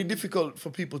 it's very difficult for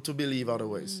people to believe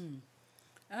otherwise.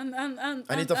 And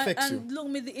it affects you. And look,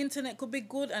 me, the internet could be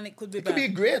good and it could be It bad. could be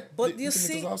great. But The you internet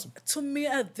see, is awesome. to me,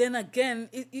 then again,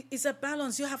 it's a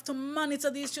balance. You have to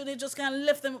monitor these children. You just can't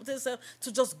leave them to themselves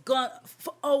to just go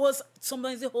for hours,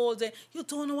 sometimes the whole day. You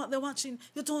don't know what they're watching.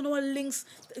 You don't know what links.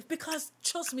 Because,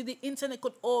 trust me, the internet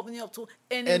could open you up to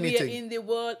anywhere Anything. in the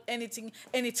world, anything,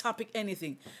 any topic,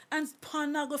 anything. And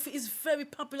pornography is very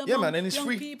popular Yeah, among man, and it's young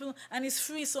free. people. And it's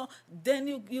free. So then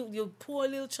you poor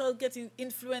little child getting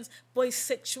influenced by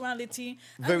sexuality.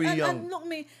 Very young. And look,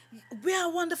 me, we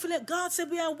are wonderfully. God said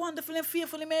we are wonderfully and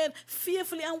fearfully made.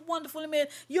 Fearfully and wonderfully made.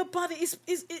 Your body is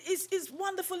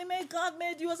wonderfully made. God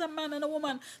made you as a man and a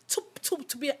woman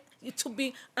to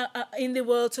be in the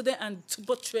world today and to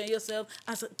portray yourself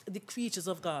as the creatures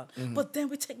of God. But then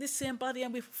we take the same body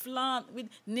and we flaunt with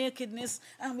nakedness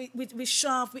and we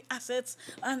shove with assets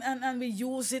and we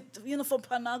use it, for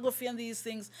pornography and these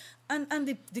things. And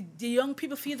the young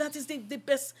people feel that is the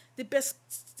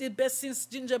best since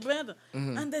gingerbread.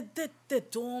 And they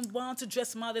don't want to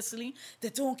dress modestly. They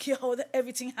don't care how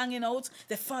everything hanging out.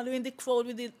 They're following the crowd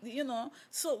with it,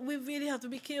 So we really have to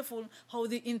be careful how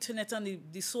the internet and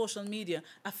the social media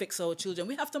affects our children.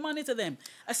 We have to monitor them,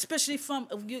 especially from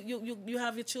you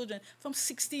have your children from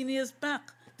 16 years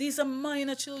back. These are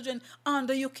minor children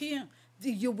under your care.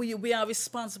 We are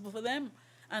responsible for them.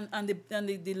 And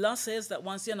the law says that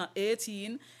once you're not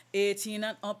 18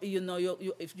 and up,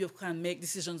 if you can make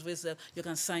decisions for yourself, you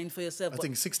can sign for yourself. I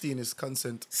think 16 is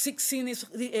consent. 16 is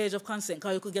the age of consent,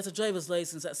 because you could get a driver's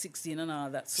license at 16 and all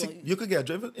that. So You could get a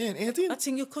driver in 18? I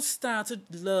think you could start to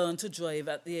learn to drive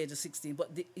at the age of 16,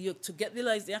 but to get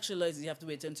the actual license, you have to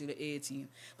wait until you're 18.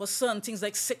 But certain things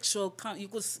like you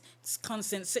could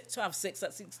consent to have sex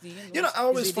at 16. I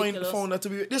always found that to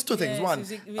be... There's two things. Yes, One,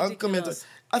 it's I'll comment. ridiculous.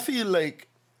 I feel like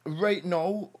right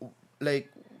now, like,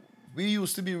 we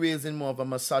used to be raised in more of a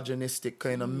misogynistic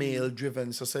kind of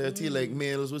male-driven society. Like,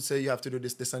 males would say you have to do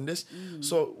this, this, and this.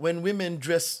 So when women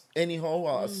dress anyhow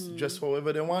or dress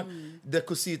however they want, they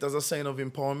could see it as a sign of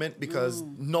empowerment because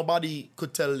nobody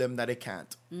could tell them that they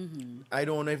can't. I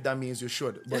don't know if that means you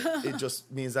should, but it just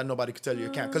means that nobody could tell you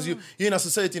can't. Because you're in a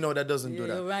society now that doesn't do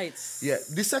that. You're right. Yeah.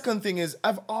 The second thing is,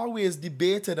 I've always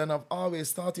debated and I've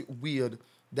always thought it weird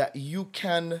that you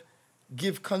can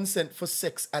give consent for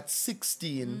sex at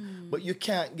 16, but you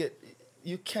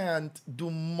can't do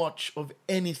much of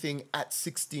anything at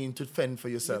 16 to fend for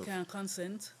yourself. You can't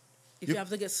consent. If you have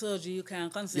to get surgery, you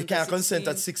can't consent. You can't at consent 16.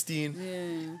 at 16.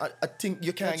 Yeah. I think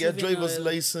you can't At get a driver's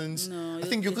juvenile. license. No, I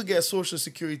think you could get Social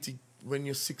Security when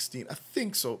you're 16. I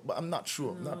think so, but I'm not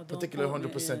sure. No, Not don't particularly quote me.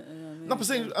 100%. Yeah, Not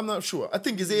percent. I'm not sure. I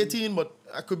think it's 18, but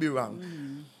I could be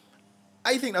wrong.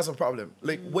 I think that's a problem.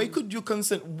 Like, why could you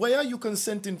consent? Why are you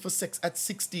consenting for sex at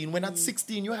 16 when at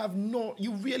 16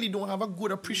 you really don't have a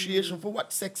good appreciation for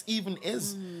what sex even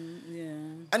is?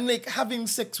 And like having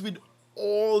sex with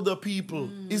older people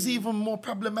is even more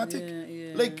problematic.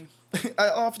 Yeah. Like I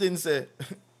often say,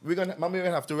 we're gonna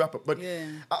have to wrap up, but Yeah.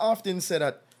 I often say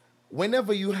that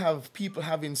whenever you have people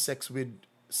having sex with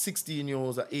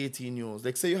 16-year-olds or 18-year-olds,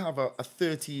 like say you have a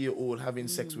 30-year-old having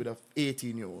sex with a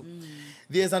 18-year-old,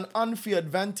 there's an unfair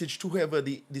advantage to whoever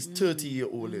this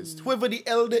 30-year-old is. Whoever the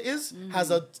elder is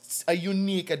has a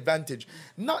unique advantage,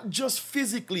 not just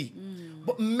physically,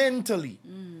 but mentally.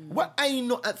 What I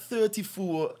know at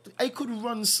 34, I could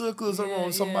run circles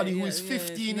around somebody who is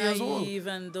 15 years old.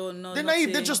 And don't know They're nothing.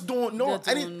 naive, they just don't know.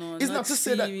 It's not to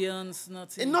say that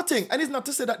nothing. And it's not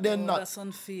to say that they're not. That's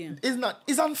unfair.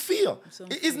 It's unfair.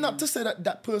 unfair. It's not to say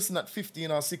that person at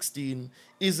 15 or 16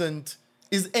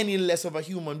 is any less of a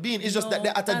human being. It's just that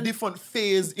they're at a different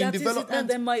phase in That is it,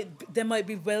 development. and they might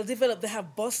be well developed. They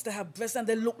have bust, they have breasts, and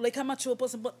they look like a mature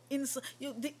person. But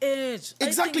the age,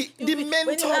 Exactly, I think the when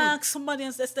mental. you ask somebody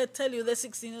and they tell you they're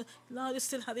 16, you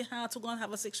still have the heart to go and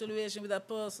have a sexual relation with that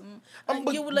person. And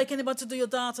but- you would like anybody to do your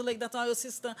daughter like that, or your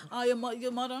sister, or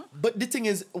your mother. But the thing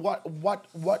is,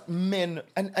 what men,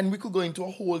 and we could go into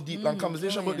a whole deep long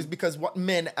conversation about this, because what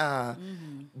men are,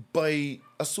 by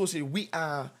associating, we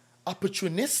are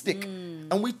opportunistic,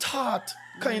 and we taught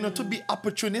kind of to be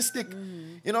opportunistic.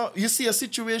 You know, you see a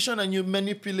situation and you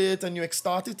manipulate and you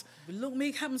extort it. But look,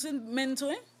 me happens in men too,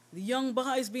 eh? The young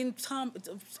boys being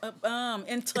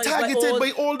enticed Targeted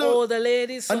by older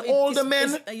ladies. and older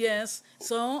men. Yes.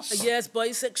 So, yes,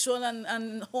 bisexual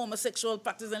and homosexual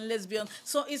practice and lesbian.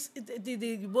 So,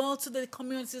 the world to the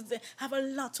communities, they have a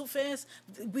lot to face.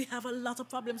 We have a lot of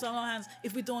problems on our hands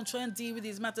if we don't try and deal with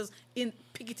these matters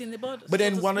pick it in the bud. But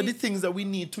then one of the things that we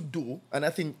need to do, and I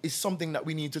think is something that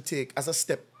we need to take as a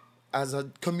step as a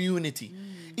community,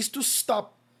 is to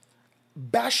stop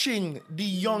bashing the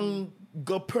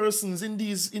younger persons in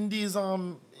these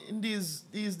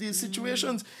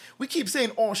situations. We keep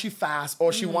saying, oh, she fast,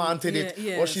 or she wanted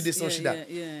it, or she this, or she that.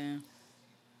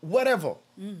 Whatever.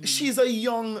 She's a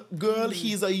young girl,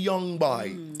 he's a young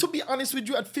boy. To be honest with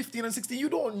you, at 15 and 16, you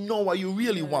don't know what you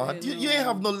really want. You ain't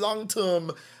have no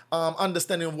long-term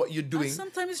understanding of what you're doing. And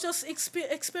sometimes it's just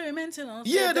experimenting.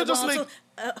 Yeah, they're just like,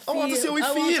 I want to see how we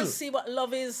I feel. want to see what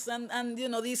love is, and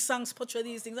these songs portray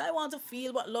these things. I want to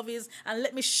feel what love is, and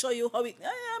let me show you how it.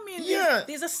 I mean,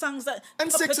 these are songs that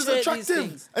and sex is perpetuate these attractive.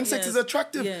 things. And sex is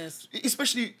attractive. Yes.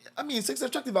 Especially, I mean, sex is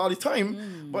attractive all the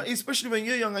time, but especially when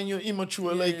you're young and you're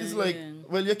immature,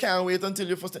 well, you can't wait until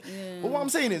you're first. But what I'm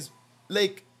saying is,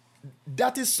 like,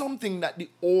 that is something that the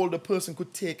older person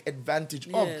could take advantage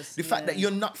of. The fact that you're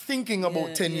not thinking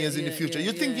about 10 years in the future.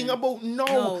 You're thinking about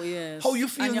now, how you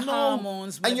feel and your now.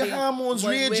 Hormones and your hormones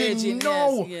raging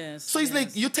now. So it's like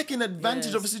you're taking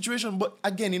advantage of a Yes. situation. But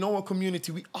again, in our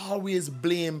community, we always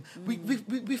blame.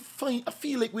 We find, I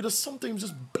feel like we just sometimes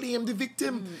just blame the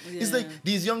victim. It's like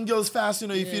these young girls fast, if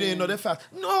you didn't know they're fast.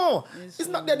 No, it's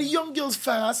not that the young girls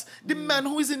fast. The man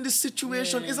who is in this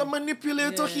situation is a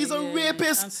manipulator. He's a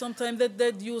rapist. And sometimes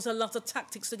they'd use a lot of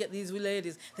tactics to get these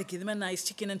ladies. They give them a nice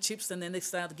chicken and chips, and then they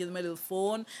start to give them a little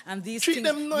phone. And these Treat things,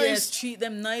 them nice. Yes, treat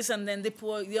them nice. And then the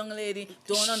poor young lady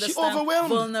don't She understand. overwhelmed.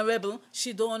 Vulnerable.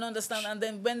 She don't understand. And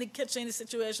then when they catch her in the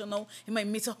situation now, he might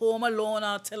meet her home alone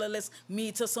or tell her let's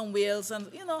meet her somewhere else.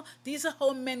 And these are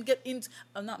how men get into.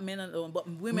 Not men alone, but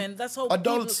women. That's how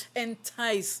Adults. people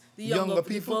entice the Younger the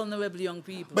people. vulnerable young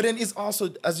people. But then it's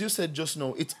also, as you said just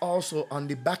now, it's also on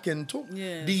the back end too.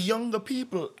 Yes. The younger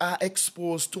people are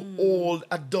exposed to old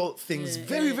adult things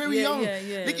very young.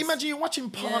 Like imagine you're watching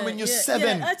porn when you're 7.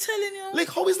 Yeah, I'm telling you. Like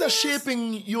how is that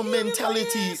shaping your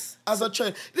mentality yes. as a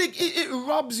child? Like it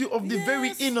robs you of the very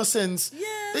Yes. innocence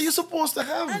that you're supposed to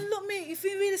have. And look, me, if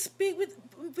you really speak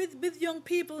with young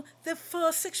people, their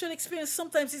first sexual experience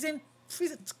sometimes is in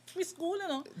preschool,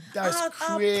 That's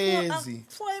crazy.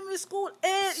 Primary school,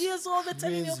 8 years old, they're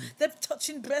telling you Crazy. they're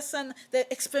touching breasts and they're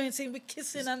experiencing with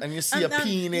kissing and you see a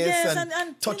penis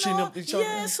and touching up each other.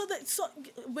 Yeah, so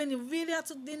when you really have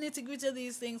to the nitty-gritty of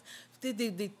these things,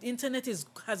 the internet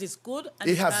has its good and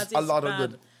It has its a lot of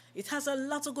bad. good. It has a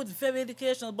lot of good, very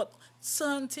educational, but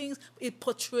certain things, it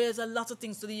portrays a lot of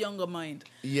things to the younger mind.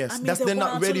 Yes, I mean, that's they they're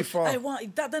not want to ready look- for.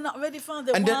 they're not ready for.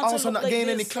 They And then want to also look not like getting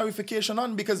any this. clarification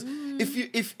on, because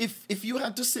if you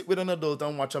had to sit with an adult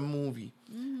and watch a movie,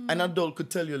 an adult could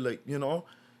tell you, like,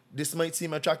 this might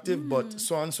seem attractive, but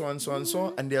so and so and so and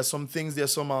so, and there are some things, there are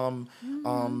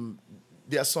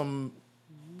some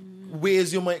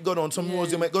ways you might go down, some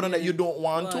roads you might go down that you don't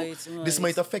want Right, to. This right.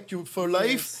 might affect you for life.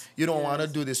 Yes, You don't yes. want to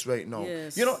do this right now.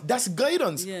 Yes. You know, that's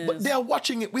guidance. Yes. But they are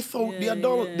watching it without the Yeah,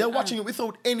 adult. yeah. They're watching it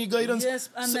without any guidance. Yes,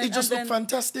 and so then, it just and looks then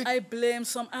fantastic. I blame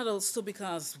some adults too,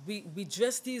 because we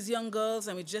dress these young girls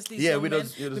and we dress these Yeah, young we men.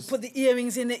 does- yeah, We does- put the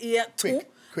earrings in the ear too.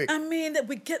 Quick. I mean, that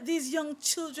we get these young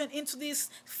children into these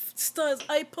styles.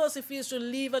 I personally feel should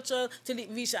leave a child till it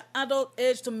reach an adult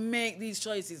age to make these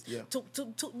choices. Yeah. To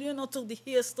the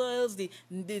hairstyles, the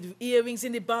earrings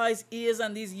in the boys' ears,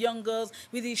 and these young girls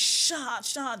with these short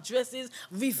dresses,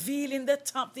 revealing their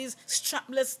top, these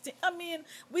strapless things. I mean,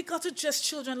 we got to dress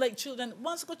children like children.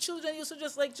 Once ago, children used to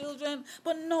dress like children,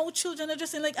 but now children are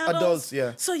dressing like adults. Adults,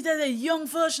 yeah. So they're the young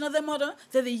version of their mother,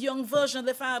 they're the young version of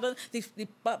their father, the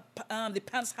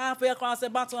pants halfway across their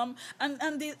bottom, and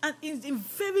in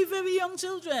very, very young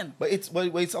children. But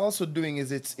what it's also doing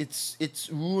is it's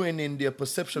ruining their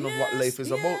perception of what Yes, life is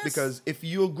about. yes. Because if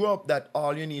you grow up that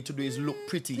all you need to do is look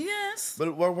pretty. Yes.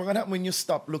 But what gonna happen when you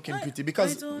stop looking pretty?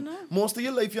 Because I don't know. most of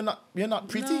your life you're not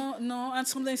pretty. No, and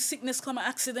sometimes sickness come, an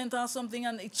accident or something,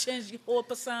 and it changes the whole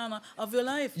persona of your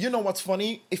life. You know what's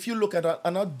funny? If you look at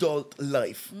an adult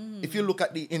life, if you look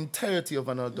at the entirety of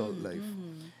an adult life,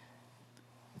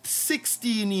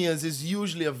 16 years is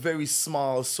usually a very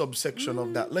small subsection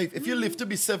of that life. If you live to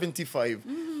be 75,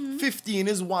 15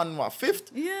 is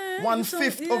fifth? Yeah.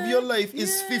 1/5 of your life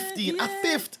is 15. A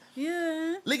fifth.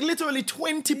 Yeah. Like literally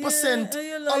 20% Yeah,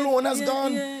 your life, alone has yeah,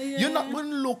 gone. yeah, You're not yeah. going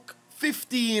to look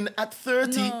 15 at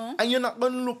 30 No. and you're not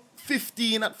going to look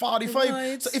 15 at 45.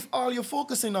 Right. So if all you're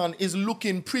focusing on is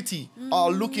looking pretty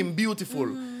or looking beautiful,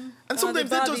 and sometimes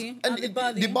the they body, just and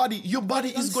the body. your body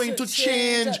is It's going to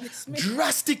change, change it's-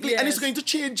 drastically, and it's Yes. going to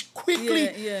change quickly.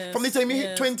 Yeah, yes, From the time you hit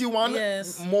yes, 21,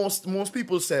 yes. most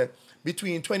people say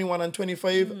between 21 and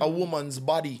 25, a woman's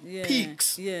body Yeah,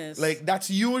 peaks. yes. Like that's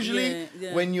usually Yeah,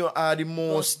 yeah. when you are the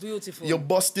most beautiful. your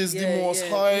bust is the Yeah, most yeah,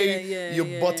 high, yeah, your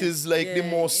yeah, butt is like the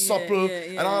yeah, most yeah, supple,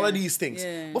 yeah, and all of yeah, these things.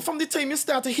 yeah. But from the time you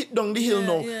start to hit down the hill Yeah,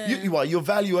 now, yeah. your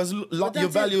value has But your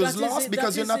value that is lost it,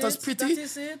 because that you're not is as it, pretty. That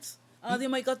is it. Or they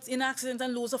might got in an accident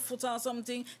and lose a foot or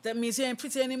something. That means you ain't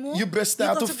pretty anymore. Your breasts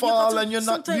start got to fall you got and you're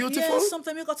not sometime- beautiful? Yes,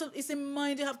 sometimes you got to, it's in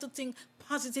mind, you have to think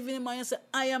positive in your mind and say,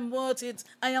 I am worth it,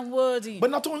 I am worthy. But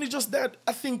not only just that,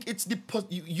 I think it's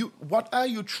what are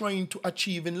you trying to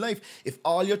achieve in life? If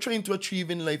all you're trying to achieve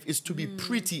in life is to be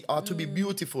pretty or to be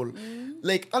beautiful,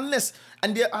 like unless,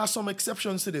 and there are some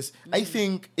exceptions to this, I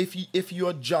think if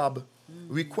your job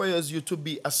requires you to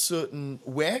be a certain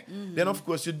way, then of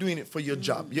course you're doing it for your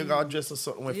job. You gotta dress a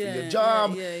certain way for Yeah, your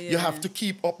job. yeah, You have to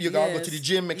keep up. You gotta go to the Yes,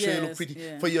 gym, make sure you look yes, pretty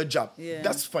yeah. for your job. Yeah.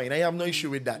 That's fine. I have no issue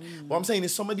with that. What I'm saying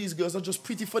is some of these girls are just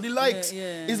pretty for the likes.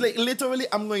 yeah. It's like literally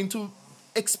I'm going to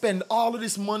expend all of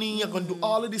this money, I'm gonna do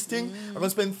all of this thing, I'm gonna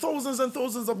spend thousands and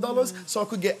thousands of dollars so I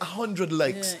could get 100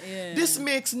 likes. Yeah. This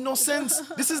makes no sense.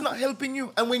 This is not helping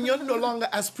you. And when you're no longer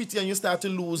as pretty and you start to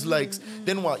lose likes,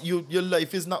 then what? Your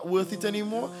life is not worth it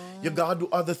anymore. You gotta do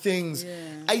other things.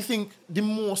 I think the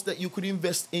most that you could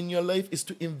invest in your life is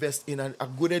to invest in a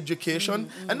good education,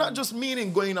 and not just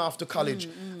meaning going off to college.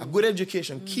 A good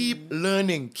education. Keep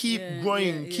learning, keep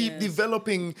growing, keep yes.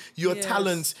 developing your Yes.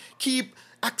 talents, keep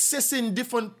accessing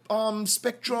different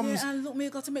spectrums. Yeah, and look, me, you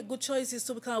got to make good choices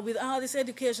too, because with all this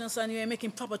education, son, you're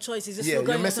making proper choices. You're Yeah, still you're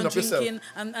going out messing and up yourself.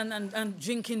 drinking and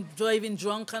drinking, driving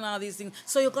drunk and all these things.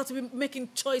 So you got to be making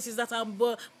choices that are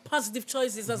positive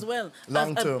choices as well.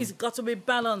 Long term. It's got to be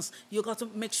balanced. You got to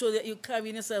make sure that you're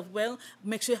carrying yourself well.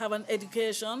 Make sure you have an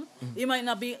education. You might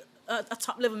not be a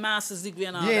top-level master's degree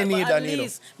and all Yeah, that, but neither, at neither.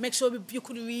 least make sure you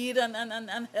could read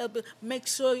and help. Make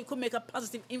sure you could make a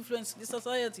positive influence in the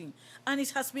society. And it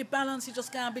has to be balanced. It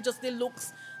just can't be just the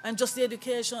looks and just the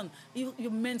education. You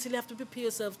mentally have to prepare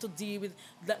yourself to deal with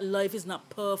that life is not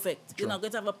perfect. You're not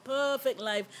going to have a perfect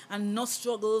life and no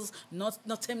struggles, no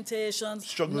temptations.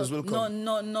 Struggles will come.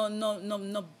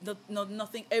 No,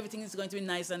 nothing. Everything is going to be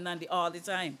nice and dandy all the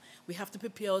time. We have to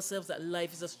prepare ourselves that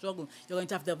life is a struggle. You're going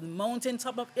to have the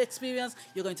mountaintop of experience.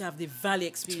 You're going to have the valley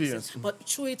experience. But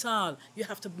through it all, you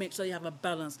have to make sure you have a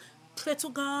balance. Pray to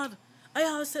God. I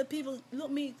always tell people,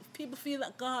 people feel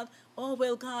that God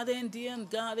ain't there and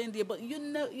God ain't there. But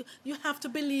you have to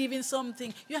believe in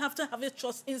something. You have to have a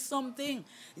trust in something.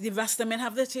 The Rastamen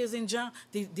have their tears in Jah.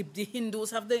 The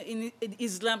Hindus have their in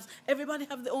Islam. Everybody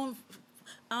have their own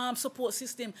support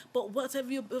system. But whatever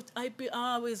I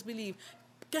always believe,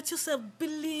 get yourself,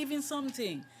 believe in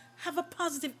something. Have a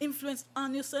positive influence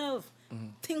on yourself.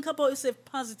 Think about yourself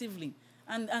positively.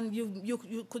 And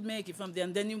you could make it from there.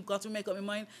 And then you've got to make up your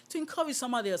mind to encourage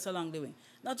somebody else along the way.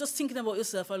 Not just thinking about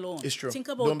yourself alone. It's true. Think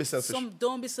about Don't be selfish.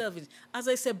 Don't be selfish. As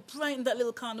I said, brighten that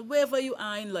little corner, wherever you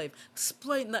are in life.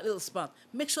 Brighten that little spot.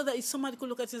 Make sure that if somebody could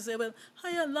look at you and say, well,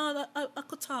 hiya, Lord, I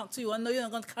could talk to you. I know you're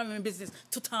not going to carry me in business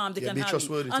to time. They Yeah, can be have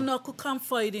trustworthy me. I too. know I could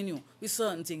confide in you with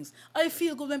certain things. I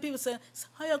feel good when people say,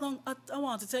 hiya, I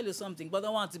want to tell you something, but I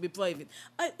want to be private.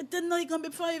 Then now you're going to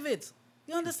be private.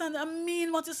 You understand? I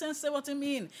mean what you say and say what you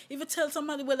mean. If you tell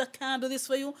somebody, well, I can't do this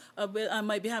for you, well, I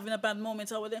might be having a bad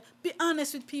moment or whatever, be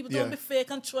honest with people. Don't Yeah. be fake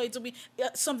and try to be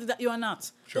something that you are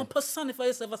not. Sure. Don't personify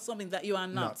yourself as something that you are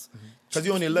not. Because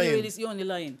you're only lying. Really, you're only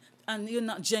lying. And you're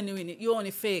not genuine. You're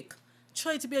only fake.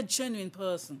 Try to be a genuine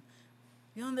person.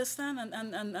 You understand?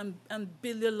 And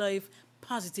build your life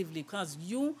positively, because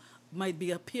you might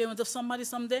be a parent of somebody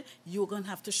someday. You're going to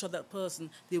have to show that person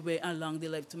the way along their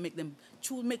life to make them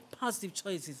make positive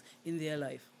choices in their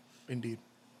life. Indeed.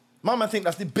 Mom, I think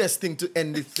that's the best thing to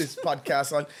end this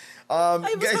podcast on.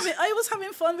 Guys, I was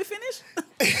having fun. We finished.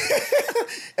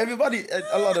 everybody,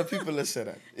 a lot of people have said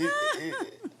that.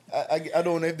 I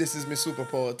don't know if this is my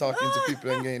superpower, talking to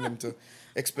people and getting them to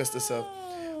express themselves.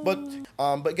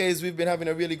 But guys, we've been having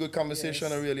a really good conversation.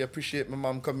 Yes. I really appreciate my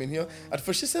mom coming here. At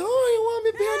first she said, "Oh, you want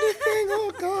me to be on this thing?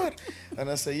 Oh God!" And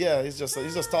I said, "Yeah, he's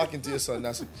just talking to your son."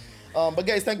 That's it. But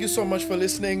guys, thank you so much for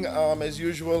listening. As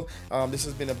usual, this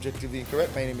has been Objectively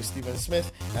Incorrect. My name is Stephen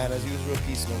Smith, and as usual,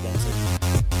 peace, no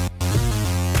nonsense.